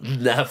TikTok or it?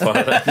 Never.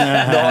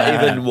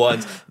 Not even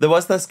once. There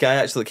was this guy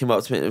actually that came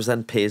up to me. It was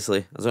in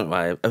Paisley. I don't know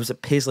why. It was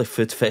at Paisley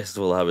Food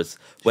Festival.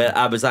 Where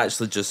I was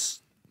actually just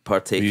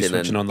partaking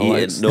in on the eating.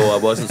 lights? No, I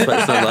wasn't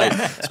switching on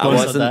lights. I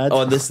wasn't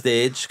on the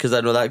stage because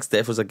I know that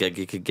definitely was a gig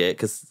you could get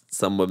because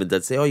some women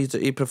did say, oh,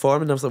 you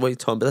performing? I was like, what are you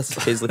talking about? This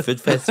is Paisley Food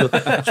Festival.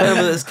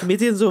 There's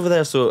comedians over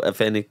there, so if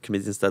any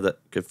comedians did it,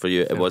 good for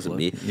you. It wasn't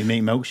me. You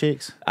make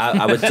milkshakes?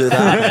 I would do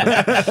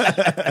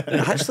that.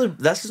 Actually,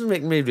 this is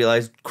making me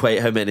realise quite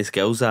how many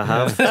skills I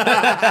have.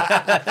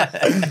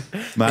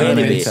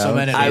 Anyway,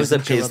 I was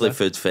at Paisley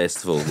Food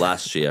Festival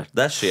this year,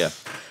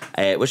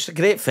 which is a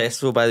great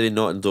festival, by the way,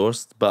 not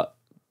endorsed, but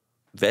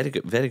very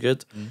good, very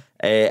good.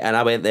 And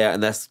I went there,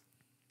 and this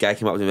guy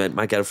came up to me and went,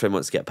 my girlfriend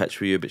wants to get a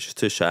picture with you, but she's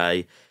too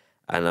shy.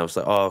 And I was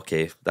like, oh,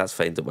 okay, that's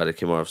fine. Don't worry.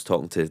 Came over, I was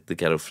talking to the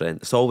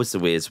girlfriend. It's always the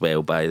way as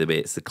well, by the way.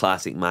 It's the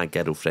classic, my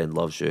girlfriend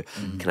loves you.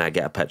 Can I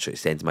get a picture to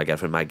send to my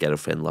girlfriend? My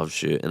girlfriend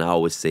loves you. And I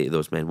always say to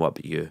those men, what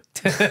about you?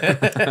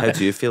 How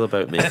do you feel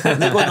about me? And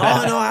they're going,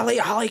 oh, no, I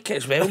like it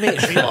as well, mate.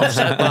 She loves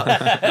it.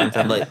 But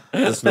I'm like,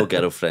 there's no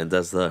girlfriend,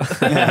 is there? This is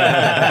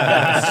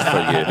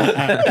for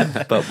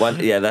you. But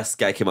this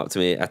guy came up to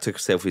me. I took a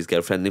selfie with his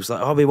girlfriend, and he was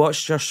like, oh, we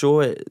watched your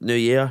show at New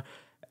Year.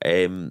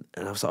 And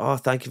I was like, oh,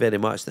 thank you very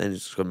much. And then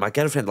he's going, my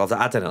girlfriend loved it.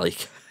 I didn't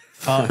like it.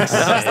 I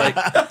was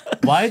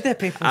like, why did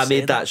people I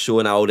made that show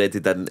and I already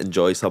didn't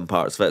enjoy some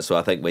parts of it. So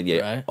I think when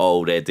you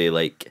already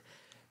like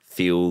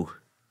feel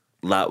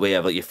that way,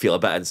 like you feel a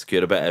bit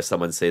insecure about it, if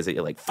someone says it,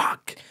 you're like,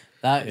 fuck.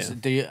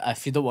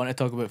 If you don't want to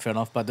talk about it, fair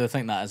enough, but I do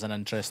think that is an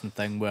interesting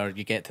thing where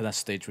you get to this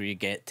stage where you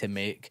get to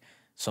make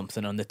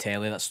something on the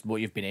telly, that's what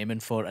you've been aiming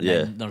for, and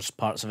then there's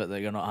parts of it that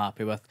you're not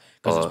happy with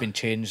because it's been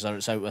changed or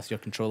it's out with your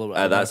control or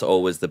whatever. That's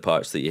always the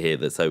parts that you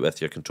hate that's out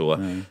with your control.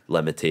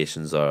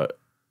 Limitations are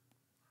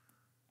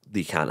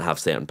you can't have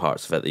certain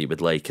parts of it that you would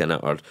like in it,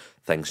 or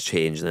things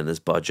change and then there's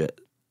budget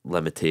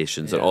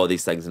limitations and all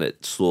these things, and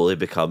it slowly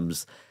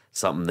becomes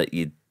something that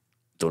you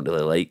don't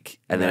really like,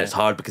 and then it's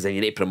hard because then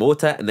you need to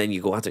promote it, and then you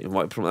go, I don't even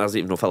want to promote it, I don't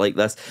even know if I like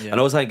this. And I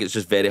also think it's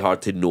just very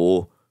hard to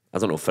know, I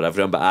don't know for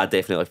everyone, but I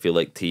definitely feel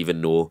like to even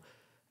know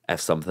if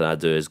something I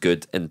do is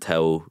good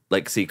until,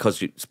 like, see,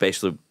 because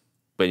especially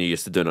when you're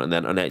used to doing it on the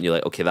internet and you're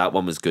like, okay, that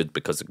one was good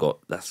because it got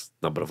this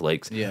number of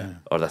likes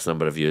or this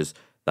number of views.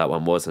 That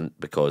one wasn't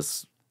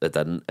because it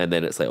didn't. And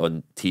then it's like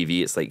on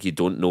TV, it's like you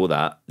don't know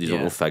that. You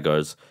don't know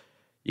figures.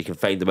 You can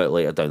find them out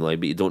later down the line,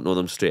 but you don't know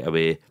them straight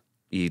away.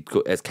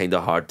 It's kind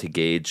of hard to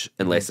gauge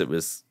unless it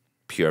was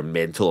pure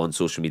mental on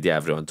social media,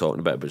 everyone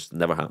talking about it, which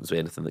never happens with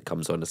anything that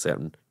comes on a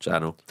certain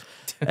channel.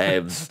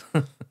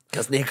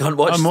 Because they can't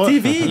watch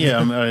TV.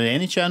 Yeah, or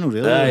any channel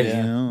really.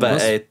 You know.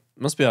 But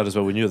must be hard as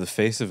well when you're the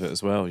face of it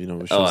as well, you know,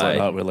 with shows like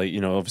that where, like,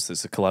 you know, obviously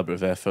it's a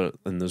collaborative effort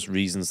and there's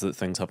reasons that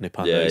things haven't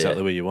panned out exactly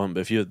the way you want,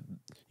 but if you're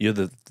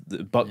the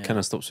buck kind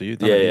of stops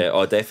with you.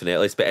 Oh, definitely.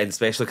 And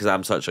especially because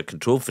I'm such a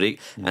control freak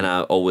and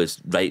I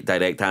always write,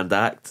 direct and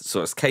act,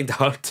 so it's kind of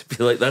hard to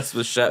be like, this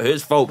was shit,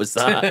 whose fault was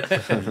that?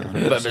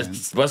 But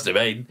it must have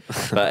been.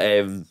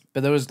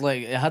 But there was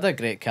like, it had a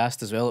great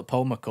cast as well. Like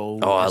Paul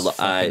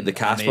McCall. The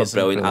cast was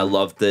brilliant. I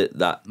loved it.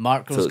 That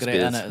Mark was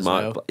great in it as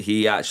well.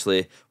 He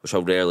actually, which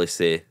I'll rarely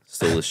say,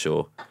 stole the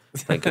show. I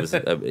think it was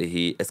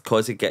it's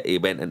because he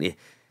went into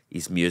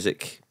his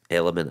music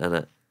element in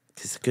it.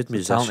 He's a good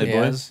musician. He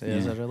is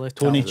a really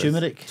Tony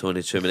Turmeric.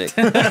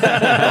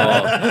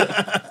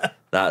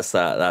 That's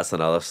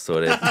another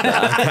story.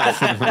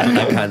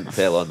 I can't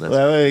tell on this.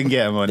 Well, we can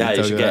get him on. Yeah,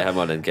 you should get him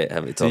on and get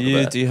him to talk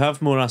about it. Do you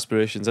have more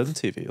aspirations in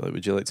TV? Like,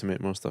 would you like to make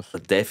more stuff?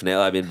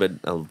 Definitely. I mean, when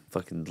I'll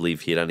fucking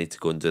leave here, I need to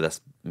go and do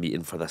this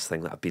meeting for this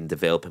thing that I've been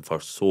developing for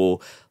so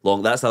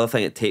long. That's the other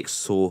thing. It takes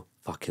so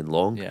fucking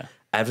long. Yeah.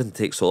 everything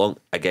takes so long.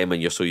 Again,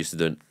 when you're so used to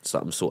doing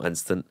something so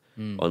instant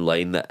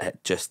online, that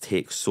it just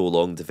takes so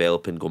long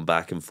developing, going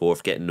back and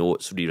forth, getting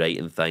notes,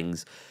 rewriting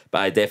things.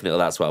 But I definitely,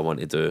 that's what I want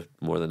to do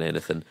more than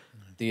anything.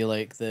 Do you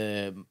like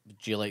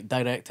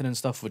directing and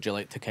stuff? Would you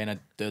like to kind of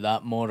do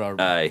that more, or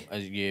Aye. are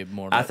you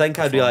more? I think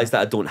I realised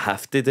that I don't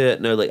have to do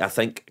it now. Like, I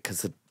think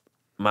because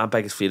my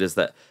biggest fear is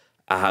that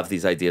I have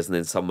these ideas and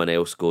then someone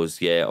else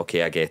goes, yeah,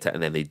 okay, I get it,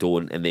 and then they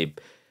don't, and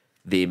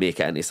they make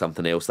it into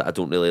something else that I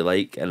don't really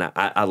like. And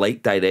I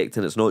like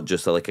directing. It's not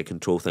just like a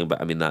control thing,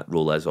 but I mean, that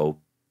role is all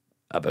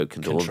about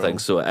controlling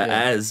things, so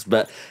it is.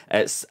 But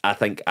I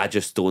think I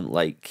just don't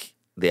like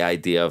the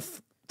idea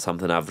of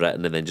something I've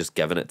written and then just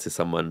giving it to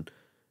someone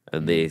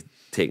and they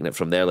taking it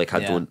from there. Like, I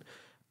don't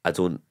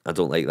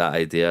like that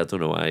idea. I don't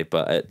know why,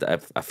 but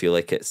I feel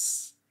like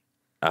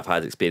I've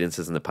had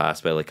experiences in the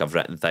past where, like, I've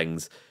written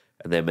things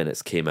and then when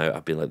it's came out,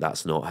 I've been like,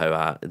 that's not how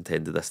I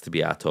intended this to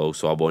be at all.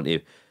 So I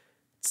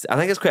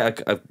think it's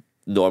quite a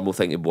normal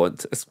thing to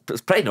want. It's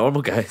pretty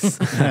normal, guys.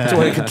 To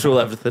want to control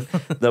everything.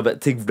 No, but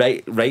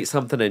to write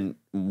something and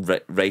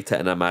write it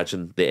and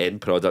imagine the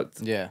end product.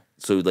 Yeah.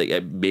 So, like,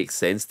 it makes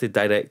sense to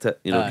direct it,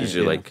 you know, because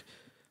you're like,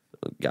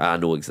 I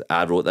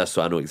wrote this,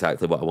 so I know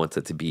exactly what I want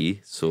it to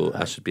be, so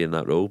I should be in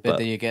that role. But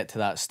do you get to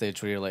that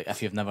stage where you're like,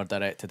 if you've never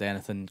directed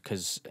anything,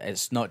 because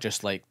it's not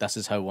just like, this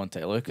is how I want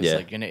it to look, it's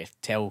like, you need to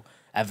tell,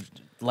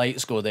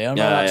 lights go there and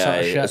all that sort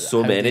of shit. There's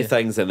so many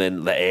things, and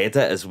then the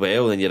edit as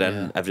well, and you're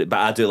in but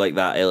I do like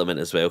that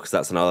element as well, because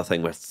that's another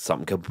thing where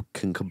something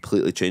can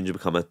completely change and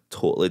become a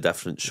totally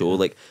different show.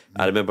 Like,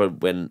 I remember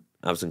when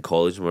I was in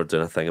college and we were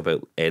doing a thing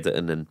about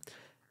editing, and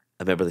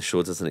I remember they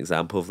showed us an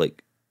example of,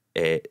 like,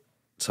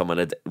 someone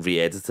had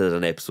re-edited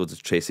an episode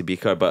of Tracy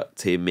Beaker, but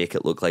to make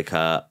it look like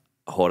a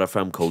horror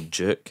film called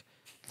Duke.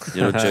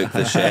 You know, Duke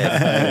the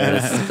chef. And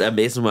it's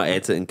amazing what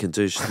editing can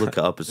do. You should look it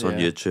up. It's on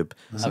YouTube.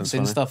 I've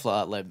seen stuff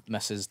like that, like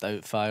Mrs.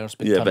 Doubtfire's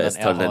been but it's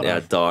turned into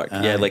a dark.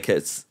 Yeah, like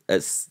it's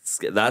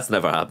that's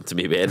never happened to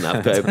me being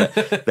that.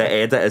 But the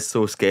edit is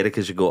so scary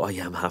because you go, oh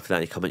yeah, I'm happy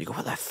that you come in. You go,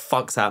 what the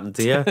fuck's happened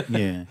to you?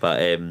 Yeah.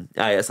 But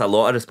it's a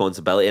lot of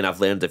responsibility, and I've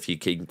learned if you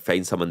can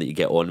find someone that you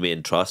get on with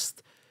and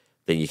trust,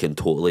 then you can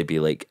totally be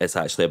like, it's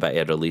actually a bit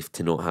of a relief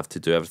to not have to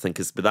do everything.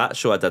 Because with that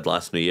show I did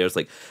last New Year's,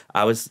 like,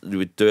 we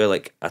would do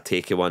like a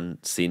take of one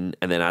scene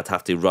and then I'd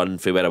have to run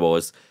through where I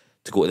was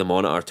to go to the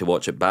monitor to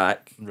watch it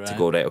back, to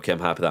go, right, okay, I'm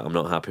happy with that, I'm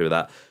not happy with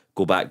that,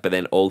 go back. But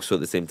then also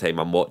at the same time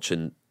I'm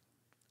watching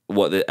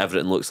what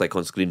everything looks like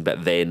on screen,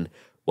 but then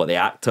what the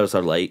actors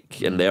are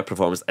like in their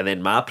performance, and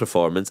then my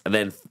performance, and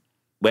then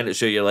when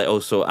it's you, you're like, oh,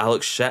 so I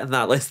look shit in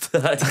that list.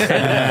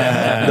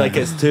 Like,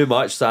 it's too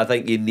much. So I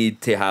think you need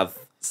to have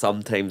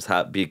sometimes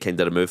be kind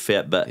of removed for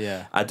it, but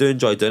I do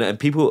enjoy doing it, and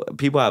people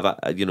have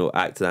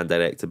acted and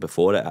directed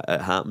before it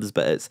happens,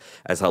 but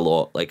it's a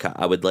lot. Like,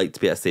 I would like to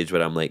be at a stage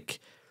where I'm like,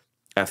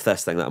 if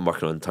this thing that I'm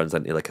working on turns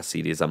into like a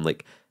series, I'm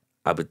like,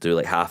 I would do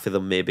like half of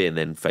them maybe, and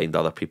then find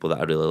other people that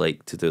I really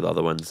like to do the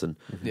other ones, and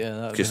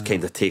just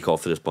kind of take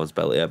off the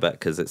responsibility a bit,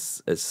 because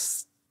I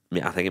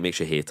think it makes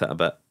you hate it a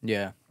bit.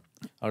 Yeah.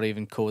 Or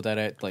even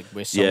co-direct, like,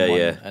 with someone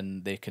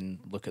and they can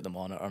look at the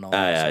monitor and all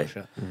that sort of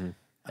shit. Mm-hmm.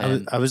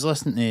 I was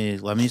listening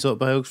to Limmy's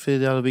autobiography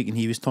the other week, and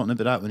he was talking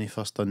about that when he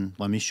first done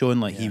Limmy's show,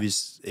 and like he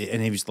was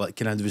like,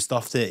 kind of, there was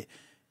stuff that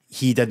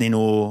he didn't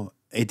know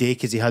a day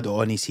because he had it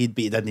on his head,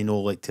 but he didn't know,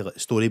 like, to Mm.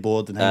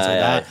 storyboard and things like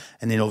that.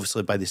 And then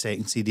obviously by the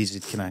second series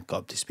he'd kind of got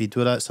up to speed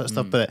with that sort of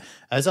stuff. But it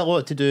has a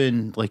lot to do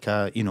in, like,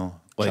 like,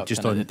 chucked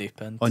just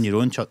on your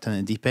own, chucked in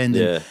at the deep end.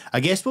 And I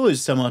guess, well, it's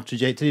a similar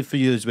trajectory for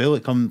you as well,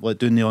 like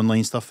doing the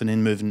online stuff and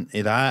then moving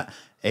to that.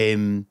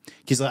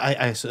 Because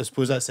I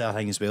suppose that's the other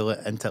thing as well,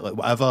 like, into, like,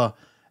 whatever,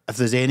 if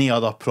there's any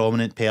other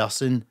prominent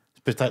person,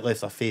 particularly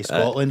if they're face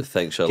Scotland,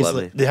 thanks,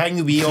 like, the thing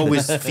that we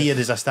always fear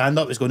as a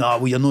stand-up is going,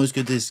 well, you're not as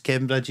good as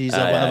Kevin Bridges or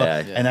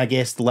whatever. And I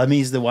guess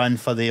Limmy's the one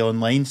for the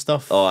online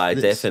stuff. Oh,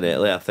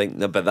 definitely. I think,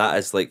 but that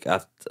is like,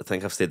 I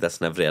think I've said this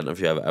in every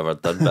interview I've ever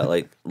done, but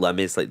like,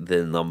 Limmy's like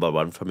the number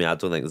one for me. I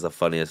don't think there's a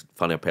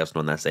funnier person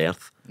on this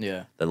earth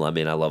than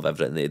Limmy, and I love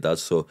everything that he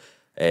does. So,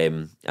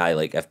 I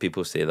like, if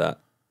people say that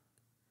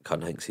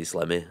Cunt thinks he's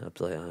Limmy, I'd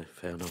be like, aye,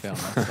 fair enough.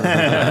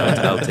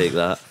 I'll take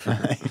that.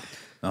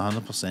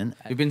 100%.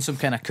 You've been some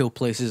kind of cool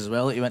places as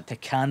well. Like, you went to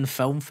Cannes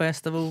Film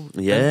Festival.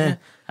 Yeah.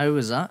 How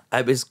was that?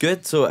 It was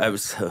good. So I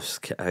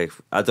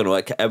don't know.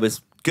 It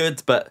was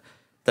good, but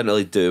didn't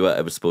really do what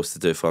it was supposed to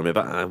do for me.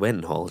 But I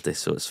went on holiday,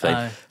 so it's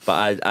fine.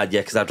 But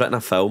because I'd written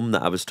a film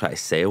that I was trying to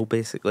sell,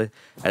 basically,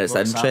 and it's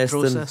What's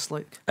interesting. That process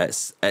like?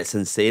 It's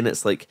insane.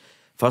 It's like,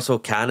 first of all,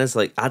 Cannes is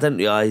like, I didn't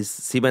realise.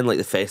 See, when like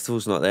the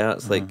festival's not there,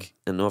 it's like,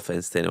 and no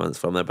offence to anyone that's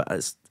from there, but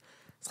it's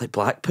like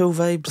Blackpool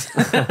vibes.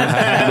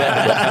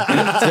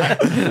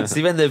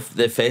 See, when the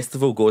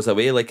festival goes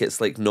away, like, it's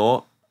like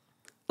not,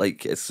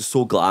 like, it's just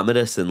so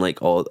glamorous and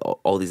like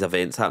all these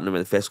events happening.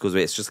 When the festival goes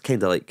away, it's just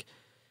kind of like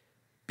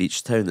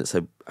beach town. It's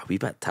a wee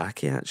bit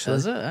tacky, actually.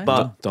 Is it? Eh?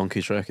 But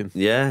donkey trekking.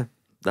 Yeah,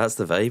 that's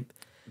the vibe.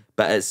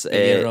 But it's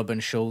you're rubbing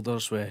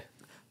shoulders with.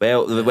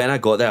 Well, when I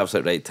got there, I was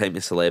like, right, time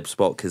to celeb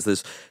spot, because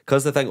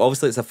the thing,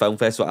 obviously it's a film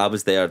festival. I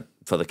was there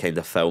for the kind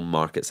of film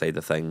market side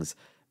of things,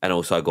 And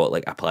also I got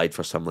like applied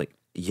for some like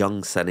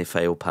young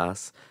cinephile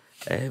pass,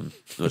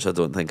 which I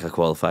don't think I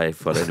qualify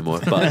for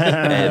anymore.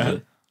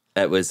 But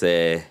it was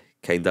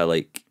kind of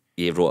like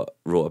you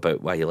wrote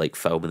about why you like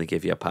film, and they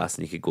gave you a pass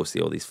and you could go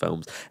see all these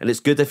films. And it's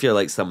good if you're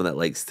like someone that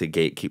likes to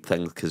gatekeep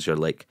things, because you're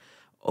like,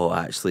 oh,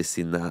 I actually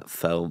seen that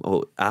film.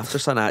 Oh, After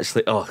Sun,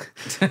 actually. Oh,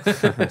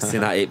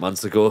 seen that 8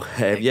 months ago.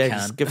 Yeah,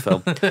 it's a good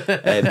film.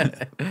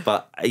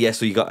 But yeah,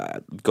 so you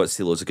got to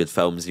see loads of good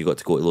films. You got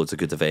to go to loads of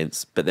good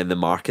events. But then the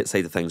market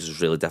side of things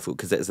is really difficult,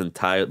 because it's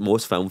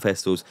most film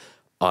festivals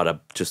are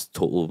just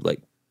total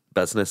like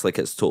business. Like,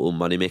 it's total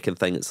money making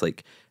thing. It's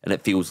like, and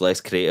it feels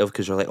less creative,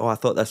 because you're like, oh, I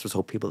thought this was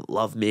all people that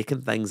love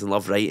making things and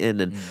love writing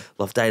and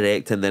love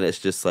directing. Then it's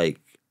just like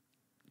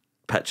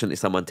pitching to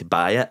someone to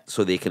buy it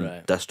so they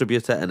can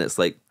distribute it, and it's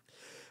like,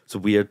 it's a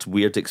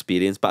weird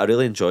experience, but I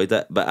really enjoyed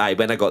it. But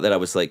when I got there, I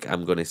was like,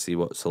 I'm going to see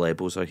what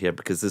celebos are here,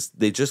 because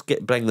they just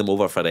bring them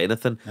over for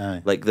anything.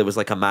 Aye. Like, there was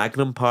like a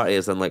Magnum party,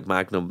 as in like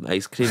Magnum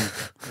ice cream,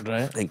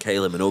 Right. and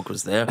Kylie Minogue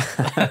was there.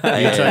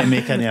 You try to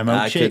make any a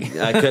milkshake.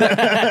 I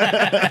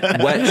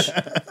could, which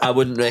I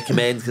wouldn't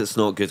recommend, because it's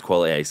not good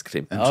quality ice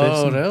cream.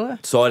 Oh, really?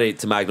 Sorry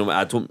to Magnum,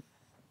 I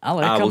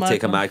will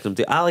take a Magnum.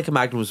 I like a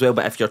Magnum as well,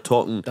 but if you're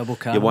talking, Double you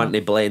caramel. want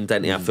to blend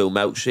into a full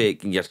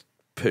milkshake and you're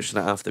pushing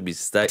it after me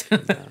stick.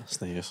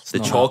 It's nice. The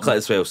chocolate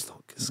as well.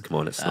 Come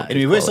on, it's not.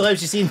 Anyway, good what's the quality.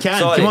 lives you seen, Can?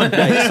 Sorry, Come on.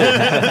 right, so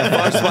the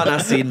first one I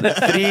seen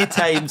 3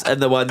 times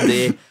in the one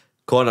day.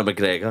 Conor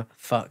McGregor.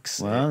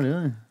 Fucks. Wow,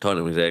 really?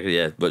 Conor McGregor,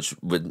 yeah, which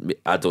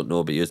I don't know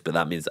about you, but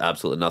that means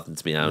absolutely nothing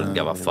to me. I don't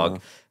give a fuck.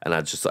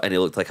 And he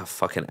looked like a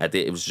fucking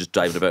idiot. He was just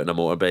driving about on a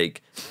motorbike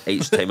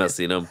each time I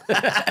seen him.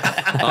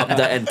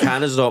 And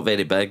Canada's not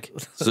very big,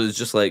 so it's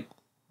just like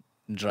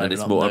Driving his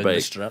up and down the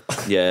motorbike. strip.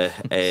 Yeah.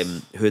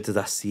 Who did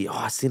I see? Oh,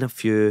 I seen a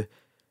few.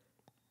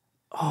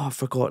 Oh, I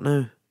forgot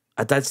now.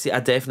 I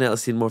definitely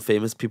seen more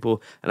famous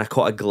people, and I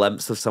caught a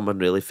glimpse of someone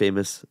really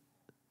famous.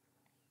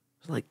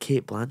 It was like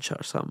Kate Blanchett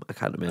or something. I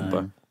can't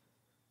remember.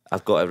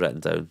 I've got it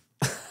written down.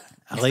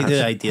 I like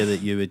the idea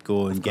that you would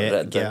go and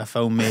get a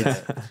film made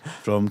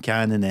from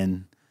Can, and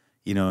then,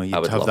 you know, you'd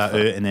would have love that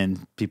that. out, and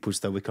then people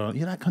still would come,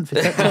 you're that cunt for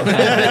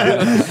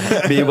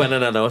TikTok. Me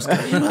winning an Oscar.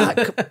 You know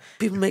that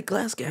people make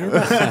Glasgow.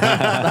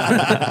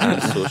 I'm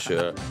so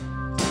sure.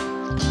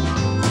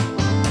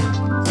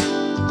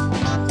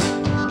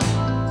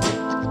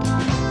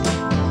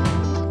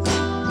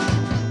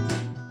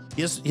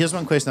 Here's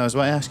one question I was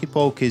want to ask you,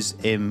 Paul, because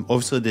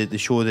obviously the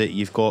show that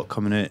you've got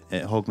coming out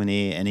at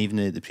Hogmanay, and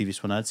even the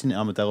previous one I'd seen at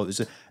Armadillo,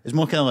 it was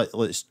more kind of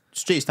like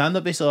straight stand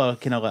up, basically, or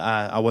kind of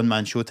like a one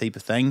man show type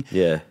of thing.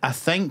 Yeah. I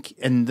think,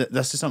 and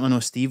this is something I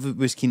know Steve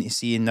was keen to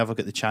see and never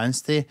got the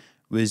chance to,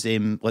 was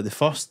like the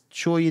first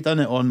show you done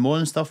it on More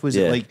and stuff. Was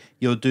it like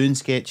you're doing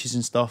sketches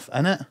and stuff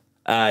in it?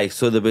 Aye,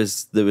 so there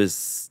was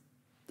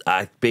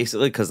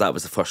basically, because that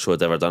was the first show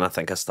I'd ever done. I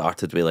think I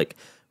started with like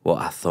what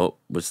I thought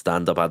was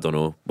stand up. I don't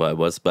know what it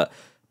was, but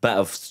bit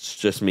of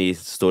just me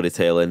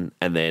storytelling,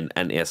 and then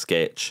into a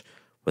sketch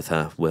with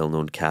a well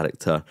known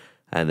character,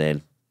 and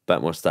then bit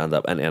more stand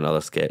up into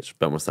another sketch,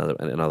 bit more stand up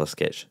into another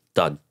sketch.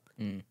 Done.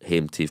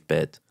 Hame teeth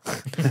bed.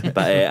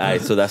 But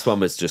so this one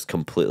was just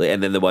completely,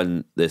 and then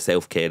the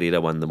self care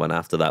era one, the one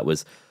after that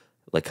was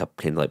like a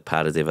kind of like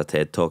parody of a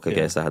TED talk. I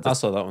guess I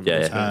saw that one.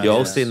 Yeah, you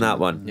all seen that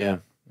one? Yeah.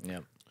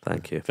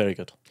 Thank you. Very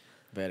good.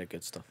 Very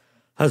good stuff.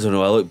 I don't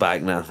know. I look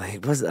back now, I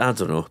think I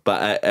don't know,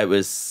 but it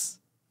was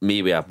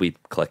me with a wee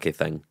clicky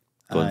thing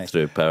going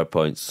through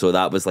PowerPoints. So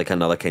that was like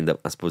another kind of,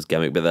 I suppose,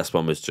 gimmick. But this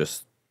one was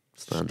just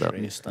stand up.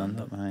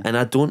 And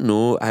I don't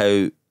know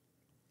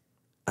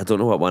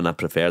what one I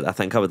preferred. I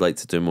think I would like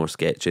to do more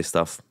sketchy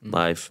stuff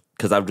live,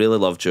 because I really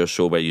loved your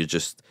show where you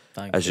just,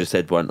 as you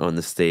said, weren't on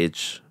the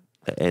stage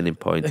at any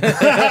point. It's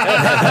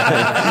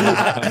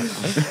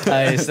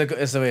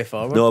the way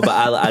forward. No, but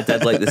I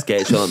did like the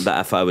sketch on. But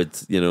if I would,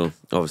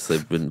 obviously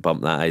wouldn't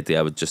bump that idea,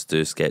 I would just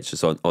do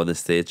sketches on the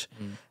stage.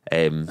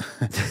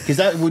 Because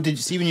did you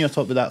see when you were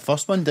talking about that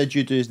first one? Did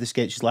you do the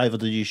sketches live, or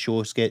did you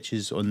show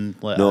sketches on?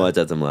 Like, no, I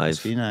did them live.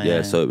 Screen,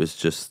 yeah, so it was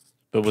just.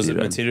 But was it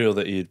material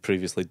that you'd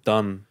previously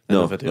done? In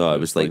No, the video? no, it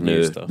was like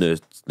new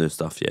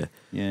stuff. Yeah,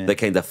 Yeah. That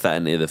kind of fit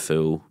into the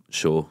full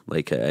show.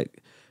 Like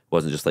it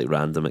wasn't just like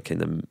random. It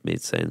kind of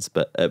made sense.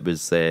 But it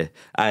was. I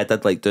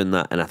did like doing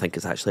that, and I think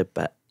it's actually a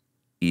bit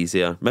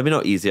easier. Maybe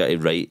not easier to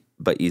write,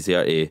 but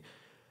easier to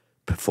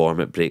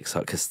perform. It breaks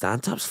up, because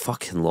stand up's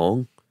fucking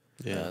long.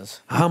 Yes.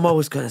 I'm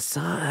always going to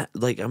say,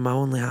 like, am I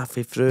only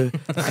halfway through?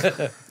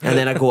 And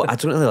then I go, I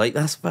don't really like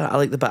this bit. I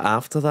like the bit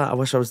after that. I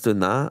wish I was doing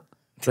that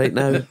right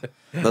now.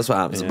 That's what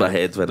happens in my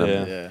head when I'm.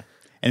 Yeah.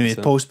 Anyway,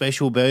 Paul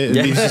special about it.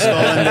 Leaves to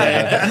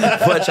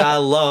Scotland, which I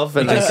love,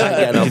 and I can't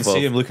get You enough can see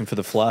of. him looking for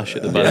the flash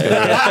at the back.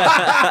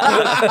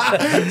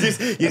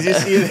 you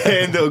just see at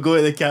the end it'll go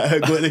to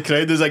the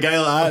crowd. There's a guy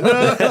like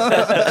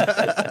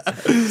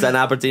that. It's in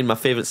Aberdeen, my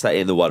favourite city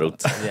in the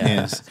world.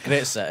 Yes.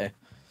 Great city.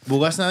 Well,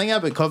 listen, I think that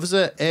about covers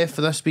it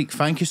for this week.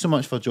 Thank you so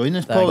much for joining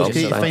us, Paul. It's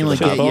great to finally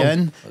get you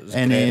in.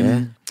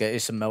 And get you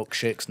some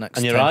milkshakes next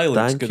and your time. eye looks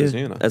Thank good you. as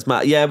you know. It's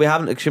my, yeah, we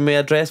haven't. Can we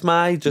address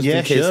my eye just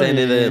in case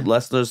any of the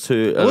listeners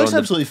who it looks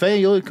absolutely fine.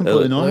 You look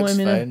completely normal. Looks I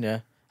mean, fine, yeah.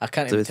 I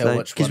can't even tell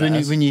which one. Because when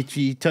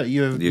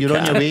you're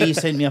on your way, you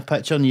sent me a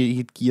picture and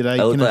your eye.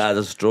 I looked like I had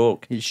a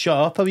stroke. You shut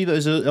up a wee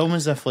bit. It was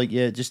almost as if like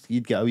just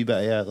you'd get a wee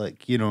bit of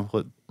like I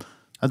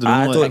don't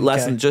know.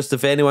 Listen. Just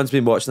if anyone's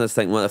been watching this,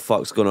 thinking what the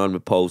fuck's going on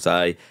with Paul's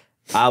eye,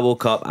 I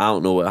woke up. I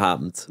don't know what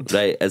happened.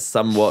 Right, it's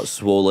somewhat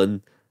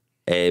swollen.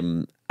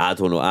 I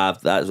don't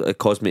know. It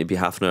caused me to be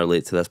half an hour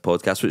late to this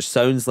podcast, which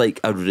sounds like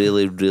a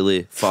really,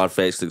 really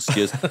far-fetched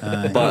excuse,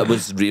 but it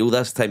was real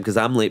this time because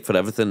I'm late for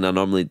everything. I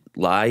normally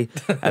lie,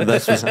 and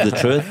this was the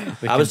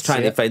truth. I was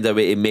trying to find a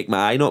way to make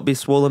my eye not be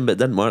swollen, but it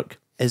didn't work.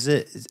 Is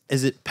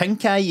it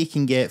pink eye you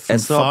can get from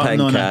It's not farting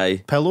pink on eye. a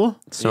pillow?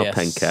 It's not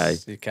pink eye.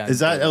 Is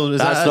that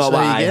That's not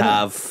what I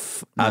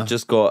have. No. I've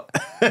just got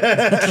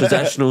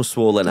traditional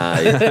swollen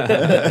eye.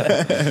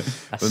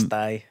 A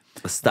sty.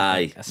 A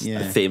sty.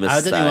 Yeah. A famous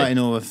I didn't sty. want to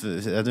know if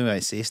I don't want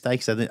to say sty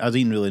because I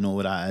didn't really know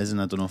what that is, and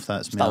I don't know if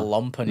that's a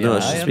lump on your eye. No,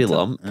 it's just a wee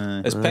lump.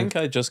 Is pink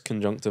eye just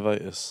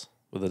conjunctivitis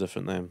with a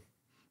different name?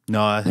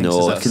 No, I think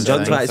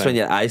conjunctivitis when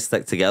your eyes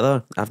stick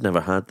together. I've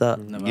never had that.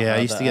 I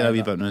used to get a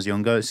wee bit when I was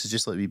younger. It's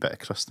just like a wee bit of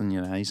crust in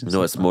your eyes.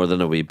 No, it's more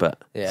than a wee bit.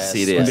 Yeah,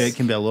 serious. It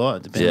can be a lot.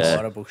 It depends. Yeah.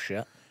 Horrible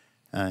shit.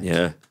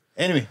 Yeah.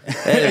 Anyway,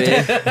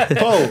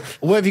 Paul,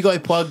 what have you got to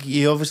plug?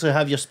 You obviously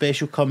have your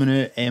special coming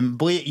out.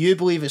 You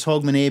believe it's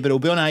Hogmanay, but it'll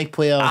be on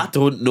iPlayer. I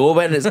don't know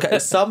when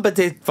it's.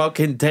 Somebody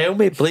fucking tell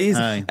me, please.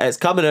 Aye. It's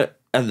coming out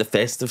in the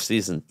festive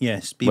season.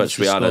 Yes, BBC which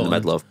we are in the Scotland.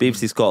 middle of.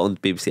 BBC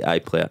Scotland, BBC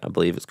iPlayer, I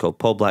believe it's called.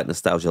 Paul Black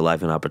Nostalgia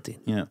Live in Aberdeen.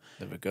 Yeah,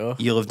 there we go.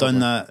 You'll have done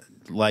that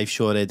live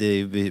show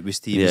already with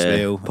Steve as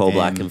well. Paul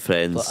Black and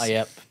friends.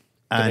 Yep.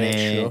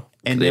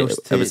 And it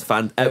was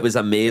fun. It was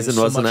amazing,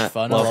 wasn't it?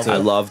 Fun. I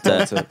loved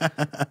it.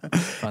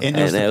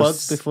 Anything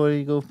else to plug before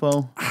you go,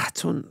 Paul? I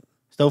don't.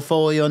 Still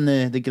follow you on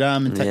the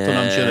gram and TikTok.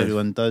 I'm sure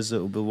everyone does that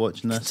will be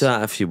watching this. Do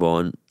that if you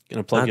want.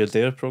 Gonna plug your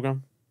Dare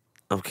program?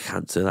 I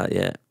can't do that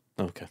yet.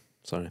 Okay,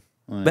 sorry.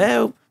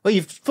 Well,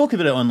 you've spoken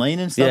about it online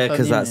and stuff. Yeah,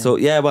 because that's so.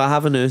 Yeah, well, I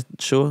have a new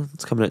show.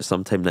 It's coming out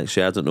sometime next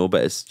year. I don't know,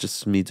 but it's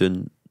just me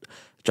doing.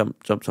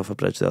 Jumped off a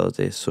bridge the other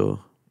day, so.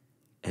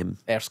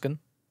 Erskine?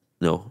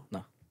 No,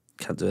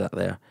 can't do that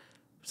there.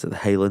 It's at the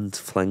Highland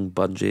Fling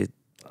Bungee.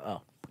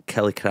 Oh,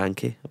 Kelly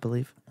Cranky, I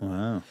believe.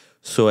 Wow.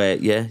 So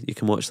yeah, you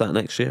can watch that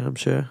next year. I'm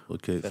sure.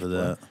 Look out for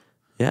that.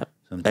 Yeah,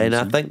 and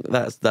I think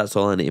that's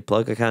all I need to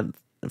plug. I can't.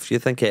 If you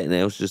think anything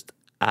else, just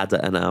add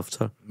it in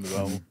after.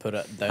 We'll put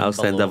it down. I'll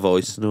send a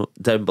voice note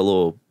down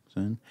below.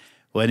 Soon.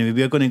 Well, anyway,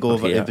 we're going to go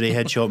over to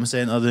Braehead Shopping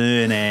Centre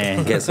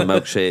and get some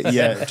milkshakes.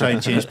 Yeah, try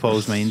and change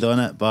Paul's mind on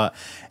it. But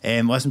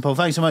listen, Paul,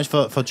 thanks so much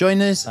for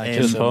joining us.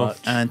 Thank you so much.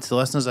 And to the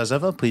listeners, as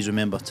ever, please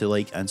remember to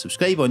like and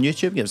subscribe on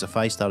YouTube. Give us a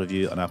 5-star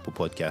review on Apple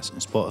Podcasts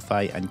and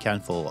Spotify, and can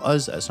follow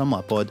us at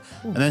SomewhatPod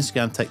on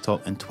Instagram,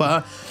 TikTok, and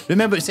Twitter.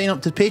 Remember to sign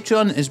up to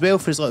Patreon as well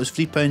for as little as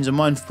 £3 a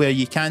month, where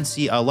you can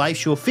see our live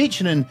show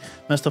featuring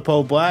Mr.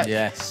 Paul Black.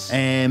 Yes.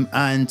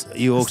 And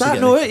you also Is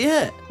that not it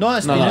yet? No,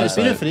 it's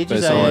been out for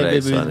ages.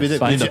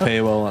 Find a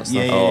paywall. That's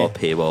Yeah. not. Oh,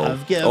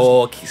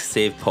 paywall.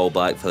 Save Paul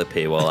Black for the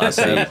paywall. I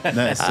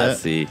see. I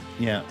see.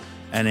 Yeah.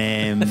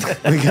 And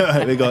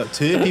we got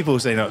 2 people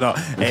saying up.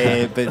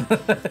 No,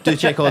 but do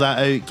check all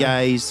that out,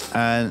 guys.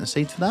 And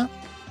aside from that,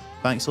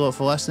 thanks a lot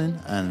for listening,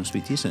 and I'll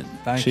speak to you soon.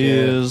 Thank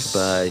Cheers. you.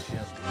 Bye.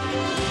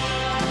 Cheers.